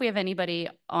we know if we have anybody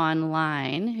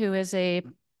online who is a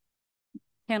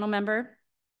panel member?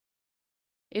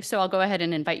 If so, I'll go ahead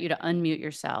and invite you to unmute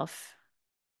yourself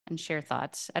and share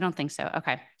thoughts. I don't think so.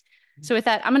 Okay. So with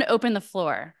that, I'm going to open the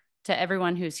floor to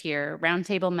everyone who's here,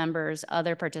 roundtable members,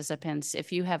 other participants.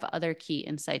 If you have other key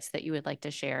insights that you would like to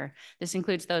share, this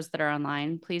includes those that are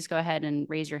online, please go ahead and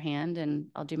raise your hand and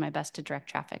I'll do my best to direct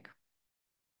traffic.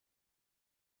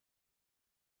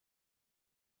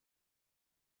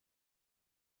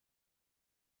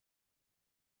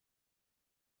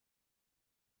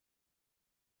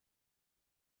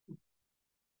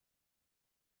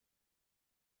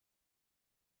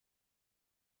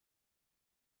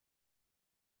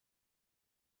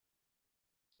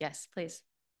 Yes, please.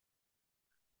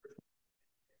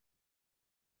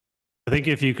 I think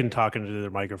if you can talk into the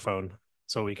microphone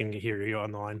so we can hear you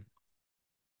on the line.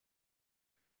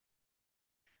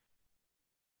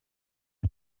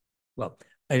 Well,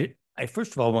 I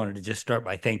first of all wanted to just start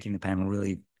by thanking the panel.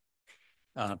 Really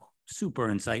super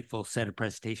insightful set of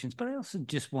presentations, but I also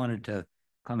just wanted to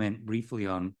comment briefly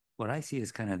on what I see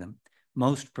as kind of the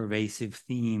most pervasive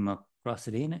theme across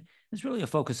the day. And it's really a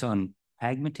focus on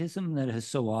pragmatism that has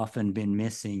so often been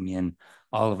missing in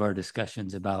all of our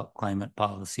discussions about climate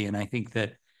policy. And I think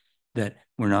that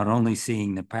we're not only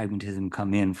seeing the pragmatism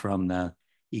come in from the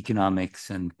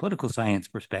economics and political science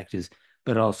perspectives,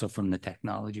 but also from the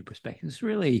technology perspective. It's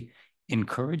really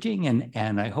encouraging,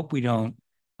 and I hope we don't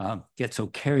get so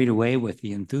carried away with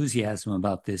the enthusiasm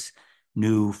about this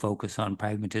new focus on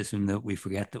pragmatism that we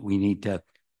forget that we need to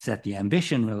set the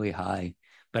ambition really high.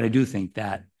 But I do think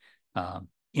that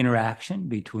interaction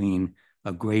between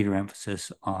a greater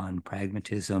emphasis on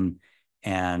pragmatism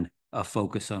and a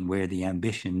focus on where the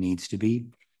ambition needs to be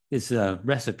is a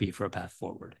recipe for a path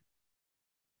forward.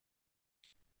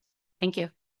 Thank you.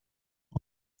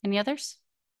 Any others?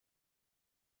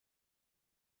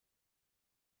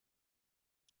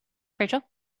 Rachel?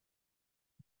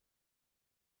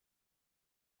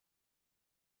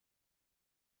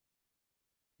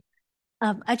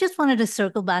 I just wanted to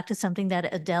circle back to something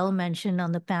that Adele mentioned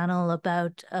on the panel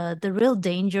about the real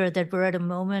danger that we're at a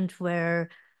moment where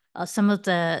some of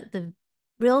the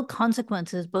real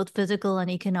consequences, both physical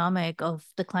and economic, of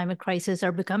the climate crisis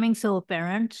are becoming so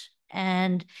apparent.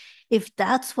 And if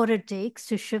that's what it takes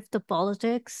to shift the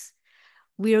politics,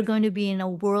 we are going to be in a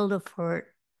world of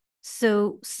hurt.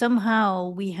 So somehow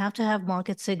we have to have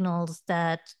market signals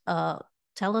that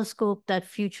telescope that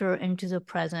future into the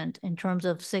present in terms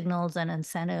of signals and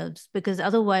incentives, because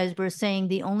otherwise we're saying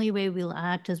the only way we'll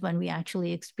act is when we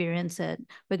actually experience it.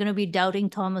 We're going to be doubting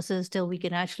Thomases till we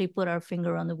can actually put our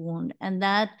finger on the wound. And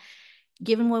that,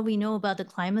 given what we know about the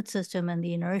climate system and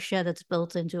the inertia that's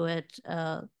built into it,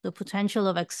 the potential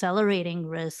of accelerating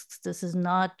risks, this is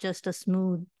not just a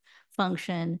smooth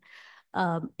function.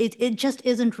 It just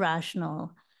isn't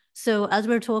rational. So as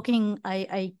we're talking,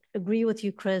 I agree with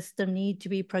you, Chris, the need to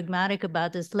be pragmatic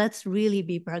about this. Let's really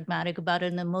be pragmatic about it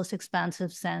in the most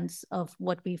expansive sense of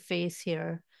what we face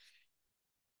here.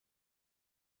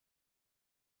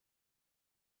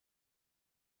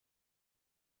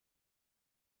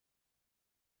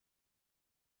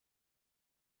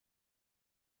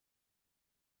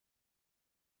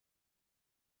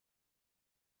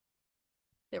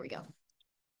 There we go.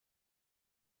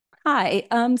 Hi,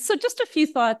 so just a few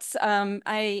thoughts.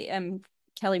 I am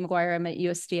Kelly McGuire. I'm at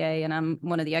USDA, and I'm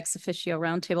one of the ex officio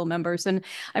roundtable members. And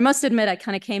I must admit, I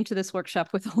kind of came to this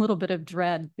workshop with a little bit of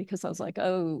dread because I was like,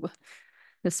 oh,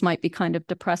 this might be kind of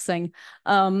depressing.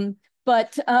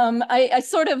 But I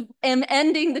sort of am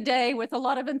ending the day with a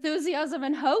lot of enthusiasm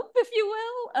and hope, if you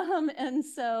will. And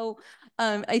so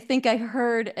I think I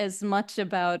heard as much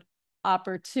about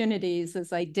opportunities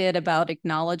as I did about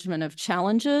acknowledgement of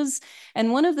challenges.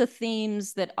 And one of the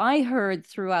themes that I heard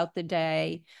throughout the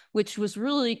day, which was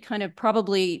really kind of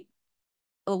probably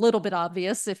a little bit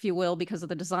obvious, if you will, because of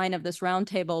the design of this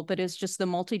roundtable, but is just the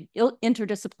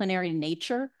interdisciplinary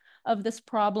nature of this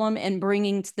problem and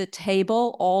bringing to the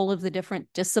table all of the different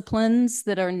disciplines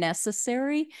that are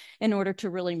necessary in order to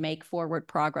really make forward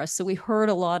progress. So we heard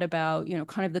a lot about, you know,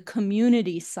 kind of the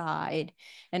community side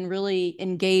and really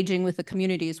engaging with the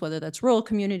communities, whether that's rural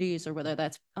communities or whether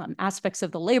that's aspects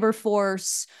of the labor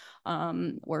force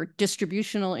or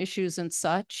distributional issues and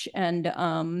such.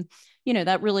 And you know,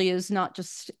 that really is not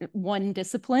just one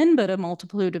discipline, but a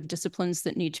multitude of disciplines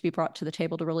that need to be brought to the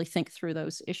table to really think through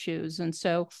those issues. And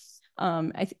so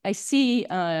I see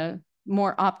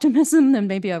more optimism than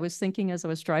maybe I was thinking as I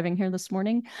was driving here this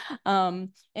morning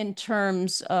in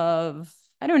terms of,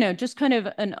 I don't know, just kind of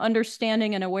an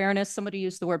understanding and awareness. Somebody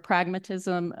used the word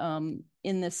pragmatism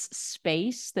in this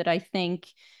space that I think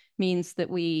means that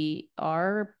we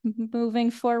are moving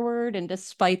forward. And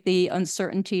despite the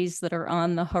uncertainties that are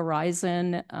on the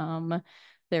horizon,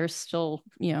 there's still,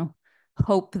 you know,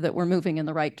 hope that we're moving in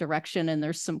the right direction. And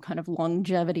there's some kind of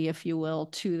longevity, if you will,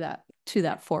 to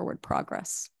that forward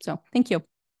progress. So thank you.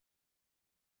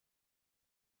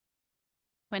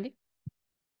 Wendy?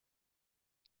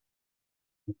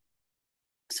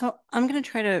 So I'm going to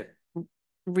try to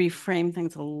reframe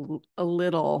things a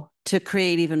little to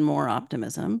create even more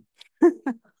optimism.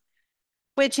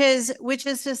 which is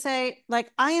to say,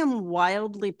 like, I am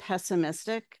wildly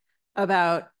pessimistic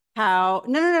about how,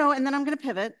 no, and then I'm going to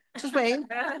pivot. Just wait.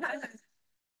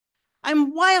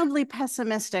 I'm wildly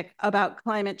pessimistic about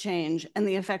climate change and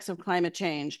the effects of climate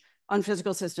change on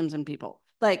physical systems and people.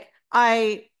 Like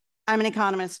I'm an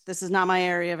economist. This is not my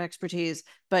area of expertise,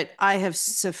 but I have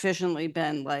sufficiently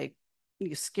been like,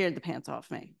 you scared the pants off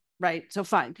me, right? So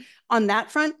fine. On that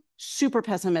front, super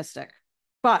pessimistic.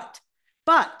 But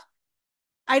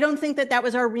I don't think that that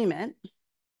was our remit.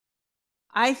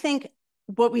 I think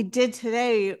what we did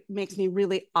today makes me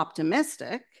really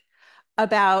optimistic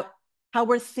about how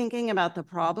we're thinking about the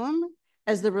problem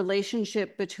as the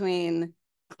relationship between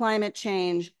climate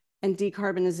change and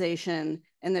decarbonization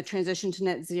and the transition to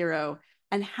net zero,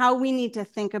 and how we need to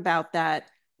think about that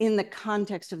in the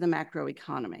context of the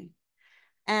macroeconomy.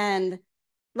 And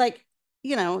like,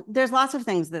 you know, there's lots of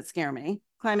things that scare me.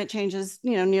 Climate change is,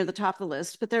 you know, near the top of the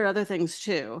list, but there are other things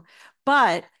too.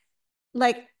 But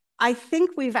like, I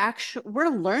think we're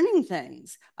learning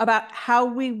things about how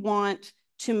we want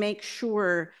to make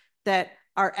sure that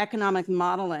our economic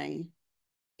modeling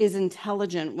is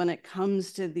intelligent when it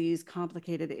comes to these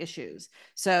complicated issues.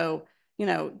 So, you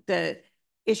know, the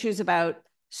issues about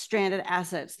stranded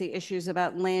assets, the issues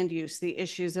about land use, the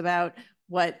issues about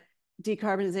what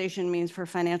decarbonization means for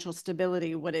financial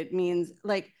stability, what it means,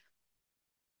 like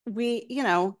we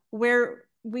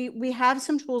have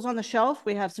some tools on the shelf,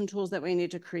 we have some tools that we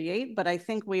need to create, but I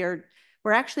think we're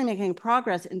actually making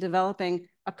progress in developing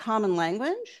a common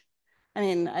language. I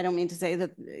mean, I don't mean to say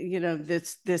that, you know,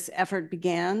 this effort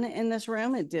began in this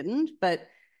room, it didn't, but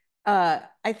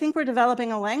I think we're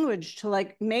developing a language to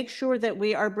like make sure that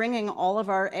we are bringing all of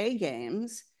our A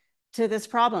games to this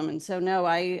problem. And so no,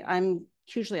 I'm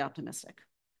hugely optimistic.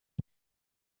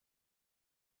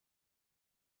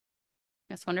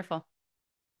 That's wonderful.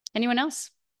 Anyone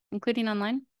else, including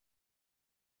online?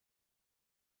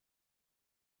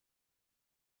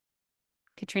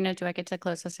 Katrina, do I get to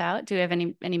close us out? Do you have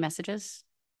any messages?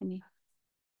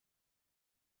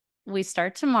 We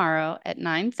start tomorrow at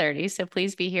 9:30, so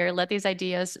please be here. Let these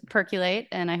ideas percolate,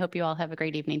 and I hope you all have a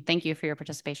great evening. Thank you for your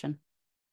participation.